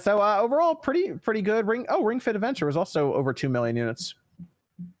 Yeah, so overall pretty good. Ring Fit Adventure was also over 2 million units.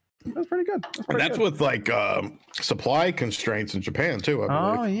 That's pretty good. That's with like supply constraints in Japan too, I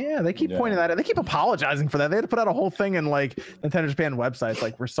believe. Oh yeah, they keep pointing that out. They keep apologizing for that. They had to put out a whole thing in like Nintendo Japan websites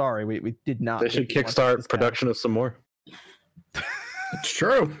like, we're sorry, we did not. They should kickstart production of some more. It's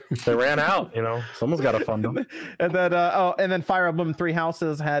true. They ran out, someone's got to fund them. And then Fire Emblem Three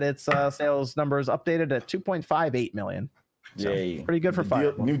Houses had its sales numbers updated at 2.58 million. So, yay! Pretty good for Fire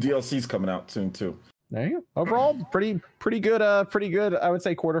Emblem. New DLC's coming out soon too. There you go. Overall, pretty good. I would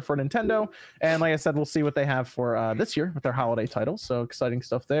say quarter for Nintendo. And like I said, we'll see what they have for this year with their holiday titles. So exciting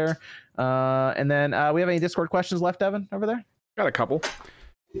stuff there. And then we have any Discord questions left, Evan, over there? Got a couple.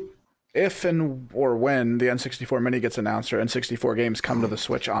 If or when the N64 Mini gets announced or N64 games come to the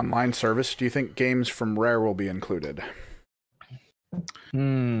Switch online service, do you think games from Rare will be included?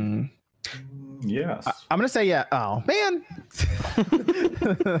 Yes. I'm going to say yeah. Oh, man.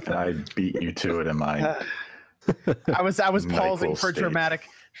 I beat you to it in my I was pausing for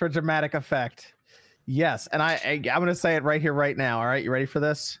dramatic effect. Yes, and I'm going to say it right here, right now. All right, you ready for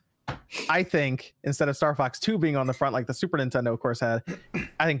this? I think instead of Star Fox 2 being on the front like the Super Nintendo, of course, had,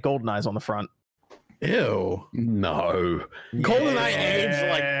 I think GoldenEye's on the front. Ew. No. GoldenEye aged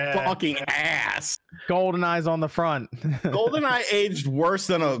like fucking ass. GoldenEye's on the front. GoldenEye aged worse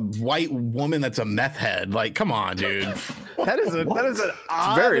than a white woman that's a meth head. Like, come on, dude. That is an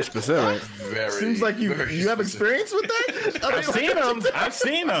odd, Very specific. Seems like you have experience with that. I've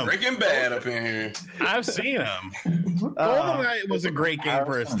seen them. Breaking Bad up in here. I've seen them. GoldenEye was a great game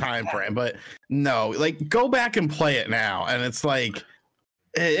for its time frame, but no, like go back and play it now, and it's like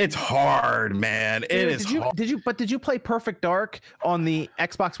it's hard, man. It is. Did you play Perfect Dark on the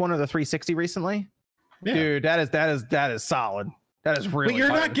Xbox One or the 360 recently? Yeah. Dude, that is solid. That is really. But you're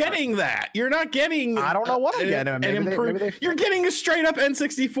fun. not getting that. You're not getting. I don't know what I'm getting. Maybe You're getting a straight up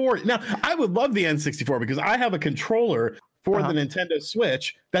N64. Now, I would love the N64 because I have a controller for the Nintendo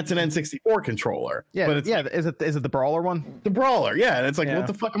Switch that's an N64 controller. Yeah, but it's is it the Brawler one? the Brawler, yeah. And it's like, what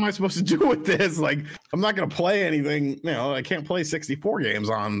the fuck am I supposed to do with this? Like, I'm not gonna play anything. You know, I can't play 64 games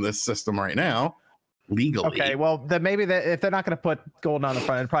on this system right now legally. Okay, well then maybe if they're not gonna put Golden on the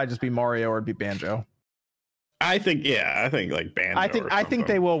front, it'd probably just be Mario or it'd be Banjo. I think like Banjo. I think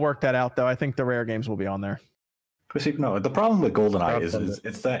they will work that out though. I think the rare games will be on there. But see, no, the problem with GoldenEye is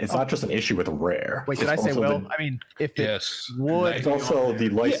it's that it's not just an issue with Rare. Wait, did I say Will? I mean, if it would, it's also the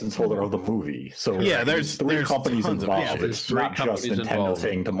license holder of the movie. So there's three companies tons of involved. It's not just Nintendo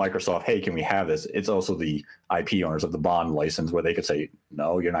saying to Microsoft, "Hey, can we have this?" It's also the IP owners of the Bond license where they could say,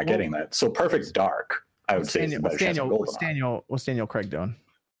 "No, you're not getting that." So Perfect Dark, I would say, is the better chance of GoldenEye. What's Daniel Craig doing?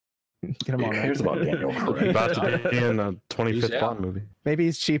 Get him on there. Here's about Daniel Craig. About to be in a 25th Bond movie. Maybe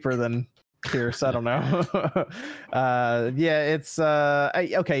he's cheaper than Pierce. I don't know. It's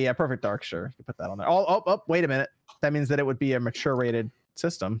okay. Yeah, Perfect Dark. Sure, you can put that on there. Oh, wait a minute. That means that it would be a mature rated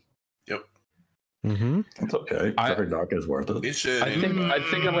system. Yep. Mm-hmm. It's okay. Perfect Dark is worth it. It should. I think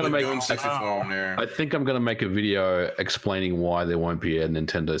I'm gonna make. on there. I think I'm gonna make a video explaining why there won't be a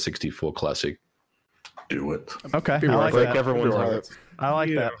Nintendo 64 Classic. Do it. Okay, I like that. Everyone's hearts. I like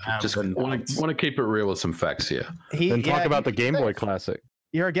that. Just want to keep it real with some facts here. Then talk about the Game Boy Classic.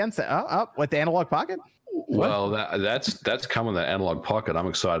 You're against it. What, the Analog Pocket? Well, that's coming, the Analog Pocket. I'm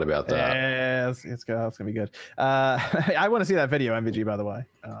excited about that. Yeah, it's gonna be good. I want to see that video, MVG, by the way.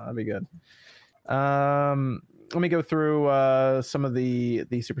 That'd be good. Let me go through some of the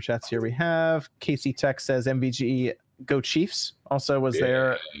super chats here. We have Casey Tech says MVG Go Chiefs also was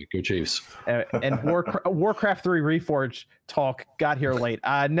there. Go Chiefs. And Warcraft 3 Reforged talk got here late.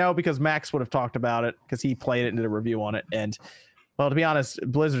 No, because Max would have talked about it because he played it and did a review on it. And well, to be honest,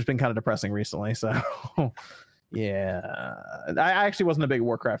 Blizzard's been kind of depressing recently. So yeah, I actually wasn't a big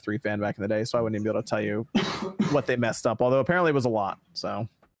Warcraft 3 fan back in the day, so I wouldn't even be able to tell you what they messed up. Although apparently it was a lot. So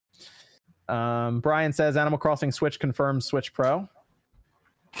Brian says Animal Crossing Switch confirms Switch Pro.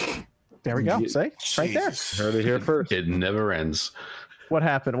 There we go. See? Right there. Heard it here first. It never ends. What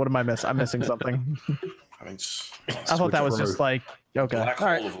happened? What am I missing? I'm missing something. I thought that was just like, okay. Black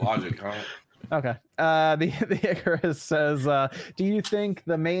hole of logic, huh? Okay. The Icarus says, do you think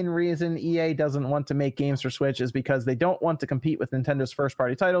the main reason EA doesn't want to make games for Switch is because they don't want to compete with Nintendo's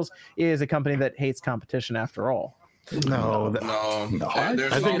first-party titles? EA is a company that hates competition after all. No.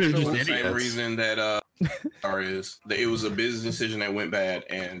 There's I think they're just the idiots. same reason that it was a business decision that went bad,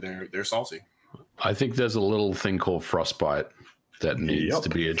 and they're salty. I think there's a little thing called frostbite that needs to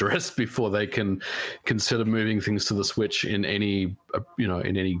be addressed before they can consider moving things to the Switch in any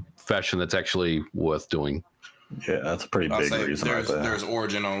fashion that's actually worth doing. Yeah, that's a pretty big reason. There's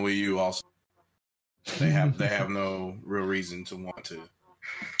Origin on Wii U also. They have no real reason to want to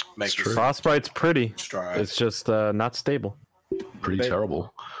make this Frostbite's pretty. stride. It's just not stable. Pretty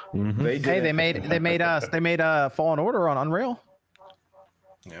terrible. Mm-hmm. They made Fallen Order on Unreal.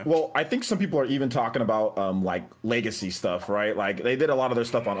 Yeah. Well, I think some people are even talking about like legacy stuff, right? Like they did a lot of their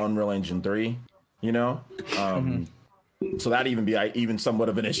stuff on Unreal Engine 3, you know? So that'd even be even somewhat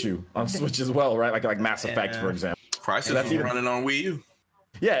of an issue on Switch as well, right? Like Mass Effect, for example. Crysis that's even running on Wii U.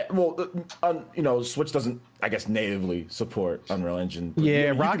 Yeah, well, Switch doesn't, I guess, natively support Unreal Engine.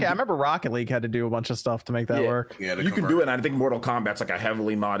 Yeah, I remember Rocket League had to do a bunch of stuff to make that work. Yeah, you can do it, and I think Mortal Kombat's like a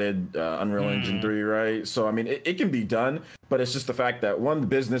heavily modded Unreal Engine 3, right? So, I mean, it can be done, but it's just the fact that, one,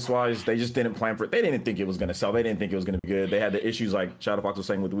 business-wise, they just didn't plan for it. They didn't think it was going to sell. They didn't think it was going to be good. They had the issues like Shadow Fox was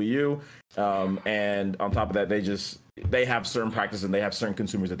saying with Wii U, and on top of that, they have certain practices and they have certain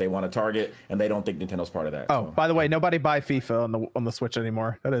consumers that they want to target, and they don't think Nintendo's part of that. Oh, by the way, nobody buy FIFA on the Switch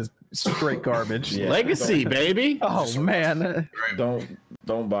anymore. That is straight garbage. Legacy, baby. Oh man,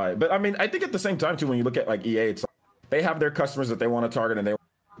 don't buy it. But I mean, I think at the same time too, when you look at like EA, it's like they have their customers that they want to target, and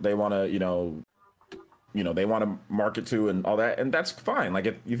they want to they want to market to and all that, and that's fine. Like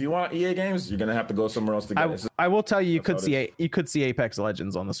if you want EA games, you're gonna have to go somewhere else to get it. I will tell you, you could see Apex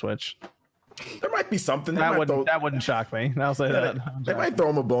Legends on the Switch. There might be something that wouldn't shock me. I'll say that. They might throw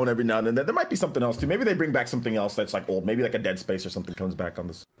them a bone every now and then. There might be something else too. Maybe they bring back something else that's like old. Maybe like a Dead Space or something comes back on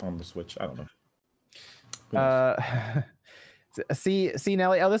the Switch. I don't know. See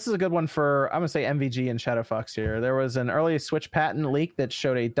Nelly. Oh, this is a good one for, I'm gonna say MVG and Shadow Fox here. There was an early Switch patent leak that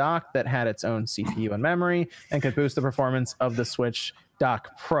showed a dock that had its own CPU and memory and could boost the performance of the Switch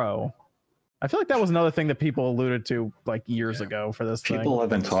Dock Pro. I feel like that was another thing that people alluded to like years ago for this People have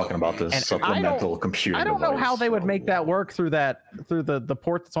been talking about this and supplemental computing. I don't know how they would make that work through the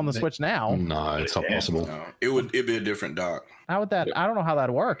port that's on the Switch now. No, it's not possible. No, it'd be a different dock. How would that? I don't know how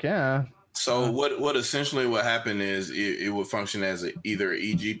that'd work. Yeah. So what essentially what happened is it would function as either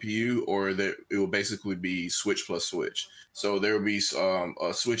eGPU or it will basically be Switch plus Switch. So there will be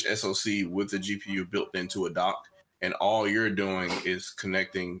a Switch SoC with the GPU built into a dock, and all you're doing is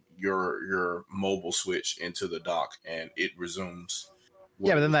connecting your mobile Switch into the dock, and it resumes.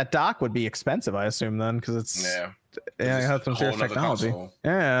 Yeah, but then that dock would be expensive, I assume, then, because it's it has some serious technology. Console.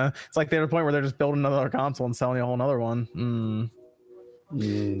 Yeah, it's like they're at a point where they're just building another console and selling a whole another one.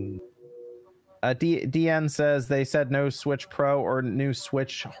 DN says they said no Switch Pro or new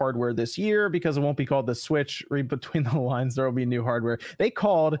Switch hardware this year because it won't be called the Switch. Read between the lines, there will be new hardware. They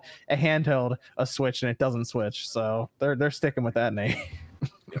called a handheld a Switch and it doesn't switch, so they're sticking with that name.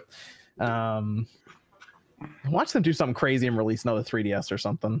 Watch them do something crazy and release another 3DS or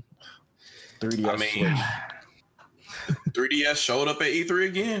something. 3DS. I mean, 3DS showed up at E3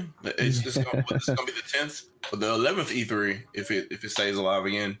 again. It's gonna be the 10th or the 11th E3 if it stays alive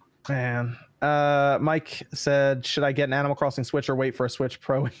again. Man. Mike said, should I get an Animal Crossing Switch or wait for a Switch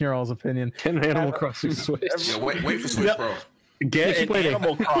Pro in your all's opinion? Get an Animal Crossing Switch. Yeah, wait for Switch Pro. Get an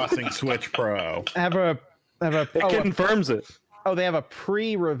Animal Crossing Switch Pro. It confirms it. Oh, they have a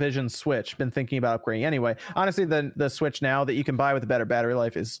pre-revision Switch. Been thinking about upgrading anyway. Honestly, the Switch now that you can buy with a better battery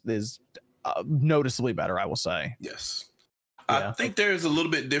life is noticeably better, I will say. Yes. Yeah. I think there's a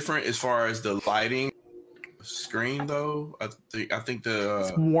little bit different as far as the lighting screen though. I think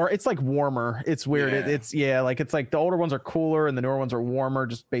it's like warmer. It's weird. Yeah. It's like the older ones are cooler and the newer ones are warmer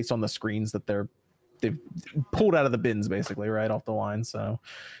just based on the screens that they've pulled out of the bins basically right off the line. So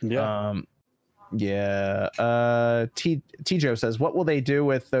T-Joe says, what will they do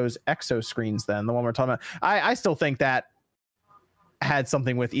with those Exo screens then? The one we're talking about. I still think that had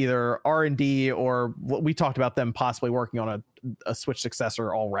something with either R&D or we talked about them possibly working on a Switch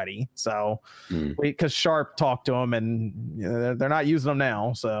successor already. So because Sharp talked to them and they're not using them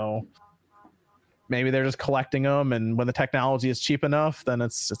now. So maybe they're just collecting them. And when the technology is cheap enough, then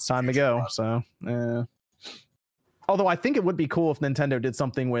it's time to go. So, although I think it would be cool if Nintendo did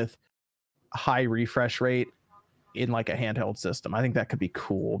something with high refresh rate in like a handheld system. I think that could be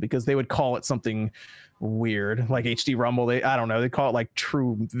cool because they would call it something weird like HD Rumble. They call it like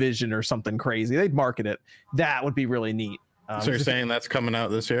True Vision or something crazy. They'd market it. That would be really neat. So you're saying that's coming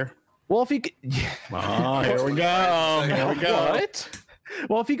out this year? Well, if you here we go. What?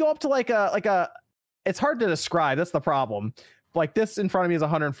 Well, if you go up to like a it's hard to describe. That's the problem. Like this in front of me is a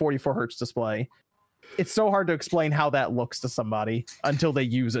 144 hertz display. It's so hard to explain how that looks to somebody until they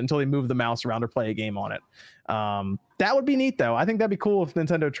use it, until they move the mouse around or play a game on it. That would be neat though. I think that'd be cool if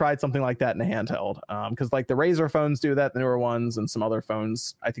Nintendo tried something like that in a handheld. Because like the Razer phones do that, the newer ones, and some other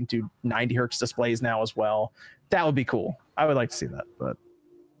phones I think do 90 hertz displays now as well. That would be cool. I would like to see that, but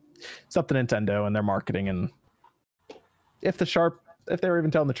it's up to Nintendo and their marketing, and if they were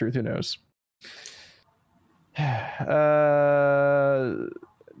even telling the truth, who knows?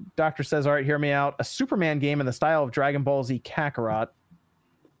 Doctor says, all right, hear me out. A Superman game in the style of Dragon Ball Z Kakarot.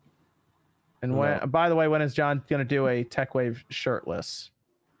 And by the way, when is John going to do a Tech Wave shirtless?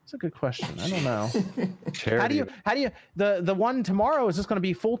 That's a good question. I don't know. How do you the one tomorrow, is this going to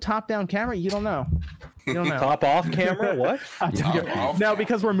be full top down camera? You don't know. Top off camera? What? No,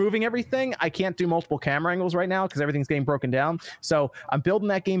 because we're moving everything. I can't do multiple camera angles right now because everything's getting broken down. So I'm building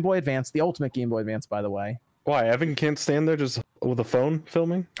that Game Boy Advance, the ultimate Game Boy Advance, by the way. Why? Evan can't stand there just with a phone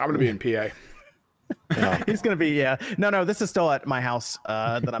filming? I'm going to be in PA. He's going to be, No, this is still at my house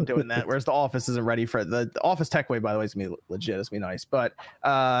that I'm doing that, whereas the office isn't ready for it. The office Tech Wave, by the way, is going to be legit. It's going to be nice. But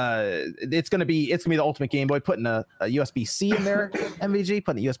it's going to be the ultimate Game Boy, putting a USB-C in there, MVG,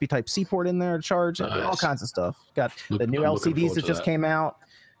 putting a USB Type-C port in there to charge, all kinds of stuff. Got the new LCDs that just came out.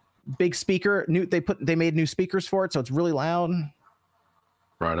 Big speaker. They made new speakers for it, so it's really loud.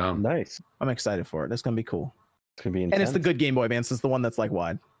 Right on. Nice. I'm excited for it. It's going to be cool. It's going to be intense. And it's the good Game Boy Advance. It's the one that's like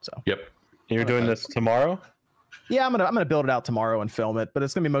wide. So. Yep. You're doing this tomorrow? Yeah, I'm gonna build it out tomorrow and film it, but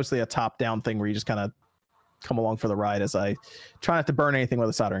it's gonna be mostly a top-down thing where you just kind of come along for the ride as I try not to burn anything with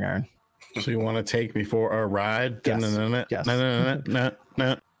a soldering iron. So you want to take me for a ride? Yes. Yes.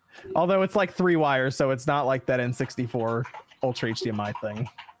 No. Although it's like 3 wires, so it's not like that N64 Ultra HDMI thing.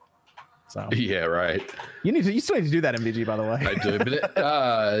 So Yeah, right. you still need to do that, MVG, by the way. I do, but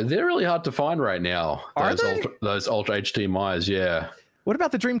they're really hard to find right now. Are they? Those Ultra HDMIs, yeah. What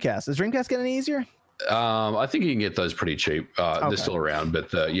about the Dreamcast? Is Dreamcast getting any easier? I think you can get those pretty cheap. Okay. They're still around,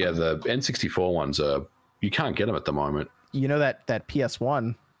 but the N64 ones you can't get them at the moment. You know that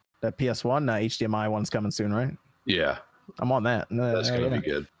PS1 HDMI one's coming soon, right? Yeah, I'm on that. that's going to be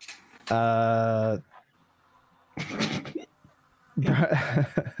good.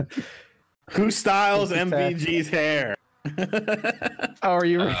 Who styles MVG's hair? Oh, are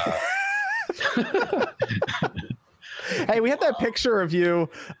you? Hey, we had that picture of you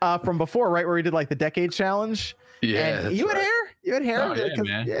from before, right, where we did like the decade challenge. Yeah, and you had hair. You had hair. Oh, yeah,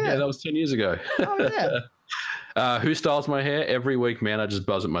 man. Yeah, that was 10 years ago. Oh yeah. Who styles my hair every week, man? I just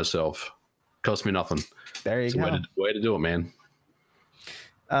buzz it myself. Costs me nothing. There you It's go. way to do it, man.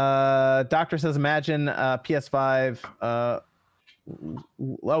 Doctor says, imagine PS5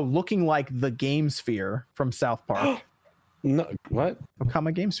 looking like the Game Sphere from South Park. No, what? Become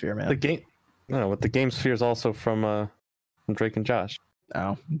a Game Sphere, man. The game? No, but the Game Sphere is also from Drake and Josh.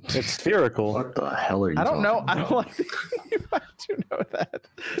 Oh, It's spherical. What the hell are you? I don't know. I talking don't like. I do know that.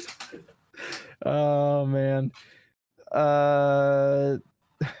 Oh man.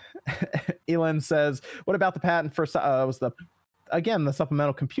 Elon says, "What about the patent for was the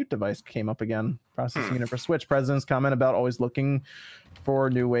supplemental compute device came up again? Processing unit for Switch. President's comment about always looking for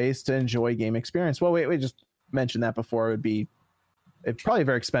new ways to enjoy game experience. Well, we just mentioned that before. It's probably a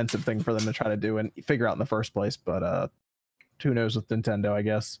very expensive thing for them to try to do and figure out in the first place, but who knows with Nintendo, I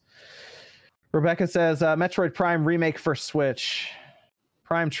guess." Rebecca says, Metroid Prime remake for Switch.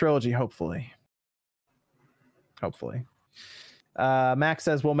 Prime Trilogy, hopefully. Max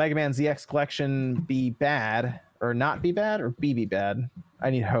says, will Mega Man ZX Collection be bad or not be bad or be bad? I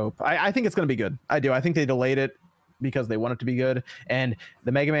need hope. I think it's going to be good. I do. I think they delayed it because they want it to be good. And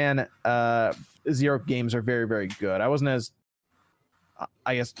the Mega Man Zero games are very, very good. I wasn't as,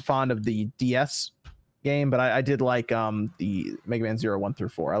 I guess, fond of the DS game, but I did like the Mega Man 0, 1 through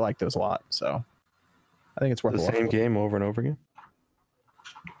 4. I like those a lot. So I think it's worth The a same game over and over again.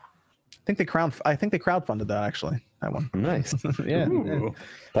 I think they crowdfunded that, actually. That one. Nice. Yeah. Ooh.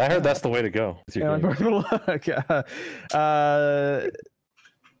 I heard that's the way to go. with your game. Look,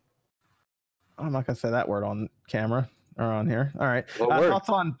 I'm not gonna say that word on camera or on here. All right. What word? Thoughts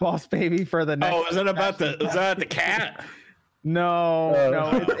on Boss Baby for the next? Oh, is that the cat? No,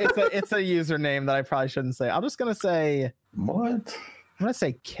 it's a username that I probably shouldn't say. I'm just gonna say. What? I'm gonna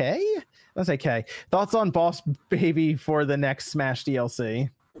say K. I'm gonna say K. Thoughts on Boss Baby for the next Smash DLC?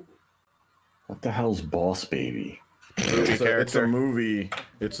 What the hell's Boss Baby? It's a movie.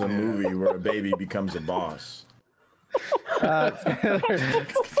 It's a movie where a baby becomes a boss. They're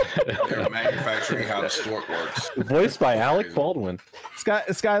manufacturing how the stork works. Voiced by Alec Baldwin.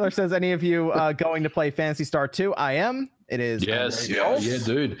 Skylar says, any of you going to play Phantasy Star 2? I am. It is. Yes. Yeah,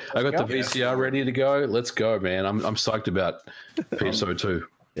 dude. I got the VCR ready to go. Let's go, man. I'm psyched about PSO2.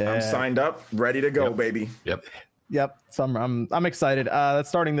 Yeah. I'm signed up, ready to go, baby. Yep. So I'm excited. That's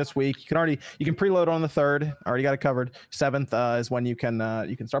starting this week. You can preload on the 3rd. Already got it covered. 7th is when you can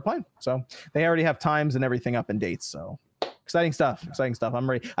start playing. So they already have times and everything up and dates. So exciting stuff. I'm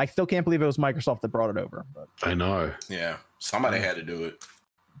ready. I still can't believe it was Microsoft that brought it over. But I know. Yeah, somebody had to do it.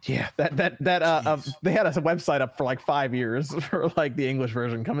 yeah, that they had a website up for like 5 years for like the English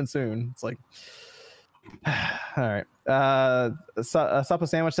version coming soon. It's like, all right. Suppa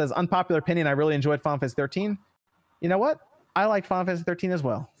Sandwich says, unpopular opinion, I really enjoyed Final Fantasy 13. You know what? I like Final Fantasy 13 as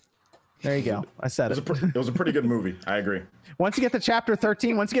well. There you go. I said it. It was a pretty good movie. I agree. Once you get to chapter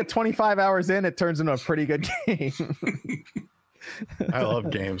 13, once you get 25 hours in, it turns into a pretty good game. I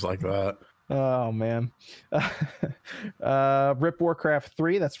love games like that. Oh, man. Rip Warcraft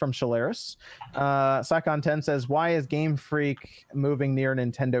 3, that's from Shalaris. Psychon 10 says, why is Game Freak moving near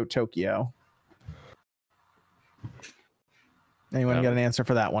Nintendo Tokyo? Anyone got an answer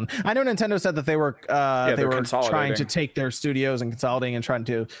for that one? I know Nintendo said that they were trying to take their studios and consolidating and trying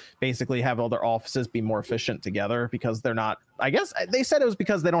to basically have all their offices be more efficient together because they're not. I guess they said it was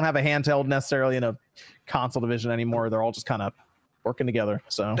because they don't have a handheld necessarily in a console division anymore. They're all just kind of working together.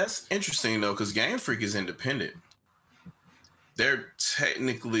 So that's interesting though, because Game Freak is independent. They're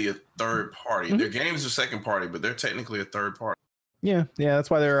technically a third party. Mm-hmm. Their games are second party, but they're technically a third party. Yeah, that's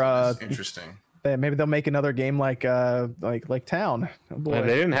why they're interesting. Maybe they'll make another game like Town. Oh, boy.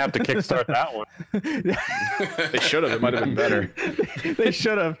 They didn't have to kickstart that one. They should have. It might have been better. They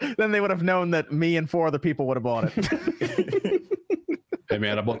should have. Then they would have known that me and 4 other people would have bought it. Hey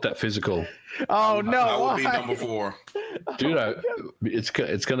man, I bought that physical. Oh no! I would be number 4. Dude, it's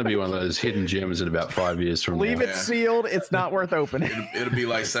going to be one of those hidden gems in about 5 years from Leave now. it sealed. It's not worth opening. It'll be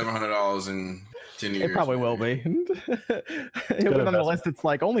like $700 in 10 years. It probably will be. It went on the list. It's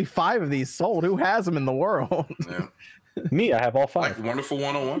like only 5 of these sold. Who has them in the world? Yeah. Me, I have all 5. Like Wonderful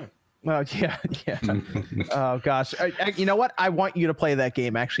 101. Oh yeah. Oh gosh. You know what? I want you to play that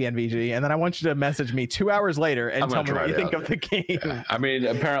game, actually, NVG, and then I want you to message me 2 hours later and tell me what you think of the game. Yeah. I mean,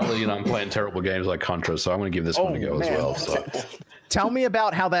 apparently, I'm playing terrible games like Contra, so I'm going to give this one a go as well. So. Tell me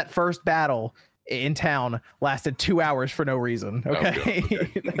about how that first battle in town lasted 2 hours for no reason. Okay.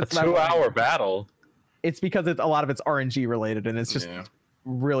 A 2-hour battle. It's because a lot of it's RNG related, and it's just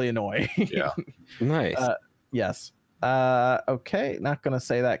really annoying. Yeah. Nice. Yes. Okay, not gonna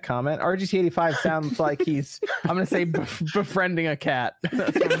say that comment. RGT85 sounds like he's, I'm gonna say, befriending a cat.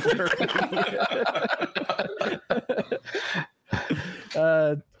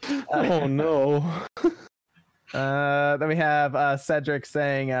 Oh no. Then we have Cedric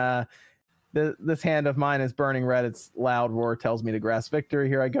saying, this hand of mine is burning red. Its loud roar tells me to grasp victory.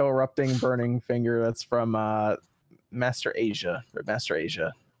 Here I go, erupting, burning finger. That's from Master Asia.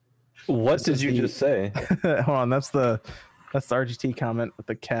 What did you just say? Hold on, that's the RGT comment with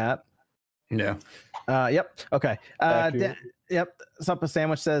the cat. Yeah. Yep. Okay. Yep. Suppa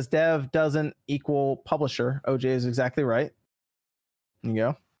Sandwich says dev doesn't equal publisher. OJ is exactly right. There you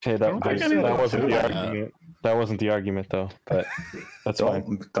go. Okay, that wasn't the argument. That wasn't the argument, though. But that's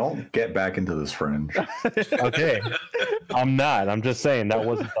fine. Don't get back into this fringe. Okay, I'm not. I'm just saying that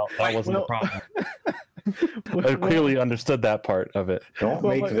wasn't the problem. I clearly understood that part of it. Don't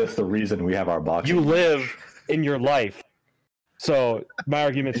make this the reason we have our box. You live in your life, so my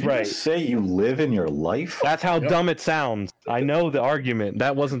argument's right. Say you live in your life. That's how dumb it sounds. I know the argument.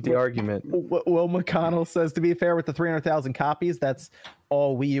 That wasn't the argument. Will McConnell says, to be fair, with the 300,000 copies, that's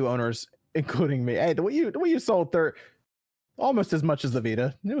all Wii U owners, including me. Hey, the Wii U sold almost as much as the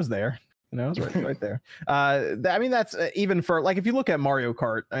Vita. It was there. It was right there. I mean, that's even for, like, if you look at Mario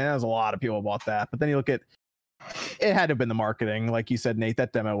Kart, I mean, there's a lot of people bought that. But then you look at, it had to have been the marketing. Like you said, Nate,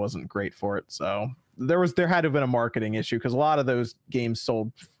 that demo wasn't great for it. So there had to have been a marketing issue, because a lot of those games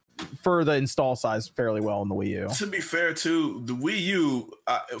sold for the install size fairly well in the Wii U. To be fair, too, the Wii U,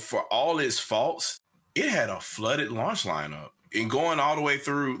 for all its faults, it had a flooded launch lineup. And going all the way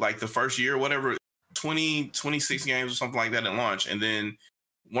through, like, the first year, whatever, 26 games or something like that at launch. And then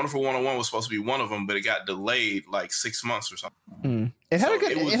Wonderful 101 was supposed to be one of them, but it got delayed like 6 months or something. It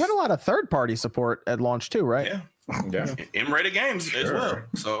had a lot of third-party support at launch too, right? Yeah. M-rated games as well.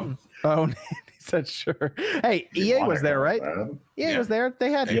 So. Oh, he said sure. Hey, EA was there, right? EA was there.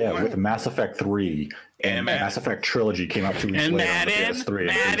 They had with Mass Effect 3 and Mass Effect Trilogy came out 2 weeks later Madden, on the PS3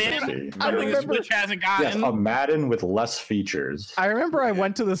 Madden. I remember, Switch hasn't gotten. Yes, a Madden with less features. I remember I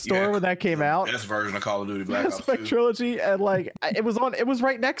went to the store when that came out. Best version of Call of Duty Black Ops 2. Mass Effect Trilogy, and like it was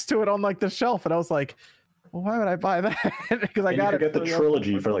right next to it on like the shelf, and I was like, well, why would I buy that? Because I got it. Get the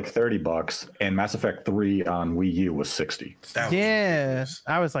trilogy for like $30, and Mass Effect 3 on Wii U was $60.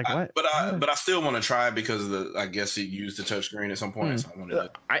 I was like, what? But I still want to try it because I guess it used the touchscreen at some point. So I wanted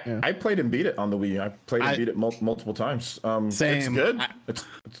to. I played and beat it on the Wii. I played and beat it multiple times. Same. It's good.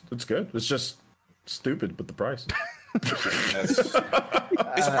 It's good. It's just stupid with the price.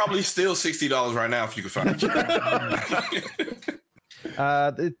 It's probably still $60 right now if you can find it.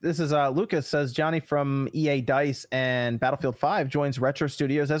 This is Lucas says Johnny from EA Dice and Battlefield 5 joins Retro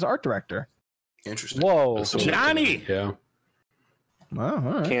Studios as art director. Interesting. Whoa, Johnny! Yeah. Wow, all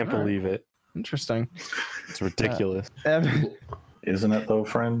right, can't believe it. Interesting. It's ridiculous. Isn't it though,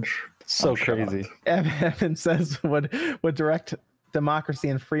 Fringe? So crazy. Evan says would direct democracy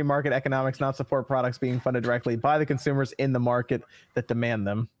and free market economics not support products being funded directly by the consumers in the market that demand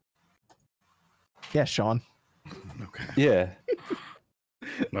them? Yeah, Sean. Okay. Yeah.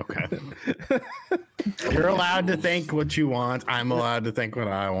 Okay. You're allowed to think what you want. I'm allowed to think what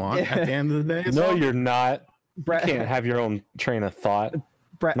I want. At the end of the day, No, you're not. Brad, You can't have your own train of thought.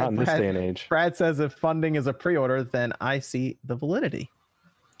 Not in this day and age. Brad says if funding is a pre-order, then I see the validity.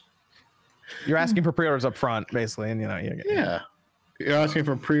 You're asking for pre-orders up front, basically, and yeah. You're asking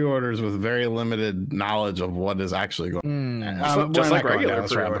for pre-orders with very limited knowledge of what is actually going on. Just like regular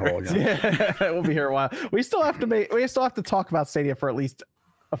pre-orders. Yeah, we'll be here a while. We still have to talk about Stadia for at least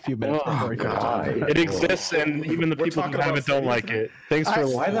a few minutes before we God. It exists, and even the people who have it don't like it. Thanks for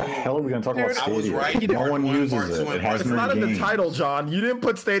Why the hell are we going to talk about I was Stadia? right. No one uses it. It has It's no not in the games. title, John. You didn't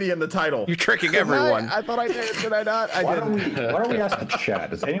put Stadia in the title. You're tricking everyone. I thought I did. Did I not? I Why didn't. don't we ask the chat?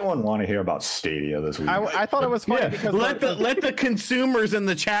 Does anyone want to hear about Stadia this week? I thought it was funny because Let the consumers in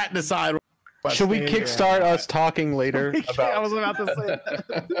the chat decide. Should we kickstart us talking later I about was about to say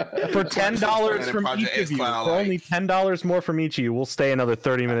that. for $10 from Project each of you? xCloud, For only $10 more from each of you, we'll stay another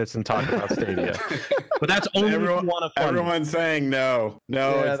 30 minutes and talk about Stadia. But that's only if you want to fund. Everyone's saying no.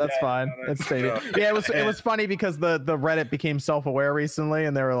 Yeah, that's fine. It's Stadia. Yeah, it was funny because the Reddit became self-aware recently,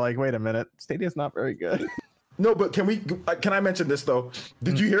 and they were like, "Wait a minute, Stadia's not very good." No, but can I mention this though?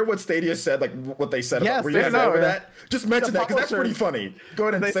 Did you hear what Stadia said? Like what they said? Yes, were you guys no, over yeah. that? Just mention that because that's pretty funny. Go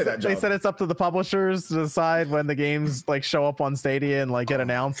ahead and say that, John. They said it's up to the publishers to decide when the games like show up on Stadia and like get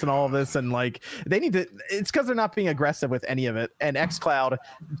announced and all of this, and like they need to. It's because they're not being aggressive with any of it. And xCloud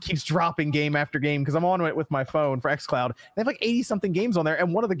keeps dropping game after game because I'm on it with my phone for xCloud. They have like 80 something games on there,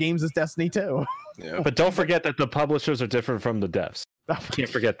 and one of the games is Destiny 2. Yeah. But don't forget that the publishers are different from the devs. Can't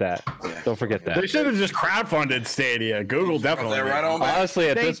forget that. Don't forget that. They should have just crowdfunded Stadia. Google definitely. They're right on back. Honestly,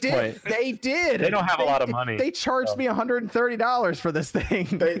 at this point, They did. They don't have a lot of money. They charged me $130 for this thing.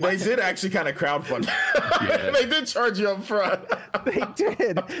 They did actually kind of crowdfund. They did charge you up front. They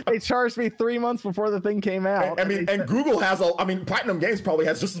did. They charged me 3 months before the thing came out. I mean, and Google has Platinum Games probably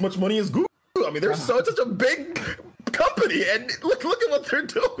has just as much money as Google. I mean, they're such a big company, and look at what they're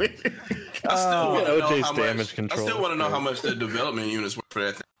doing. I still want to know OJ's how damage much. control. I still want to know how much the development units were for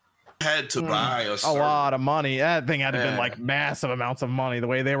that thing. I had to buy a a lot of money. That thing had to have been like massive amounts of money. The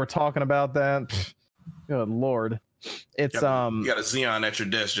way they were talking about that. Pfft, good lord. It's You got a Xeon at your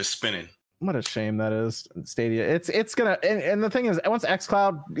desk just spinning. what a shame that is. Stadia. It's gonna and the thing is once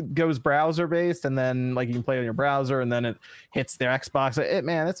xCloud goes browser based and then like you can play it on your browser and then it hits their Xbox,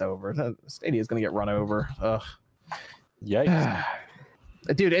 it's over. Stadia is gonna get run over. Ugh. yikes.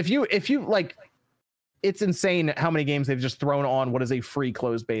 Dude, if you like, it's insane how many games they've just thrown on what is a free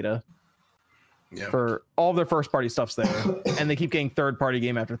closed beta for all their first party stuff's there, and they keep getting third party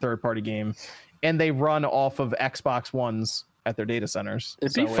game after third party game, and they run off of Xbox Ones at their data centers.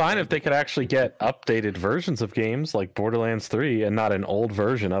 It'd be fine if they could actually get updated versions of games like Borderlands 3 and not an old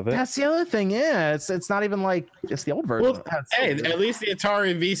version of it. That's the other thing. Yeah, it's not even like it's the old version. Well, hey, at least the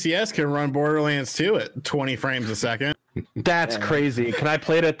Atari VCS can run Borderlands 2 at 20 frames a second. That's crazy. Can I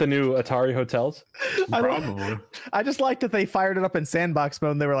play it at the new Atari hotels? Probably. I just like that they fired it up in sandbox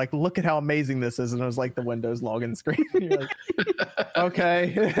mode and they were like, look at how amazing this is. And it was like the Windows login screen. You're like,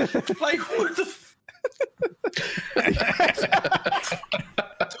 okay. Like what the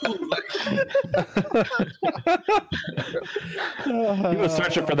He was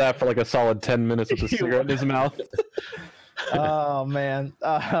searching for that for like a solid 10 minutes with a cigarette in his mouth. Oh man.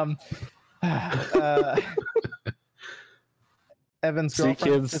 Evan's See, girlfriend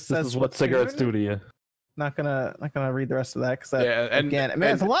kids, just this says is what cigarettes do to you. Not gonna read the rest of that because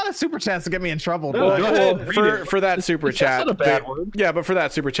it's a lot of super chats to get me in trouble. No, go ahead. For that super chat, not a bad word. yeah, but for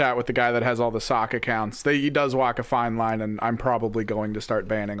that super chat with the guy that has all the sock accounts, he does walk a fine line, and I'm probably going to start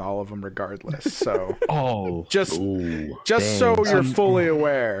banning all of them regardless. So Oh, just dang. so you're fully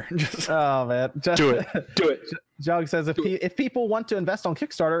aware. Just, Oh man, do it. Do it. Jog says if people want to invest on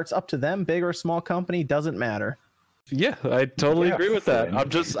Kickstarter, it's up to them. Big or small company doesn't matter. Yeah, I totally agree with that.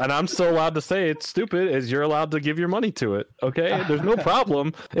 I'm still allowed to say it's stupid as you're allowed to give your money to it. Okay, there's no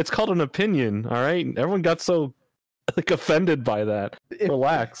problem. It's called an opinion. All right, everyone got so like offended by that.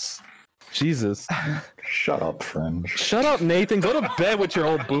 Relax. Jesus. Shut up, friend. Shut up, Nathan. Go to bed with your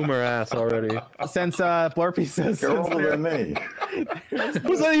old boomer ass already. Since Blurpy says You're older than me.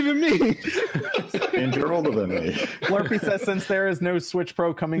 What's that even mean? And you're older than me. Blurpy says since there is no Switch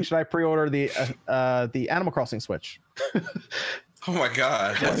Pro coming, should I pre-order the Animal Crossing Switch? Oh my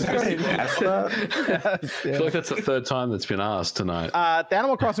god. I feel like that's the third time that's been asked tonight. The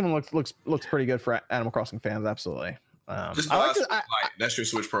Animal Crossing one looks pretty good for Animal Crossing fans. Absolutely. Just I like buy Switch Lite. That's your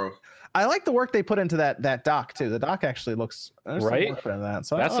Switch Pro. I like the work they put into that dock too. The dock actually looks Right? That,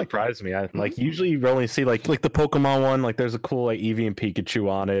 so That surprised me. I like usually you only see like the Pokemon one, like there's a cool like Eevee and Pikachu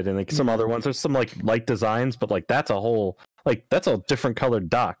on it, and like some other ones. There's some like light designs, but like that's a different colored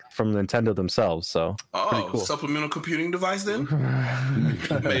dock from Nintendo themselves. So pretty cool. Supplemental computing device then?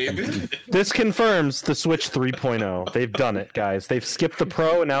 Maybe. This confirms the Switch 3.0. They've done it, guys. They've skipped the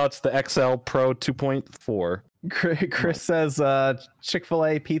Pro, and now it's the XL Pro 2.4. Chris says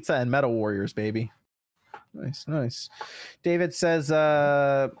Chick-fil-A pizza and Metal Warriors, baby. Nice. David says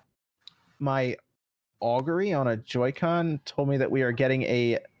my augury on a Joy-Con told me that we are getting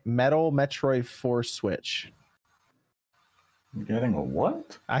a Metal Metroid 4 Switch. Getting a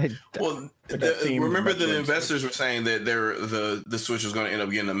what? Remember the investors were saying that the Switch was going to end up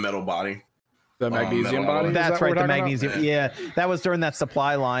getting a metal body. The magnesium body? That's right, the magnesium. Yeah, that was during that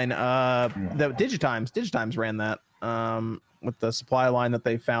supply line. The Digitimes ran that with the supply line that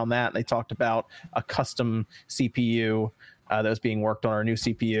they found that. And they talked about a custom CPU that was being worked on, our new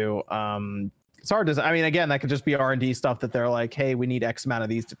CPU. It's hard to, I mean, again, that could just be R&D stuff that they're like, hey, we need X amount of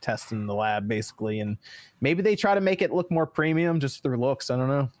these to test in the lab, basically. And maybe they try to make it look more premium just through looks. I don't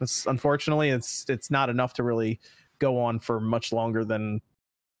know. Unfortunately, it's not enough to really go on for much longer than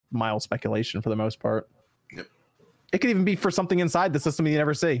mild speculation for the most part. Yep. It could even be for something inside the system you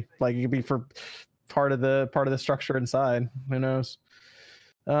never see. Like it could be for part of the structure inside. Who knows?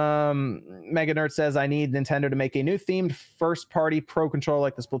 Mega Nerd says, I need Nintendo to make a new themed first party Pro controller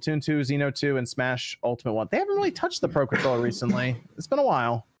like the Splatoon 2, Xeno 2, and Smash Ultimate 1. They haven't really touched the Pro controller recently. It's been a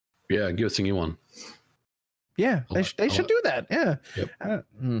while. Yeah, give us a new one. Yeah, they should do that. Yeah. Yep.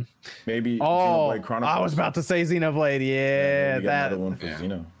 Maybe. Xenoblade Chronicles. I was about to say Xenoblade. Yeah, that one for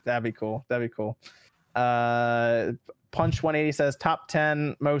Xeno. That'd be cool. Punch 180 says top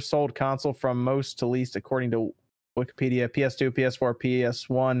 10 most sold console from most to least according to Wikipedia: PS2, PS4,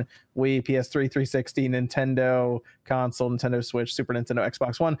 PS1, Wii, PS3, 360, Nintendo console, Nintendo Switch, Super Nintendo,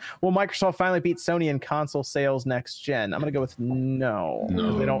 Xbox One. Will Microsoft finally beat Sony in console sales next gen? I'm gonna go with no.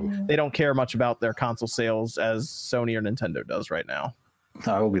 They don't care much about their console sales as Sony or Nintendo does right now.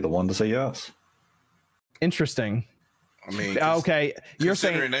 I will be the one to say yes. Interesting. I mean, okay, you're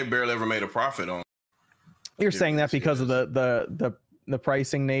saying they barely ever made a profit on. You're saying that because of the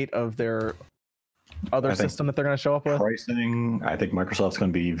pricing, Nate, of their other system that they're going to show up with? Pricing, I think Microsoft's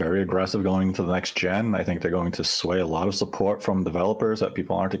going to be very aggressive going into the next gen. I think they're going to sway a lot of support from developers that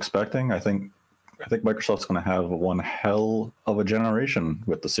people aren't expecting. I think Microsoft's going to have one hell of a generation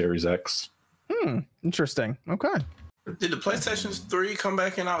with the Series X. Interesting. Okay. Did the PlayStation 3 come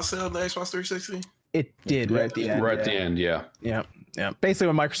back and outsell the Xbox 360? It did right at the end. Right at the end, yeah. Yeah. Basically,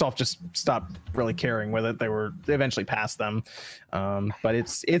 when Microsoft just stopped really caring with it, they eventually passed them. But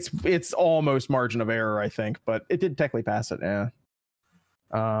it's almost margin of error, I think. But it did technically pass it. Yeah.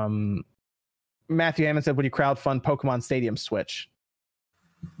 Matthew Hammond said, "Would you crowdfund Pokemon Stadium Switch?"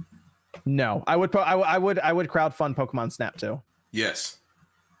 No, I would crowdfund Pokemon Snap 2. Yes.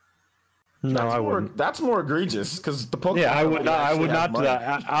 No, I wouldn't. That's more egregious because the Pokemon. Yeah, I would not do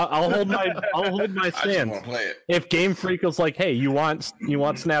that. I'll hold my stance. If Game Freak was like, "Hey, you want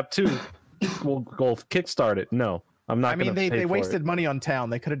Snap 2? We'll go kickstart it." No, I'm not. I mean, they wasted money on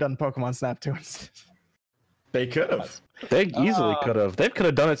Town. They could have done Pokemon Snap 2 instead. They could have. They easily could have. They could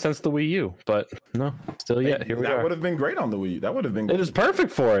have done it since the Wii U, but no. Still yet. Here we are. That would have been great on the Wii U. That would have been. It is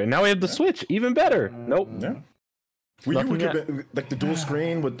perfect for it. Now we have the Switch, even better. Nope. Yeah. Wii U would have been like the dual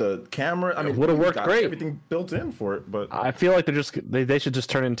screen with the camera. I mean, it would have worked great. Everything built in for it, but I feel like they should just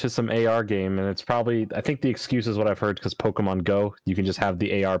turn it into some AR game, and it's probably, I think the excuse is what I've heard because Pokemon Go, you can just have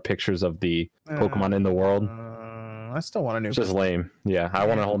the AR pictures of the Pokemon in the world. I still want a new. It's just lame. Yeah, I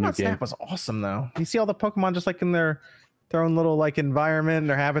want a whole new game. Snap was awesome though. You see all the Pokemon just like in their own little like environment,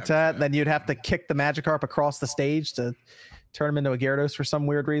 their habitat. And then you'd have to kick the Magikarp across the stage to turn him into a Gyarados for some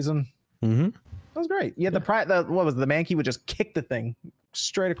weird reason. Mm-hmm. That was great. Yeah, the Mankey would just kick the thing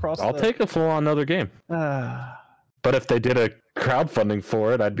straight across. I'll take a full-on other game. But if they did a crowdfunding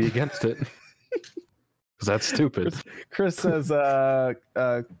for it, I'd be against it. Because that's stupid. Chris says,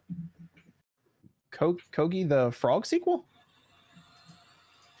 Kogi the Frog sequel?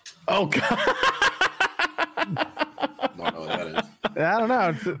 Oh, God. I don't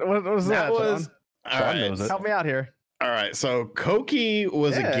know. What was that? All right. Help me out here. All right, so Koki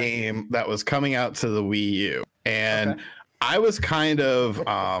was a game that was coming out to the Wii U, and I was kind of,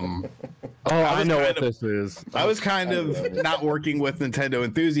 I know what this is. I was kind of not working with Nintendo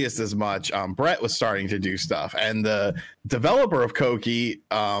enthusiasts as much. Brett was starting to do stuff, and the developer of Koki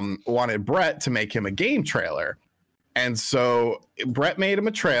wanted Brett to make him a game trailer, and so Brett made him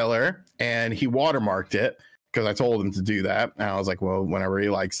a trailer, and he watermarked it. Because I told him to do that. And I was like, well, whenever he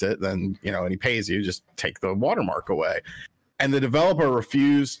likes it, then, and he pays you, just take the watermark away. And the developer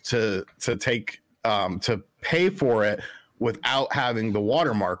refused to pay for it without having the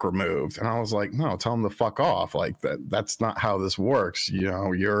watermark removed. And I was like, no, tell him to fuck off. Like that's not how this works.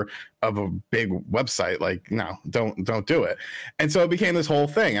 You're of a big website. Like, no, don't do it. And so it became this whole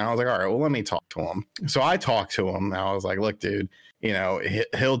thing. And I was like, all right, well, let me talk to him. So I talked to him and I was like, look, dude,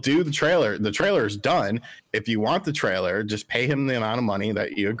 he'll do the trailer. The trailer is done. If you want the trailer, just pay him the amount of money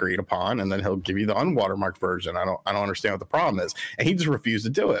that you agreed upon, and then he'll give you the unwatermarked version. I don't understand what the problem is. And he just refused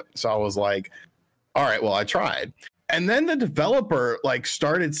to do it. So I was like, all right, well, I tried. And then the developer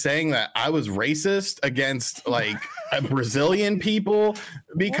started saying that I was racist against Brazilian people,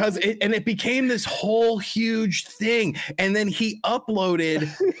 because it became this whole huge thing. And then he uploaded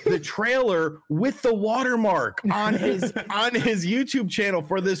the trailer with the watermark on his YouTube channel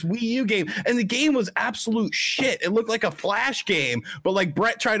for this Wii U game, and the game was absolute shit. It looked like a Flash game, but like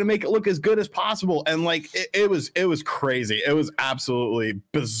Brett tried to make it look as good as possible, and like it was crazy. It was absolutely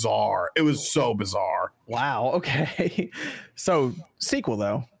bizarre. It was so bizarre. Wow. Okay. So sequel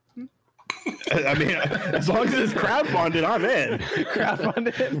though. I mean, as long as it's crowdfunded, I'm in.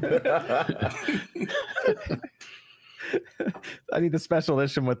 Crowdfunded. I need the special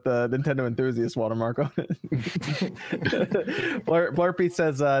edition with the Nintendo Enthusiast watermark on it. Blurpy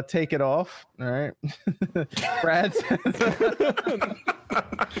says, "Take it off." All right. Brad says,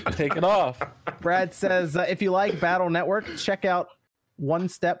 "Take it off." Brad says, "If you like Battle Network, check out One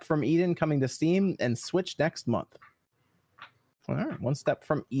Step from Eden coming to Steam and Switch next month." All right, One Step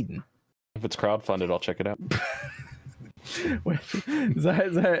from Eden. If it's crowdfunded, I'll check it out.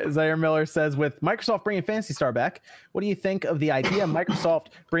 Zaire Miller says, with Microsoft bringing Phantasy Star back, what do you think of the idea of Microsoft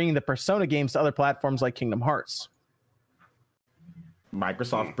bringing the Persona games to other platforms like Kingdom Hearts?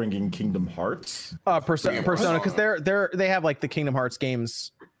 Microsoft bringing Kingdom Hearts? Persona, because they have like the Kingdom Hearts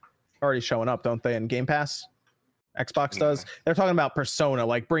games already showing up, don't they? In Game Pass, Xbox does. They're talking about Persona,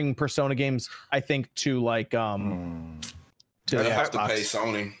 like bringing Persona games, I think, to like to They'll have to pay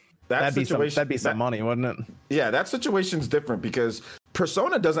Sony. That'd be some money, wouldn't it? Yeah, that situation's different because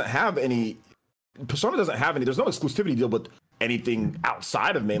Persona doesn't have any. There's no exclusivity deal with anything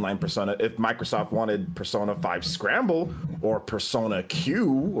outside of mainline Persona. If Microsoft wanted Persona 5 Scramble or Persona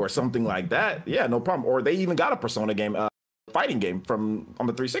Q or something like that, yeah, no problem. Or they even got a Persona game, fighting game on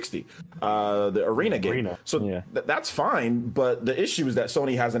the 360, the Arena game. So that's fine. But the issue is that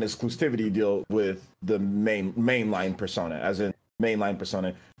Sony has an exclusivity deal with the mainline Persona, as in mainline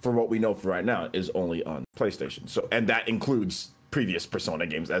Persona, for what we know for right now, is only on PlayStation. So, and that includes previous Persona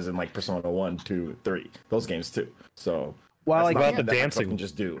games, as in like Persona 1, 2, 3, those games too. So, well, like about the dancing, can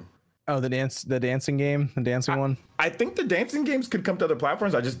just do. Oh, the dancing game, the dancing one. I think the dancing games could come to other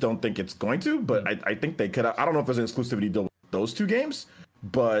platforms. I just don't think it's going to. But I think they could. I don't know if there's an exclusivity deal with those two games,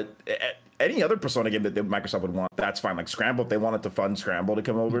 but any other Persona game that Microsoft would want, that's fine. Like Scramble, if they wanted to fund Scramble to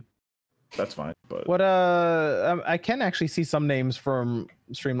come over, that's fine. But what I can actually see some names from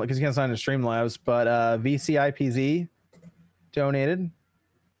Streamlabs, because you can't sign to Streamlabs, but VCIPZ donated,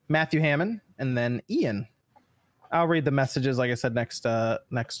 Matthew Hammond, and then Ian. I'll read the messages, like I said, next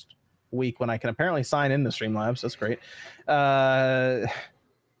week when I can apparently sign into Streamlabs. That's great. The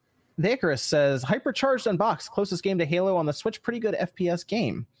Icarus says, Hypercharged Unboxed, closest game to Halo on the Switch, pretty good FPS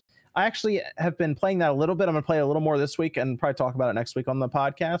game. I actually have been playing that a little bit. I'm going to play a little more this week and probably talk about it next week on the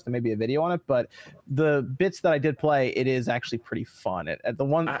podcast and maybe a video on it. But the bits that I did play, it is actually pretty fun.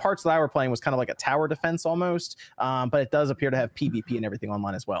 Parts that I were playing was kind of like a tower defense almost, but it does appear to have PvP and everything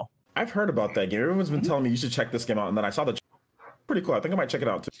online as well. I've heard about that game. Everyone's been telling me you should check this game out, and then I saw the pretty cool. I think I might check it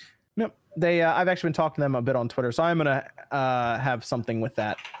out too. Nope. I've actually been talking to them a bit on Twitter, so I'm gonna have something with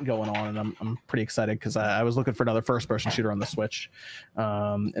that going on, and I'm pretty excited because I was looking for another first-person shooter on the Switch.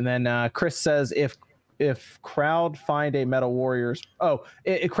 And then Chris says if crowdfund a Metal Warriors,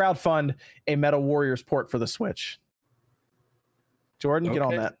 crowdfund a Metal Warriors port for the Switch. Jordan, get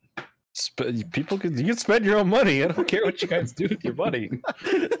on that. You can spend your own money. I don't care what you guys do with your money.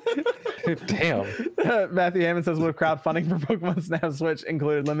 Damn. Matthew Hammond says, what if crowdfunding for Pokemon Snap Switch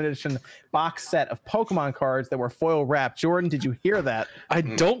included limited edition box set of Pokemon cards that were foil wrapped? Jordan, did you hear that? I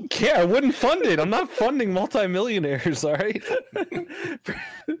don't care. I wouldn't fund it. I'm not funding multimillionaires, all right?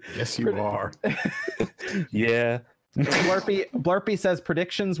 Yes, you are. Yeah. Blurpy says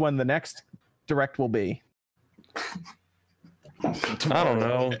predictions when the next direct will be. I don't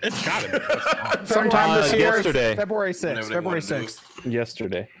know. It's gotta be sometime this year. Yesterday. February 6th. February 6th.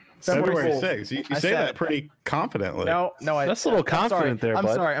 Yesterday. February 6th. You say that pretty confidently. No. That's a little confident there,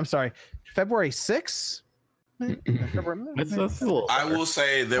 bud. I'm sorry. February 6th? I will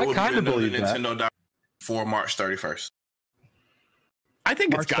say there will be another Nintendo Direct for March 31st. I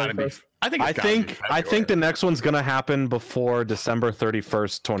think it's got to be. I think the next one's going to happen before December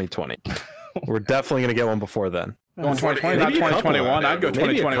 31st, 2020. We're definitely going to get one before then. 2020, not 2021. I'd go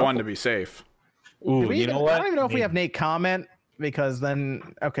 2021 to be safe. Ooh, you know what? I don't even know if we have Nate comment, because then,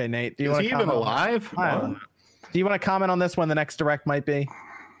 okay, Nate, do you want to comment? Is he even alive? I don't know. Do you want to comment on this when the next direct might be?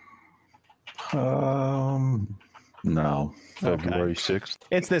 No. February 6th.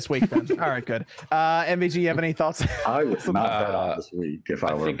 It's this week then. All right, good. MVG, you have any thoughts? I would not bet on this week if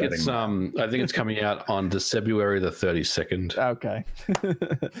I were betting. I think it's coming out on February the 32nd. Okay.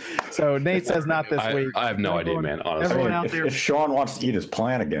 So Nate says not this week. I have no idea, man. Honestly, Everyone out there, if Sean wants to eat his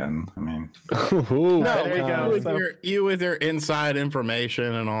plant again, I mean, Ooh, No, there you go. you with your inside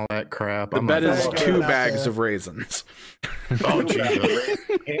information and all that crap. The bet is 2 bags of raisins. Oh, Jesus.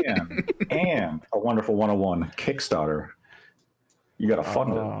 and a Wonderful 101 Kickstarter. You got to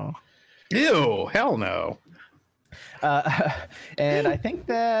fund it. Ew, hell no. And I think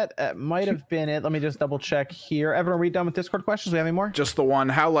that might have been it. Let me just double check here. Evan, are we done with Discord questions? Do we have any more? Just the one.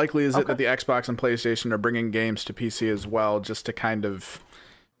 How likely is it that the Xbox and PlayStation are bringing games to PC as well, just to kind of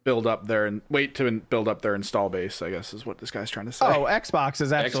build up their build up their install base, I guess is what this guy's trying to say. Oh, Xbox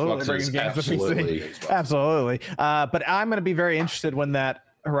is absolutely bringing games to PC. Absolutely. But I'm going to be very interested when that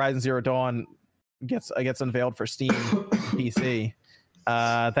Horizon Zero Dawn gets unveiled for Steam PC.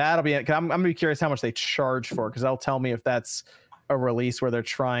 That'll be it. I'm gonna be curious how much they charge for, because that'll tell me if that's a release where they're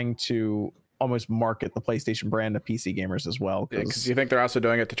trying to almost market the PlayStation brand to PC gamers as well. Because you think they're also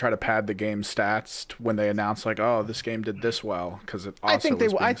doing it to try to pad the game's stats when they announce like, oh, this game did this well, because it also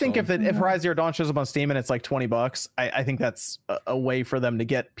I think if Horizon Zero Dawn shows up on Steam and it's like $20, I think that's a way for them to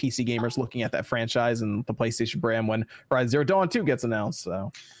get PC gamers looking at that franchise and the PlayStation brand when Horizon Zero Dawn 2 gets announced.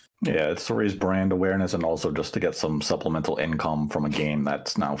 So yeah, it's to raise brand awareness and also just to get some supplemental income from a game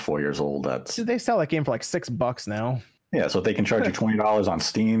that's now 4 years old. They sell that game for like $6 now. Yeah, so if they can charge you $20 on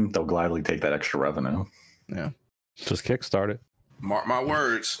Steam, they'll gladly take that extra revenue. Yeah, just kickstart it. Mark my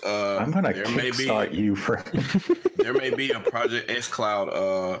words. I'm gonna kickstart you for. There may be a Project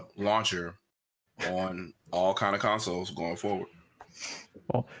xCloud launcher on all kind of consoles going forward.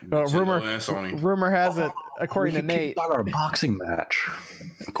 Well, rumor has it, according to Nate, about our boxing match.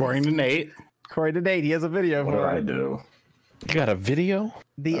 According to Nate, he has a video. What did I do? You got a video?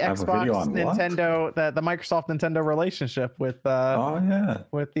 The Xbox Nintendo, the Microsoft Nintendo relationship with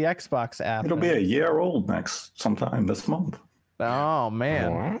with the Xbox app. It'll be a year old sometime this month. Oh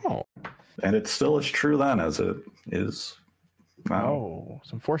man! Wow! And it's still as true then as it is now. Oh,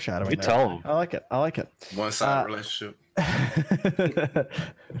 some foreshadowing. You tell them. I like it. One-sided relationship.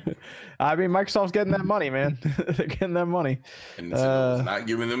 I mean, Microsoft's getting that money, man. They're getting that money. And Nintendo's not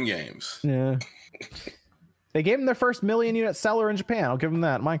giving them games. Yeah. They gave them their first 1 million unit seller in Japan. I'll give them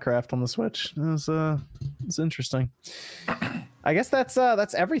that. Minecraft on the Switch. It's interesting. I guess that's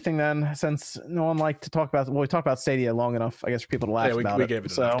everything then, since no one liked to talk about. Well, we talked about Stadia long enough, I guess, for people to laugh about we it. gave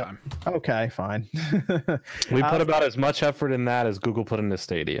it enough time. Okay, fine. We put about as much effort in that as Google put into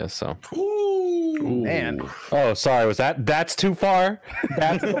Stadia. So. Ooh. Man. Oh, sorry. That's too far?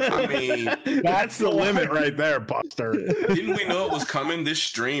 That's the limit right there, Buster. Didn't we know it was coming? This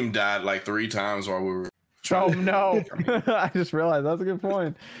stream died like 3 times while we were. Oh no! I just realized that's a good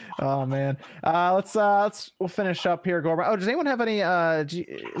point. Oh man, we'll finish up here. Go around. Oh, does anyone have any?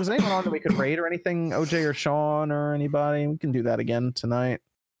 Was anyone on that we could rate or anything? OJ or Sean or anybody? We can do that again tonight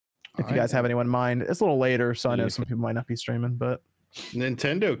if you guys have anyone in mind. It's a little later, so I know some people might not be streaming, but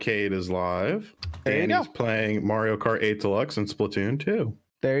Nintendo Cade is live. There you Danny's go. playing Mario Kart 8 Deluxe and Splatoon 2.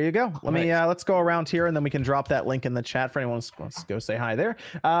 there you go. Let's go around here and then we can drop that link in the chat for anyone who wants to go say hi there.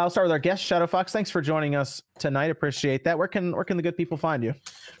 I'll start with our guest, Shadow Fox. Thanks for joining us tonight. Appreciate that. Where can the good people find you?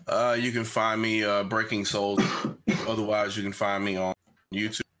 You can find me Breaking Souls. Otherwise, you can find me on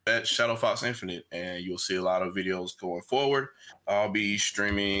YouTube at Shadow Fox Infinite, and you'll see a lot of videos going forward. I'll be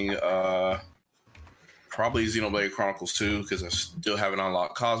streaming probably Xenoblade Chronicles 2 because I still haven't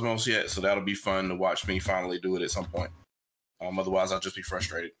unlocked Cosmos yet, so that'll be fun to watch me finally do it at some point. Otherwise, I'll just be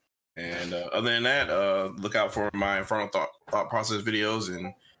frustrated. And other than that, look out for my Infernal thought process videos,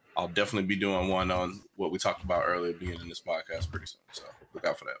 and I'll definitely be doing one on what we talked about earlier, beginning in this podcast pretty soon. So look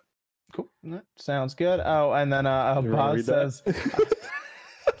out for that. Cool. That sounds good. Oh, and then Boz says,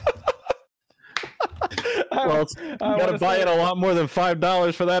 Well, you gotta buy it a lot more than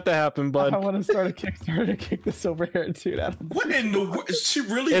 $5 for that to happen, bud. I want to start a Kickstarter to kick this over here dude out. What in the world? She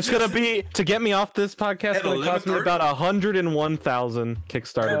really? It's gonna be to get me off this podcast. It's gonna cost me about 101,000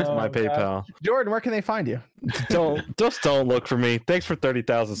 Kickstarter to my PayPal. Jordan, where can they find you? Don't look for me. Thanks for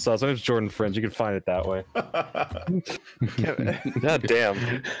 30,000 subs. My name's Jordan Fringe. You can find it that way. God damn.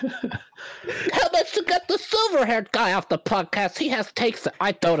 How about you get the silver-haired guy off the podcast? He has takes that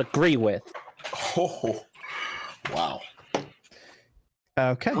I don't agree with. Oh, wow.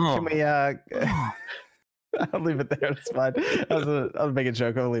 Okay. Can we I'll leave it there. That's fine. I'll make a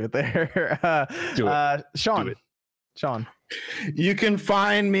joke. I'll leave it there. Do it. Sean. Do it. Sean. You can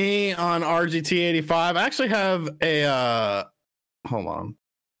find me on RGT85. I actually have a hold on.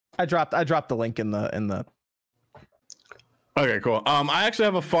 I dropped the link in the Okay, cool. I actually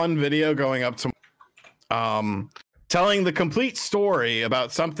have a fun video going up to telling the complete story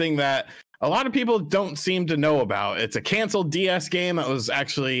about something that a lot of people don't seem to know about. It's a canceled DS game that was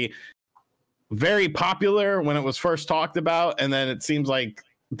actually very popular when it was first talked about, and then it seems like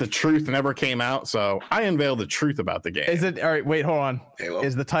the truth never came out, so I unveiled the truth about the game. Is it all right? Wait, hold on. Halo.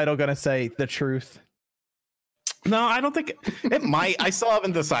 Is the title gonna say the truth? No, I don't think it might. I still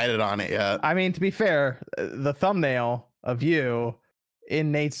haven't decided on it yet. I mean, to be fair, the thumbnail of you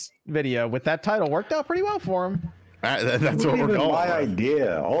in Nate's video with that title worked out pretty well for him. That's what we're Even going. my with.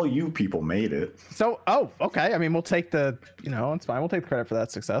 idea. All you people made it. So, okay. I mean, we'll take the, it's fine. We'll take the credit for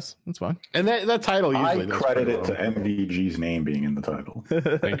that success. That's fine. And that title usually I does credit pretty it to MVG's name being in the title,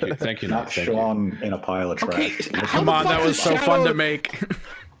 Thank you, not Nate. Thank you. Sean in a pile of trash. Okay, how Come the on, fuck that was did so fun to Shadow- make.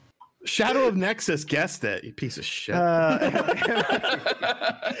 Shadow of Nexus guessed it, you piece of shit.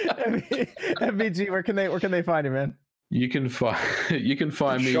 MVG, where can they find you, man? You can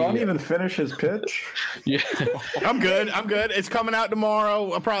find me. Sean even finish his pitch? Yeah. I'm good. It's coming out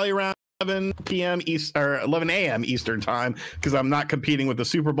tomorrow, probably around 11 p.m. or 11 a.m. Eastern time, because I'm not competing with the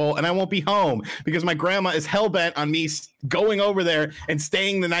Super Bowl, and I won't be home because my grandma is hell bent on me going over there and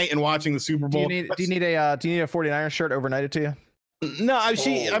staying the night and watching the Super Do Bowl. you need a 49er shirt overnighted to you? No,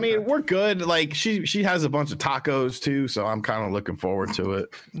 I mean, we're good. Like she has a bunch of tacos too, so I'm kind of looking forward to it.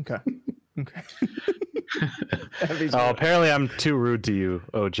 Okay. Apparently I'm too rude to you,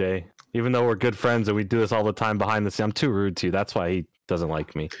 OJ. Even though we're good friends and we do this all the time behind the scenes, I'm too rude to you. That's why he doesn't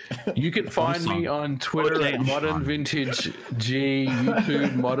like me. You can find me on Twitter at Modern Vintage G,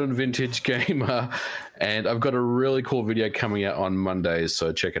 YouTube Modern Vintage Gamer, and I've got a really cool video coming out on Mondays,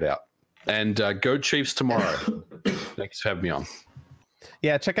 so check it out. And go Chiefs tomorrow. Thanks for having me on.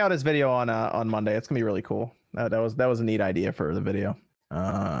 Yeah, check out his video on Monday. It's gonna be really cool. That was a neat idea for the video.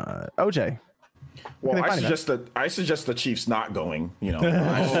 OJ. Well, I suggest the Chiefs not going.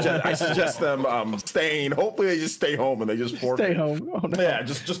 I suggest them staying. Hopefully, they just stay home and they just forfeit. Stay home. Oh, no. Yeah,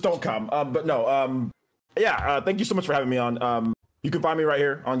 just don't come. But no. Thank you so much for having me on. You can find me right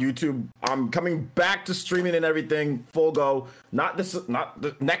here on YouTube. I'm coming back to streaming and everything, full go. Not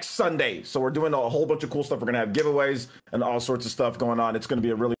the next Sunday. So we're doing a whole bunch of cool stuff. We're gonna have giveaways and all sorts of stuff going on. It's gonna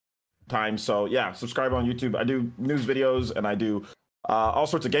be a really time. So yeah, subscribe on YouTube. I do news videos and I do all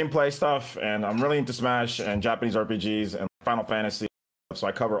sorts of gameplay stuff. And I'm really into Smash and Japanese RPGs and Final Fantasy. So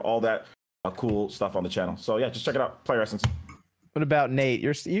I cover all that cool stuff on the channel. So yeah, just check it out. Player Essence. What about Nate?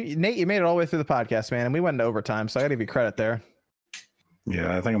 Nate, you made it all the way through the podcast, man, and we went into overtime, so I gotta give you credit there.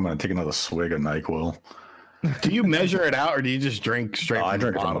 Yeah, I think I'm going to take another swig of NyQuil. Do you measure it out or do you just drink straight? I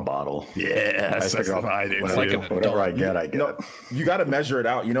drink it from the bottle. Yeah, that's what I do. Whatever I get, I get. You got to measure it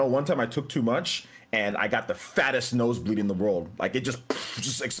out. One time I took too much and I got the fattest nosebleed in the world. Like it just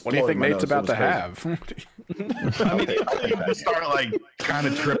exploded. What do you think Nate's about to have? I mean, you just start like kind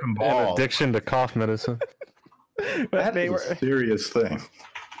of tripping balls. Addiction to cough medicine. That is a serious thing.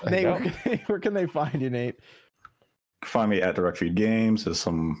 Nate, where can they find you, Nate? Find me at Direct Feed Games. There's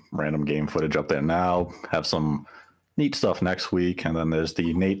some random game footage up there now. Have some neat stuff next week. And then there's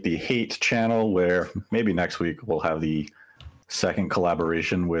the Nate the Hate channel, where maybe next week we'll have the second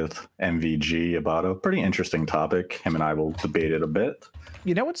collaboration with MVG about a pretty interesting topic. Him and I will debate it a bit.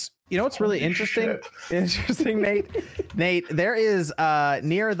 You know what's really interesting? Nate, there is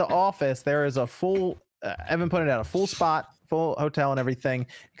near the office, there is a full Evan put it out, a full spot, full hotel and everything. You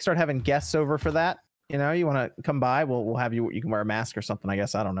can start having guests over for that. You want to come by, we'll have you can wear a mask or something, I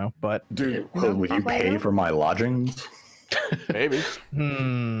guess. I don't know. But dude, will you pay for my lodgings? Maybe.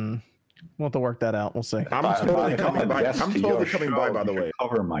 We'll have to work that out. We'll see. I'm totally coming by. By the way.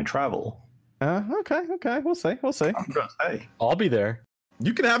 Cover my travel. Okay. We'll see. I'm gonna say. I'll be there.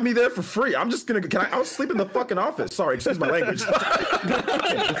 You can have me there for free. I'm just gonna. I'll sleep in the fucking office. Sorry, excuse my language.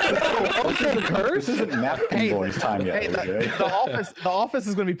 This isn't napkin boys time yet. The office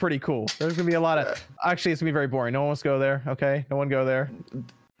is gonna be pretty cool. There's gonna be a lot of. Actually, it's gonna be very boring. No one wants to go there. Okay, no one go there.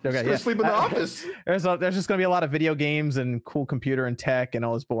 Okay, yeah. Sleep in the office. There's just gonna be a lot of video games and cool computer and tech and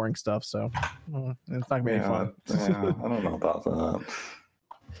all this boring stuff. So it's not gonna be any fun. I don't know about that.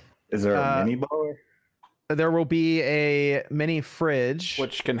 Is there a mini bar? There will be a mini fridge,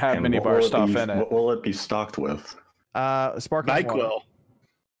 which can have mini bar stuff in it. What will it be stocked with? Sparkling NyQuil. water.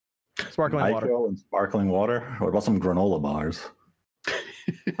 Sparkling water. And sparkling water. What about some granola bars?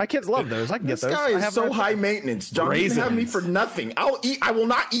 My kids love those. I can get those. This guy is so high maintenance. John, you can have me for nothing. I will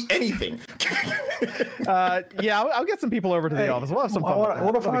not eat anything. Yeah, I'll get some people over to the office. We'll have some fun.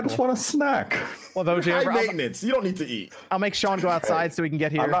 What if I just want a snack? Well, OJ, high maintenance. You don't need to eat. I'll make Sean go outside so we can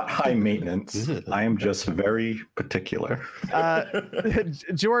get here. I'm not high maintenance. I am just very particular.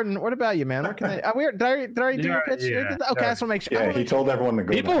 Jordan, what about you, man? What can I? Did I do your pitch? Yeah, Okay, I just want to make sure. Yeah, he told everyone to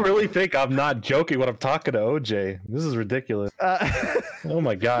go. People really think I'm not joking when I'm talking to OJ. This is ridiculous. Oh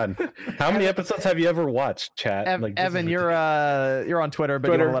my god! How many episodes have you ever watched, chat? Evan, you're on Twitter,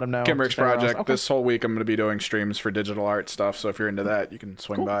 but you want to let them know. Kimmerich Project. Okay. This whole week I'm going to be doing streams for digital art stuff. So if you're into that, you can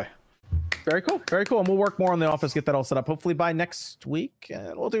swing by. Very cool, very cool. And we'll work more on the office, get that all set up. Hopefully by next week,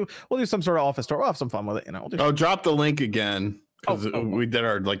 and we'll do some sort of office tour. We'll have some fun with it, you know. Drop the link again because we did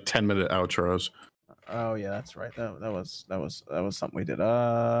our 10-minute outros. Oh yeah, that's right. That was something we did.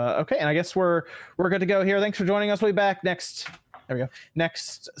 Okay, and I guess we're good to go here. Thanks for joining us. We'll be back next. There we go.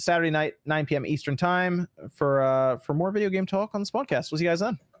 Next Saturday night, 9 p.m. Eastern time for more video game talk on the podcast. We'll see you guys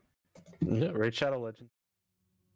then. Yeah, Raid Shadow Legends.